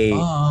For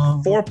still,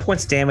 a 4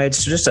 points damage.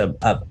 So just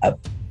a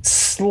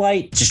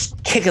slight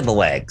just kick of the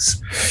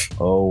legs.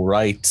 all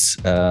right.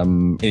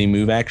 Any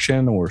move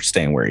action or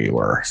staying where you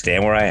were?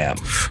 Stand where I am.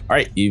 All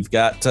right, you've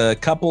got a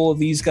couple of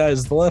these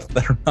guys left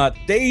that are not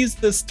dazed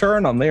this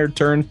turn. On their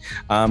turn,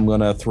 I'm going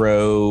to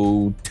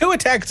throw 2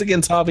 attacks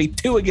against Javi,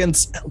 2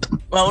 against El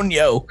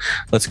Demonio.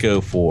 Let's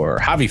go for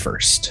Javi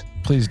first.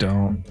 Please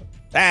don't.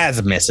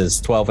 As misses,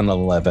 12 and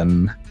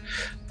 11.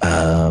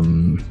 El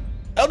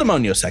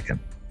Demonio second.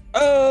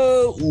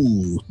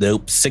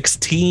 Nope.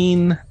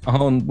 16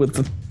 on with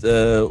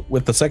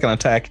the second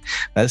attack.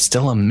 That's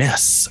still a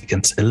miss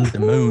against El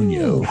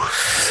Demonio.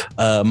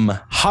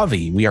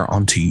 Javi, we are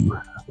on to you.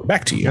 We're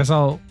back to I you. guess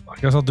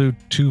I'll do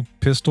 2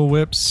 pistol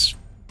whips.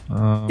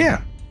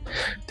 Yeah.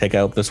 Take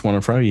out this one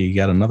in front of you. You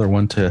got another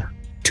one to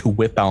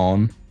whip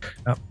on.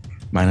 Yep.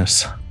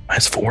 Minus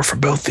 4 for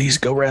both these.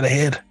 Go right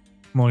ahead.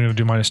 I'm only going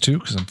to do -2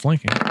 because I'm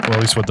flanking. Well, at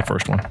least with the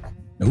first one.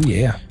 Oh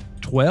yeah.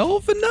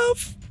 12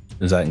 enough?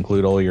 Does that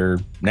include all your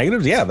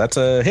negatives? Yeah, that's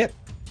a hit.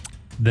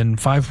 Then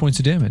 5 points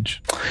of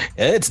damage.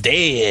 It's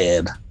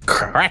dead.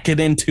 Crack it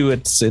into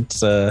its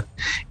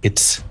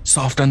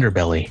soft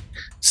underbelly,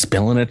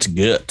 spilling its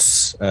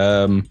guts.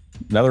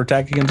 Another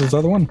attack against this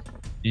other one.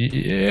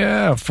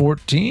 Yeah,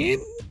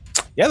 14.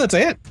 Yeah, that's a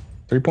hit.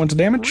 3 points of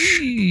damage.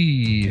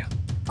 Whee.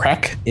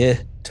 Crack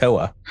it,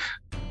 Toa.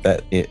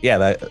 That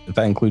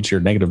includes your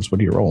negatives. What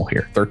do you roll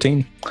here?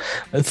 13.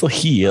 That's a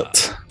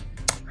hit.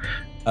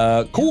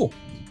 Cool.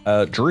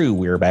 Drew,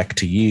 we're back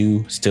to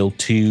you. Still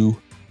 2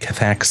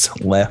 Cathaks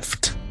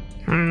left.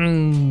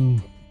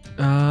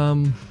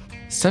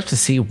 It's tough to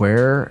see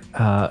where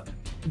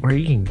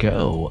you can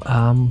go.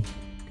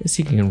 Guess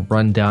you can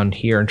run down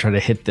here and try to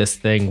hit this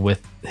thing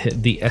with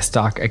the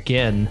S-Stock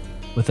again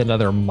with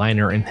another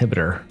minor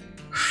inhibitor.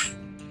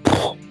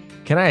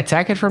 Can I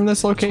attack it from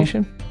this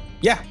location?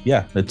 Yeah.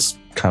 It's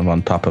kind of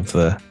on top of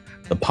the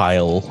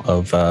pile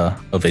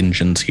of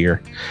engines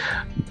here.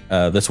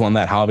 This one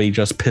that Javi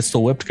just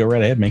pistol whipped. Go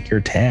right ahead, make your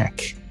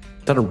attack. Is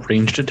that a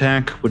ranged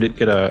attack? Would it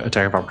get a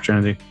attack of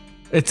opportunity?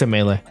 It's a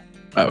melee.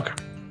 Oh, okay.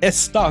 It's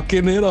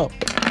stocking it up.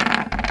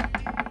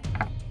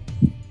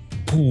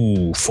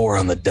 Ooh, 4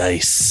 on the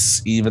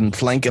dice. Even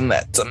flanking,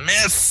 that's a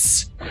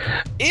miss.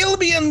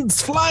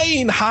 Aliens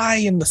flying high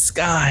in the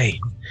sky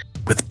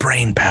with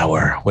brain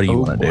power. What do you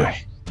want to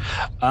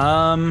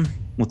do?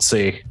 Let's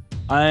see.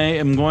 I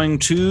am going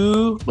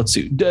to, let's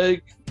see.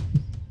 Do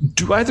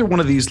either one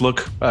of these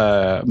look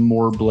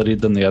more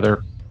bloodied than the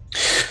other?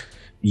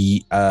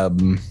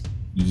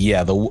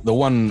 Yeah, the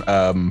one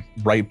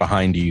right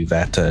behind you,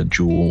 that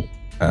Jewel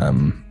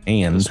and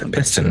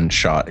piston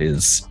shot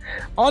is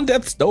on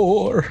death's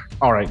door.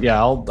 All right,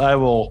 yeah, I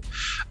will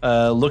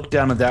look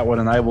down at that one,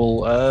 and I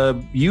will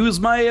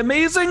use my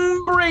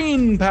amazing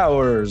brain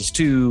powers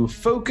to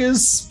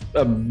focus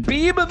a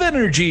beam of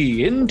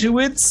energy into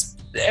its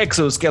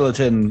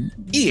exoskeleton.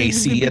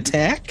 EAC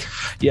attack.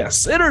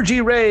 Yes,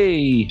 energy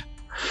ray.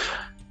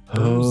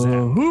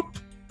 Whoop.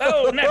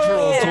 Oh,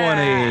 natural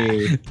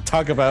 20.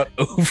 Talk about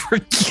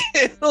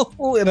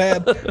overkill. It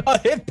had a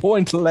hit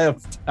point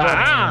left.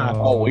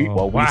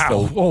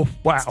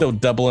 Still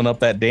doubling up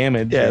that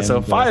damage. Yeah, and,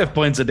 so 5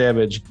 points of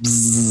damage.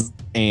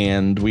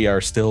 And we are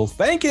still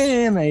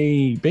thanking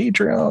a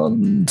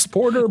Patreon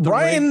supporter,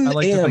 Brian I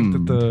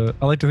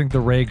like to think the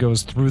ray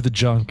goes through the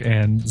junk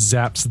and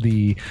zaps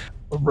the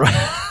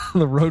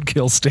the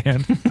roadkill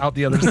stand out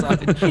the other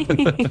side.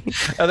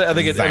 I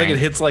think it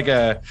hits like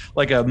a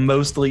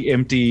mostly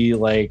empty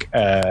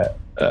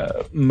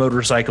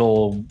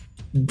motorcycle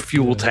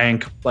fuel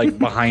tank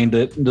behind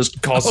it and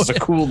just causes a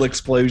cool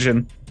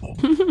explosion.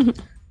 I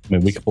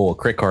mean, we could pull a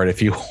crit card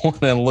if you want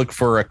to look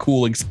for a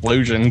cool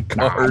explosion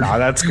card. Nah,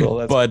 that's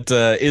cool.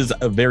 Is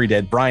very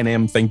dead. Brian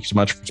M, thank you so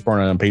much for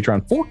supporting on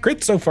Patreon. 4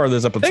 crits so far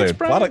this episode.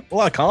 Thanks, a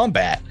lot of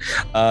combat.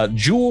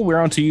 Jewel, we're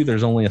on to you.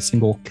 There's only a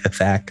single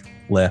Kethak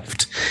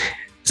left.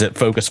 Is it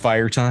focus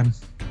fire time?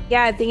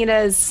 Yeah, I think it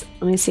is.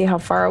 Let me see how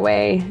far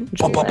away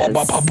Jewel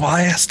is.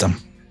 Blast him.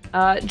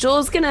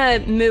 Jewel's gonna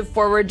move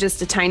forward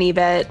just a tiny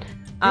bit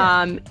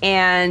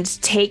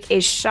and take a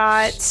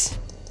shot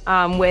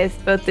with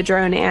both the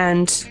drone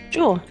and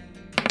Jewel.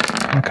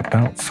 Talk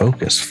about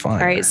focus fire.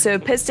 All right, so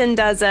Piston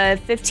does a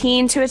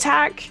 15 to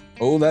attack.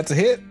 Oh, that's a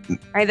hit. All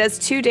right, that's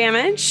 2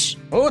 damage.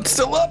 Oh, it's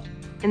still up.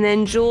 And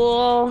then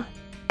Jewel.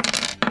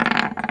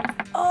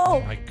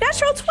 Oh,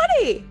 natural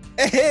 20.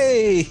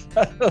 Hey!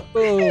 I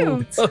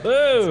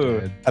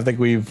think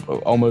we've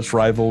almost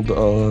rivaled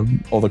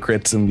all the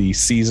crits in the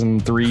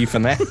season 3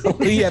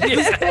 finale at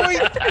this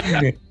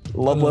point.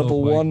 Love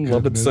level 1,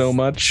 love it so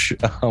much.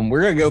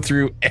 We're gonna go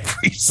through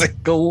every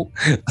single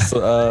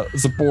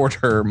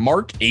supporter.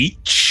 Mark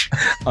H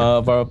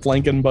of our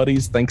flanking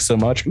buddies, thanks so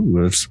much.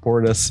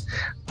 Support us.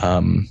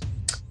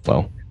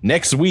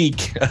 Next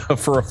week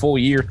for a full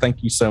year.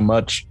 Thank you so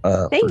much.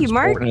 Thank you,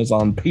 Mark. Supporting us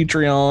on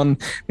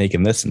Patreon,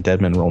 making this and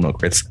Deadman Roll No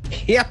Crits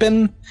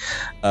happen.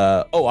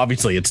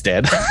 Obviously it's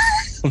dead.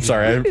 I'm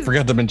sorry, I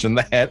forgot to mention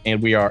that.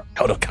 And we are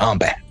out of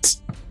combat.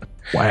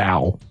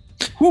 Wow.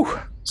 Whew.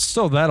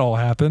 So that all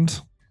happened.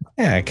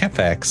 Yeah,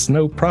 Kefax,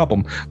 no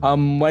problem.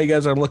 While you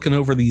guys are looking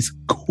over these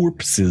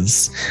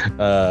corpses,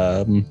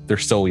 they're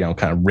still,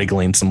 kind of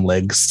wriggling some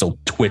legs, still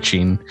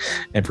twitching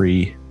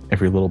every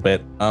little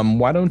bit.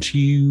 Why don't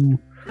you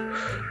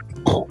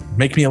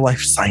make me a life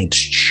science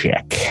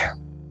check?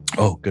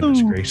 Oh,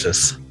 goodness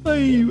gracious.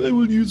 I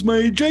will use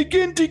my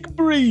gigantic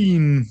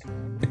brain.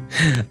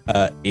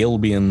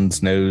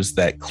 Albions knows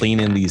that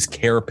cleaning these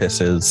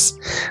carapaces,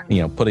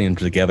 putting them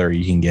together,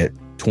 you can get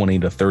 20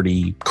 to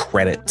 30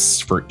 credits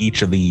for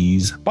each of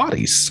these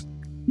bodies.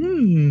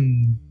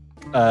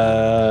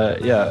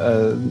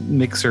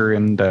 Mixer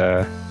and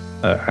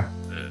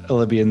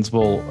Libyans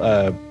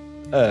will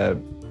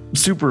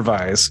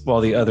supervise while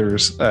the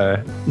others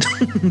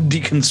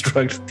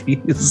deconstruct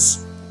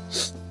these.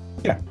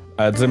 Yeah.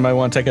 Does anybody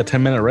want to take a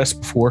 10-minute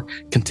rest before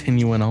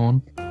continuing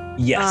on?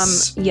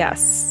 Yes.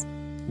 Yes.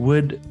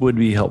 Would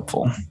be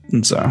helpful.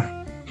 And so,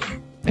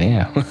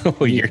 yeah.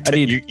 Well, you're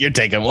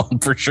taking one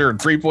for sure.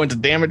 3 points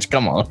of damage.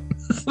 Come on.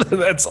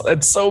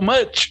 that's so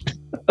much.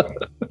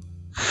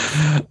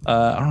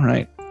 All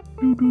right.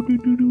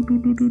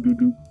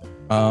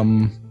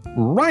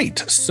 Right.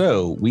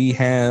 So we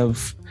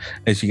have,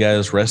 as you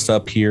guys rest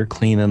up here,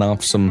 cleaning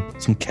off some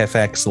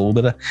Kefax, a little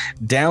bit of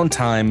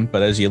downtime.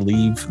 But as you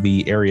leave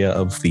the area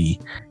of the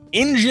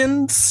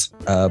engines,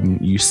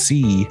 you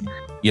see,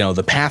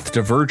 the path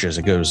diverges.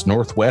 It goes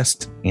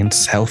northwest and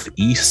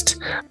southeast,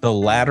 the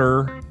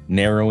latter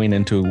narrowing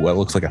into what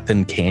looks like a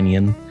thin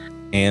canyon,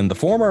 and the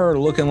former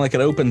looking like it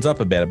opens up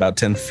a bit, about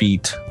 10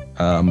 feet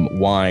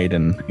wide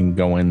and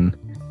going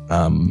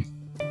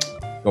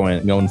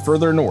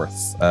further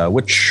north.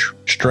 Which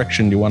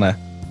direction do you want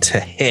to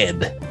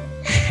head?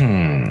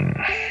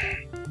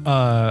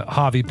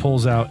 Javi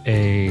pulls out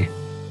a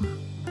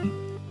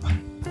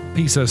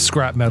piece of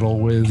scrap metal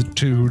with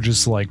 2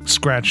 just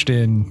scratched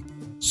in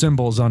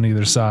symbols on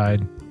either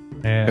side,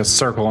 and a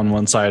circle on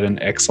one side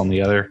and X on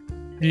the other.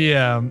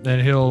 Yeah,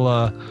 and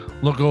he'll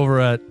look over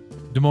at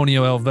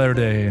Demonio El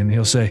Verde and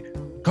he'll say,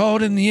 "Call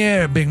it in the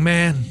air, big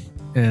man,"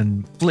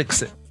 and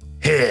flicks it.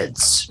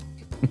 Heads.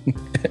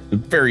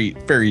 Very,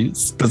 very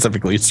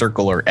specifically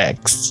circle or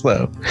X.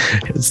 So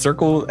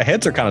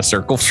heads are kind of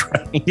circles,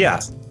 right? Yeah.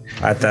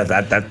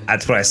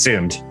 That's what I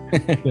assumed.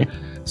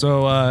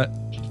 So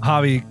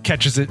Javi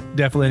catches it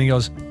definitely and he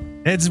goes,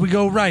 "Heads we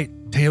go right,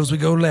 tails we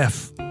go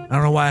left. I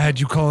don't know why I had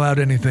you call out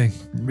anything.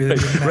 It really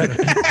didn't matter.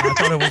 I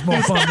thought it was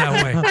more fun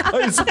that way."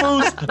 I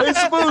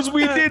suppose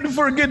we did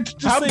forget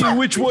to say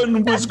which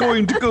one was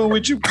going to go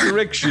which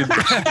direction.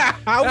 I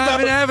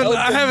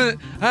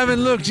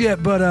haven't looked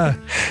yet, but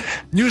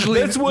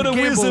usually that's what a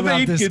whiz of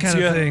 8 this gets kind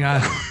you. of thing.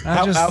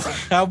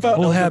 How about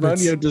old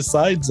habits. Demonio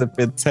decides if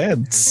it's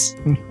heads?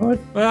 Well,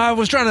 I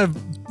was trying to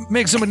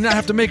make somebody not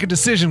have to make a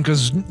decision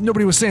because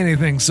nobody was saying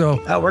anything.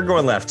 So We're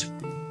going left.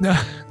 no,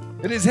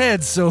 it is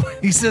heads. So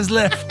he says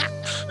left.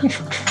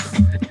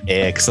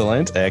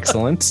 Excellent.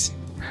 Heads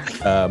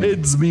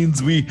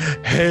means we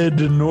head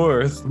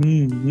north.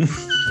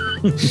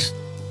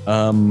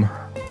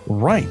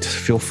 Right.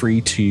 Feel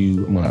free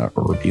to, I'm going to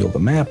reveal the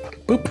map.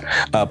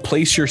 Boop.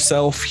 Place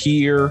yourself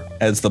here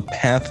as the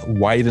path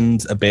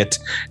widens a bit.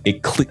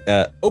 It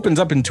opens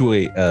up into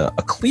a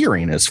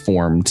clearing is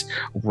formed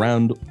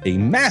around a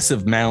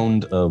massive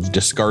mound of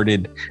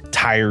discarded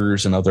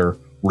tires and other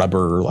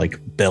rubber like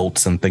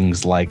belts and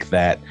things like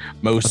that.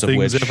 Most of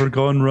which ever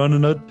gone run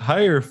in a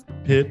tire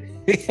pit.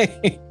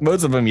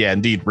 Most of them, yeah,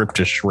 indeed, ripped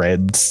to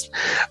shreds.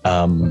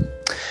 There's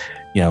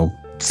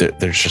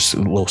just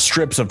little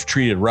strips of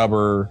treated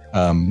rubber.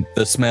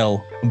 The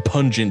smell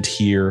pungent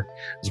here,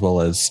 as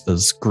well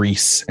as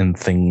grease and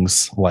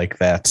things like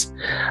that.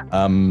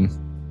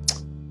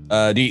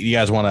 Do you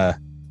guys want to?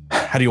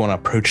 How do you want to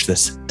approach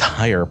this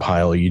tire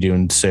pile? Are you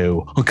doing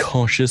so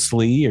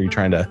cautiously? Are you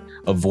trying to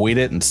avoid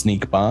it and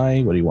sneak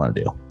by? What do you want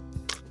to do?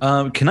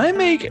 Can I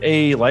make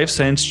a life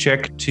science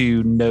check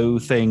to know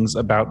things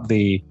about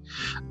the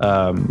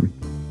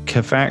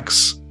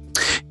Kefax?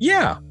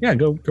 Yeah,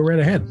 go right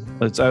ahead.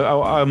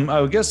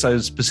 I guess I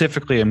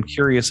specifically am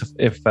curious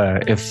if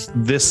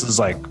this is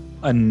like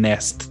a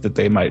nest that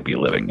they might be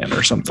living in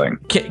or something.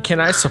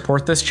 Can I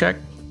support this check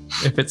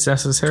if it's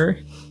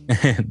necessary?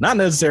 Not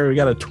necessary. We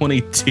got a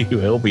 22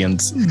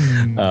 Elbians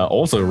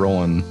also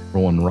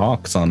rolling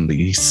rocks on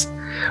these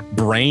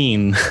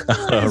brain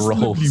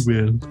rolls.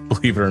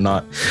 Believe it or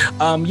not.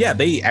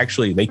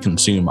 They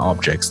consume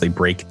objects. They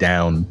break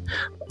down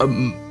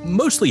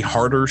mostly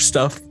harder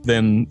stuff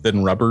than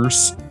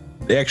rubbers.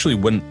 They actually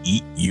wouldn't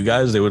eat you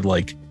guys. They would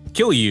like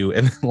kill you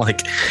and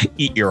like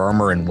eat your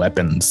armor and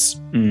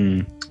weapons.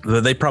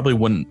 They probably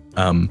wouldn't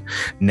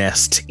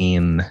nest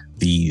in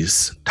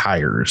these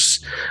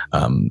tires.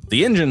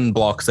 The engine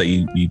blocks that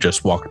you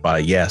just walked by,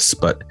 yes,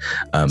 but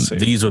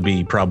these would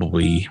be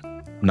probably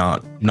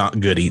not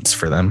good eats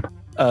for them.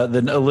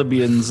 Then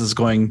Olympians is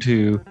going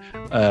to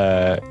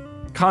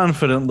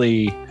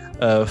confidently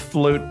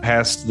float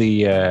past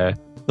the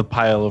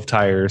pile of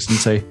tires and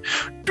say,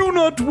 "Do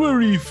not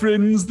worry,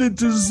 friends.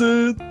 That is,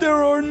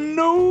 there are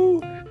no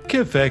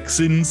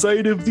Kefax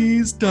inside of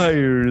these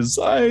tires.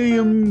 I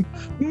am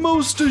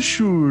most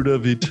assured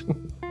of it."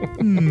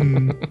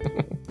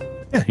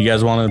 Yeah, you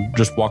guys want to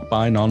just walk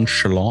by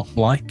nonchalant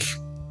like?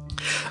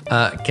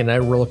 Can I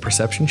roll a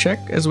perception check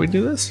as we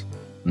do this?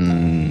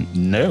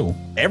 No,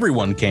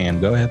 everyone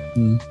can. Go ahead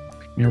and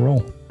give me a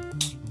roll.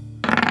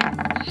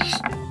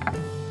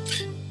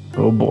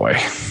 Oh boy.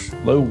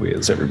 Low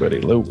whiz, everybody.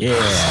 Low whiz.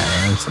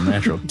 Yeah, some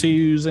natural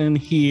 2s in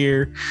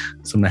here.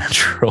 Some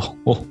natural.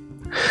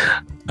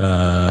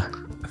 I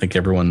think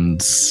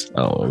everyone's.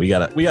 Oh, we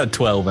got a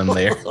 12 in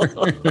there.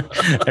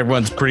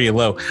 Everyone's pretty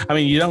low. I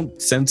mean, you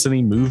don't sense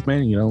any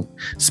movement. You don't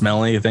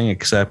smell anything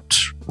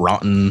except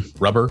rotten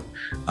rubber,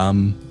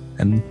 and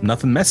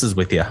nothing messes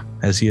with you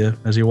as you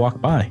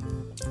walk by.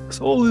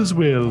 So all is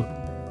well.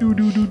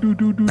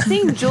 I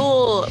think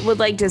Joel would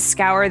like to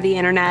scour the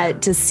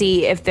internet to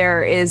see if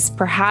there is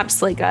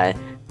perhaps like a,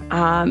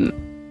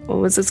 what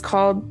was this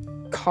called?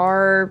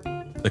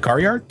 The car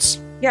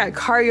yards? Yeah,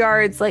 car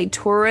yards, like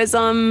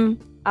tourism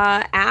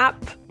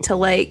app to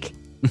like.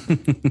 you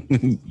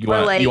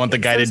want the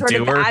guided some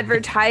sort tour? Of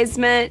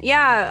advertisement,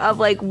 yeah, of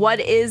like what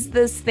is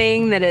this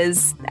thing that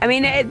is. I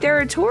mean, there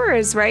are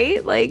tours,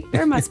 right? Like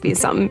there must be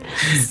some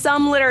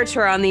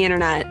literature on the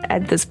internet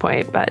at this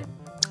point, but.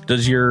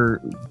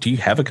 Do you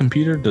have a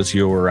computer? Does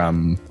your I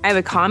have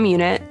a comm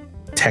unit.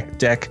 Tech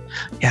deck?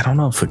 Yeah, I don't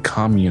know if the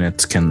comm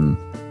units can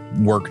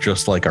work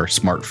just like our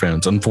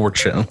smartphones,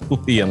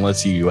 unfortunately,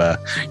 unless you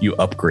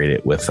upgrade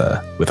it with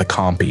a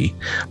compy.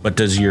 But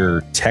does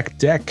your tech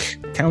deck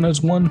count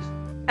as one?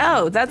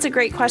 Oh, that's a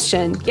great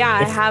question. Yeah,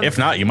 I have. If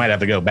not, you might have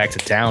to go back to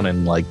town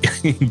and like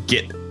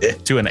get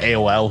to an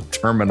AOL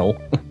terminal.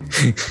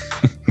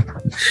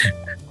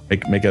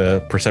 Make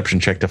a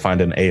perception check to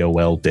find an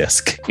AOL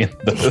disc in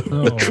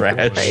the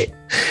trash, right.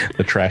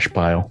 The trash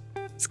pile.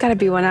 There's got to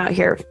be one out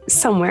here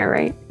somewhere,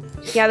 right?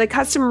 Yeah, the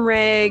custom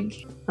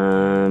rig.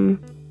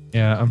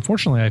 Yeah,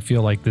 unfortunately, I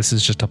feel like this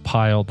is just a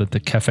pile that the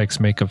Kefax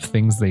make of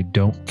things they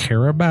don't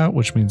care about,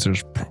 which means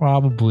there's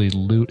probably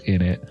loot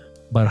in it.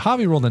 But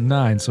Javi rolled a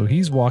 9, so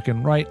he's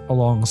walking right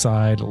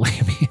alongside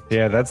Lamy.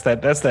 Yeah, that's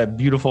that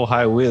beautiful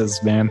high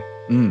whiz, man.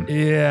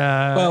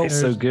 Yeah, well, it's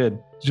so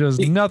good.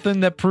 Just nothing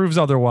that proves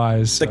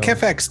otherwise. The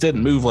Kefax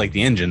didn't move like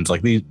the engines.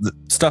 Like the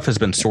stuff has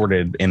been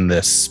sorted in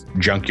this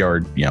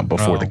junkyard,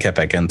 before the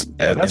Kefax ends.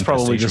 That's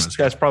probably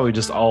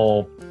just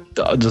all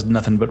just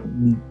nothing but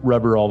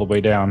rubber all the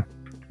way down.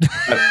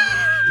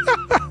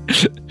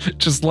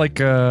 just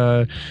like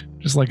a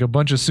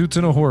bunch of suits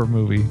in a horror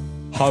movie.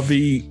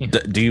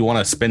 Javi, do you want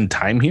to spend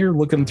time here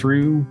looking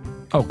through?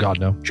 Oh God,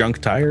 no.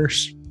 Junk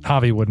tires?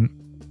 Javi wouldn't.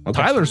 Okay.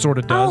 Tyler sort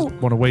of does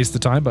want to waste the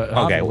time, but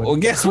okay. Well,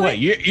 guess what?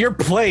 You're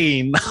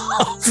playing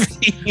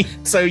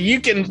Javi, so you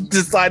can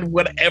decide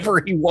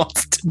whatever he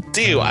wants to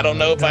do. I don't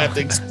know if I have to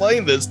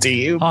explain this to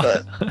you,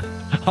 but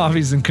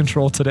Javi's in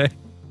control today.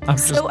 I'm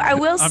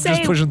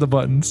just pushing the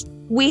buttons.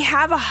 We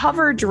have a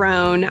hover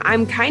drone.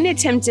 I'm kind of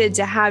tempted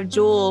to have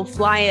Joel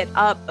fly it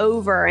up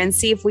over and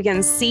see if we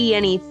can see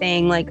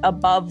anything like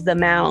above the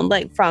mound,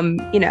 like from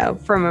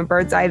a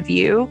bird's eye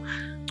view.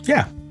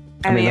 Yeah.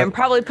 I mean, I'm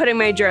probably putting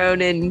my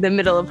drone in the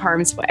middle of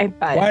harm's way,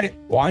 but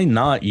why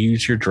not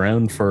use your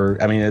drone for?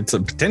 I mean, it's a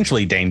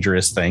potentially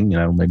dangerous thing,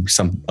 maybe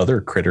some other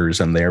critters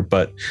in there,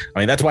 but I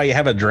mean, that's why you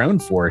have a drone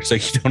for, so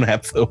you don't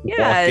have to walk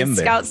in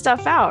there. Scout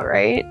stuff out,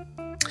 right?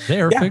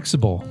 They're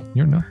fixable.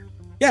 You're not.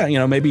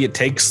 yeah, maybe it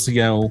takes,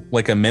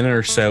 like a minute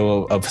or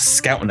so of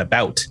scouting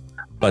about,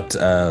 but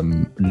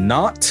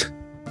not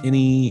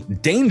any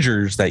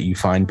dangers that you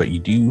find, but you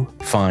do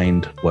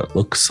find what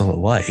looks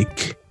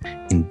like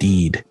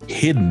indeed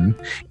hidden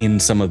in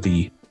some of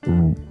the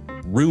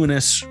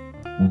ruinous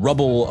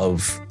rubble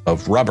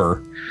of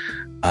rubber,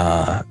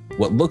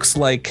 what looks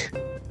like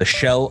the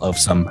shell of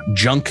some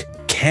junk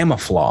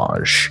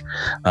camouflage,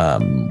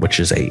 which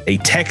is a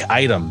tech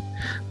item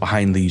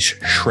behind these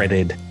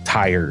shredded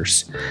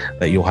tires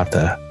that you'll have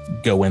to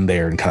go in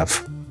there and kind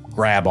of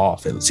grab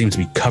off. It seems to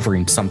be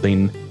covering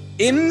something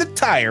in the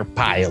tire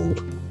pile.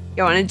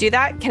 You want to do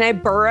that? Can I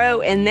burrow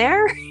in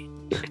there?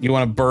 You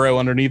want to burrow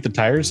underneath the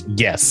tires?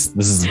 Yes,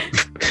 this is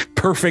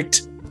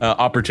perfect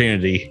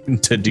opportunity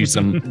to do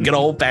some good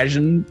old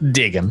fashioned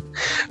digging.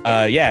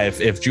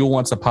 If Jewel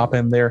wants to pop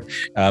in there,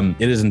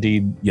 it is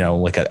indeed,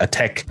 like a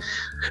tech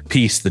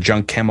piece, the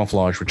junk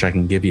camouflage, which I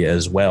can give you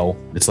as well.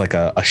 It's like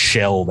a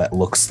shell that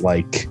looks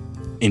like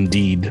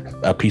indeed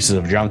pieces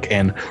of junk,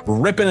 and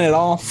ripping it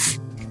off,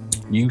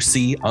 you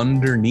see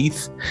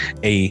underneath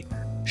a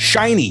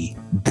shiny,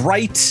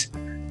 bright,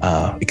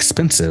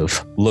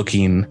 expensive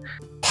looking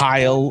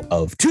pile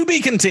of to be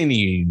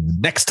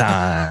continued next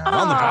time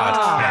on the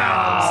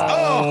podcast.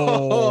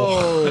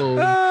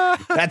 Oh,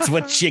 that's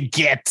what you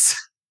get.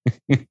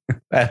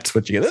 That's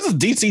what you get. This is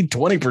DC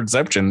 20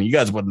 perception. You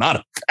guys would not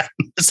have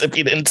found this if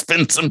you didn't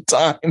spend some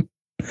time.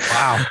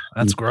 Wow,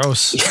 that's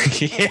gross.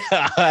 Yeah,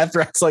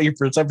 after I saw your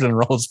perception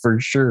rolls,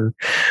 for sure.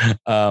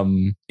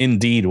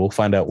 Indeed, we'll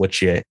find out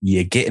what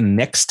you get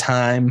next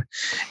time.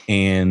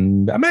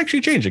 And I'm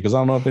actually changing because I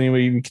don't know if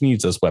anybody can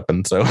use this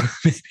weapon. So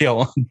maybe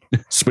I'll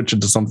switch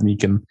it to something you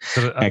can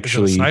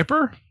actually. Is it a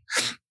sniper?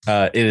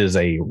 It is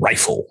a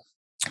rifle.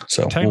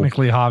 So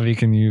technically, Javi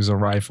can use a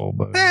rifle,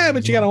 but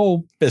but you got a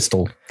whole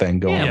pistol thing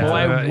going. Yeah,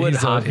 why would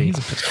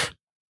Javi?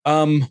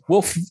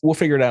 We'll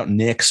figure it out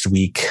next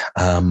week.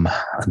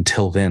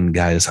 Until then,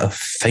 guys,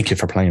 thank you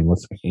for playing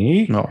with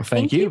me. No,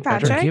 thank you,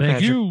 Patrick.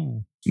 thank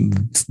you.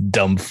 It's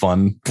dumb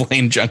fun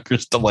playing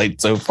Junker's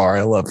Delight so far.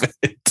 I love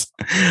it.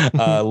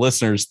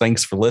 Listeners,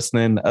 thanks for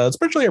listening,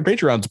 especially our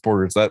Patreon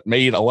supporters that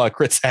made a lot of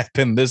crits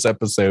happen this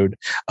episode.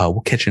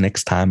 We'll catch you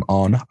next time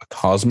on a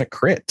Cosmic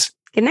Crit.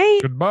 Good night.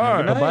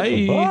 Goodbye.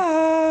 Bye.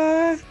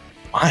 Bye.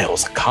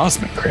 Miles, a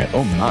Cosmic Crit.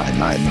 Oh my.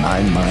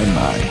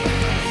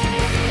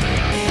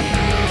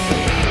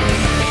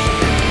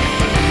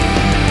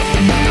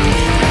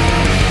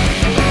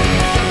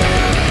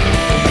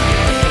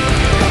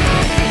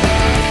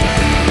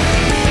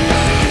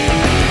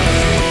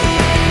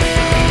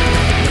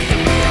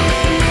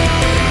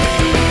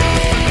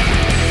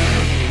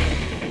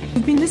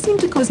 You've been listening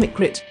to Cosmic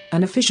Crit,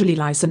 an officially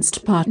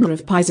licensed partner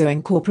of Paizo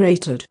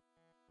Incorporated.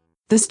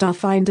 The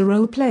Starfinder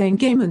role-playing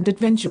game and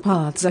adventure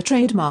paths are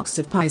trademarks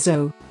of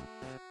Paizo.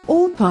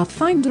 All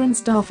Pathfinder and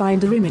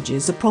Starfinder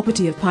images are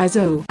property of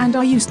Paizo and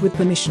are used with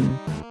permission.